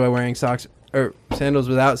really enjoy wearing socks or sandals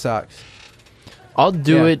without socks. I'll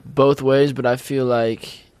do Yeah. it both ways, but I feel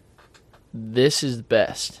like this is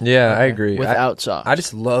best Yeah, I agree. without socks. I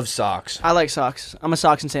just love socks. I like socks. I'm a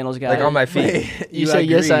socks and sandals guy. Like on my feet. you say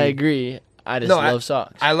yes, I agree. I just No, love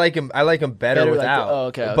socks. I like them. I like them better Better, like, without. oh,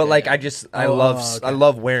 okay, But okay. like, I Oh,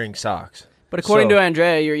 love wearing socks. But according So- to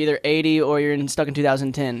Andrea, you're either 80 or you're stuck in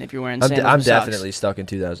 2010 if you're wearing sandals. I'm with socks. definitely stuck in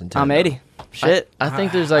 2010. I'm 80. Shit. I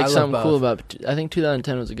think there's I like love something cool both. about. I think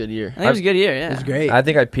 2010 was a good year. I think it was a good year. Yeah. It was great. I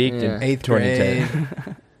think I peaked Yeah. in 8th 2010.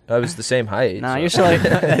 grade. I was the same height. Nah, so- you're still out,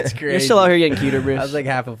 That's crazy. you're still out here getting cuter, Bruce. I was like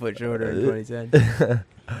half a foot shorter in 2010.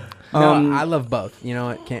 No, I love both. You know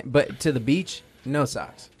what? Can't. But to the beach, no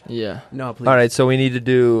socks. Yeah. No, please. All right, so we need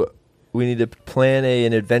to plan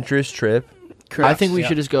an adventurous trip. I think we Yeah.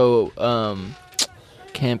 should just go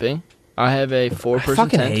camping. I have a 4-person I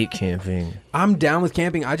fucking tent. hate camping. I'm down with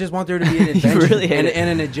camping. I just want there to be an adventure really hate and, it. and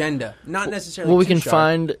an agenda, not necessarily. Well, we too can sharp.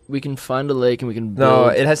 find a lake and we can No,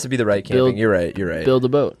 build, it has to be the right camping. build- You're right. You're right. build a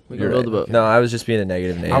boat. We can You're build right. a boat. No, I was just being a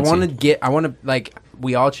negative Nancy. I want to like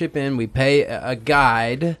we all chip in. We pay a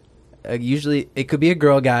guide. Usually, it could be a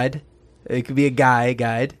girl guide. It could be a guy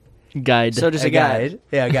guide. Guide. So just a guide.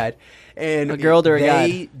 Yeah, a guide. And A girl or a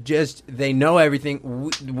they they know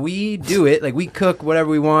everything. We do it like we cook whatever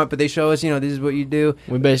we want, but they show us, this is what you do.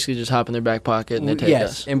 we basically just hop in their back pocket and they take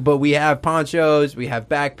us. but we have ponchos, we have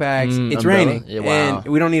backpacks. It's umbrella? raining, Yeah, wow. and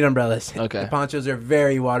we don't need umbrellas. Okay. The ponchos are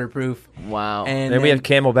very waterproof, Wow. and And we then have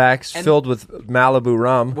camelbacks and- filled with Malibu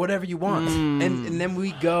rum. whatever you want, and then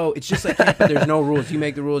we go. It's just like camp, but there's no rules. You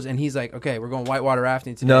make the rules, and he's like, okay, we're going whitewater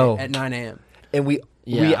rafting today No. at 9 a.m. And we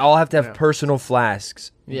Yeah. all have to have Yeah. personal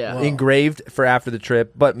flasks Yeah. Whoa. engraved for after the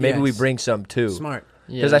trip, but maybe we Yes. bring some too. Smart.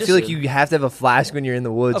 Yeah, Because I feel like just- you have to have a flask when you're in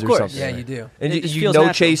the woods Of or course. something. Yeah, you do. And It you just you feels no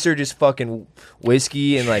natural. chaser, just fucking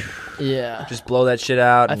whiskey and like Yeah. just blow that shit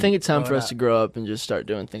out. I and think it's time blow for it us out. to grow up and just start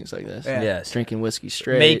doing things like this. Yeah. yes, Drinking whiskey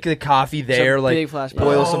straight. make the coffee there, Some like big flask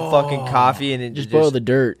boil pack. some fucking coffee and it just boil the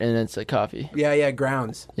dirt and it's like coffee. Yeah,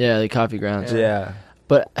 grounds. Yeah, the coffee grounds. yeah.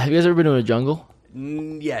 But have you guys ever been to a jungle?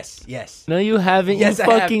 Yes. No, you haven't. Yes, you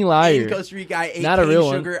I have. fucking liar. In Costa Rica, I ate Not a cane real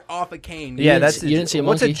one. sugar off a cane. Yeah, didn't that's see- you didn't see a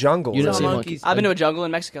what's a monkey? jungle? You didn't No see a monkeys. monkey. I've been to a jungle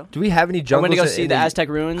in Mexico. Do we have any I jungles? went to go see in the Aztec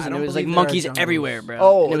ruins, I and it don't was like believe there are monkeys jungles. everywhere, bro.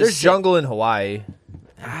 Oh, And it was there's sick. jungle in Hawaii.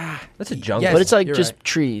 That's a jungle. Yes. But it's like you're just right.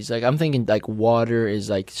 trees. Like I'm thinking, like water is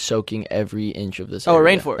like soaking every inch of this. Oh, a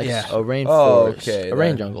area. rainforest. Like, Yeah. a rainforest. Oh, okay, A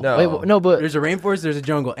rain that- jungle. no. Wait, no, but There's a rainforest. There's a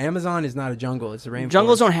jungle. Amazon is not a jungle. It's a rainforest.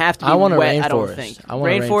 Jungles don't have to be I want a wet, I don't rainforest. think. I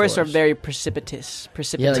want a Rainforests are rainforest. very precipitous.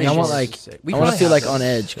 yeah, like I want Rainforest like is sick. I want to feel like on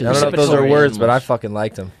edge. I don't know if those are words, but I fucking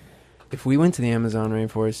liked them. If we went to the Amazon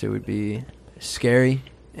rainforest, it would be scary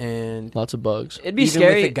and lots of bugs. It'd be even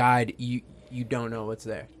scary. with a guide, you don't know what's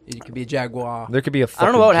there. It could be a jaguar. There could be a fucking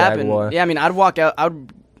I don't know what jaguar. happened. Yeah, I mean, I'd walk out.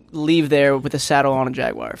 I'd leave there with a saddle on a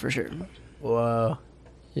jaguar for sure. Whoa.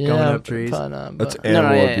 Yeah, Going up trees. probably not, That's but-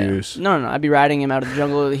 animal yeah. abuse. No. I'd be riding him out of the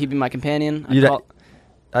jungle. He'd be my companion. I'd You'd- call-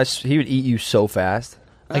 He would eat you so fast.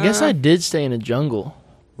 I guess I did stay in a jungle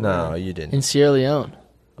No, you didn't. in Sierra Leone.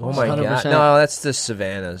 Oh my god! 100%. No, that's the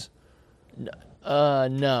savannas.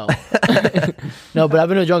 No, no, but I've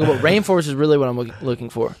been to a jungle. But rainforest is really what I'm looking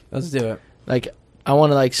for. Let's do it. Like I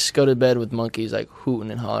want to like go to bed with monkeys like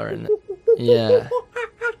hooting and hollering. Yeah,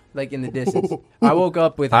 Like in the distance. I woke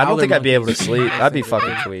up with. I don't howler think I'd be able to monkeys. sleep. I'd be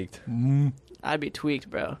fucking tweaked. I'd be tweaked,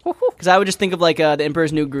 bro. Because I would just think of like the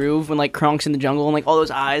Emperor's New Groove when like Kronk's in the jungle and like all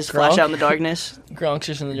those eyes flash Kronk? out in the darkness. Gronk's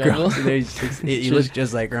just in the jungle. He looks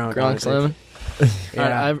just like Gronk. Gronk's honestly. living. Yeah. All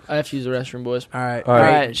right, I have to use the restroom, boys. All right. All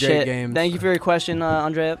right, Great shit. games. Thank you for your question,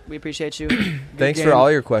 Andrea. We appreciate you. Thanks game. for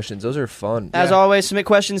all your questions. Those are fun. As always, submit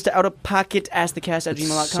questions to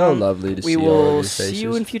outofpocketaskthecast@gmail.com. So lovely to we see all will of your see faces.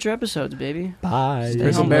 you in future episodes, baby. Bye.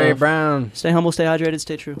 Stay humble. Barry Brown. Stay humble, stay hydrated,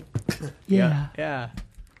 stay true. Yeah.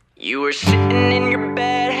 You were sitting in your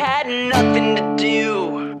bed, had nothing to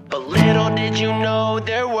do. But little did you know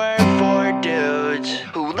there were 4 dudes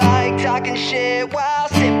who like talking shit while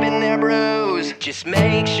sipping their brews. Just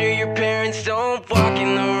make sure your parents don't walk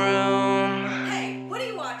in the room. Hey, what are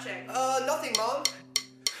you watching? Nothing, Mom.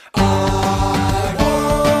 I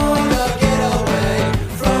wanna get away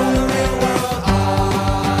from the real world. I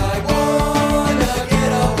wanna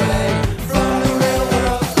get away from the real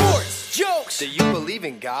world. Sports, jokes. Do you believe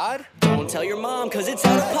in God? Don't tell your mom, cause it's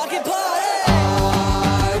Out of Pocket Pod.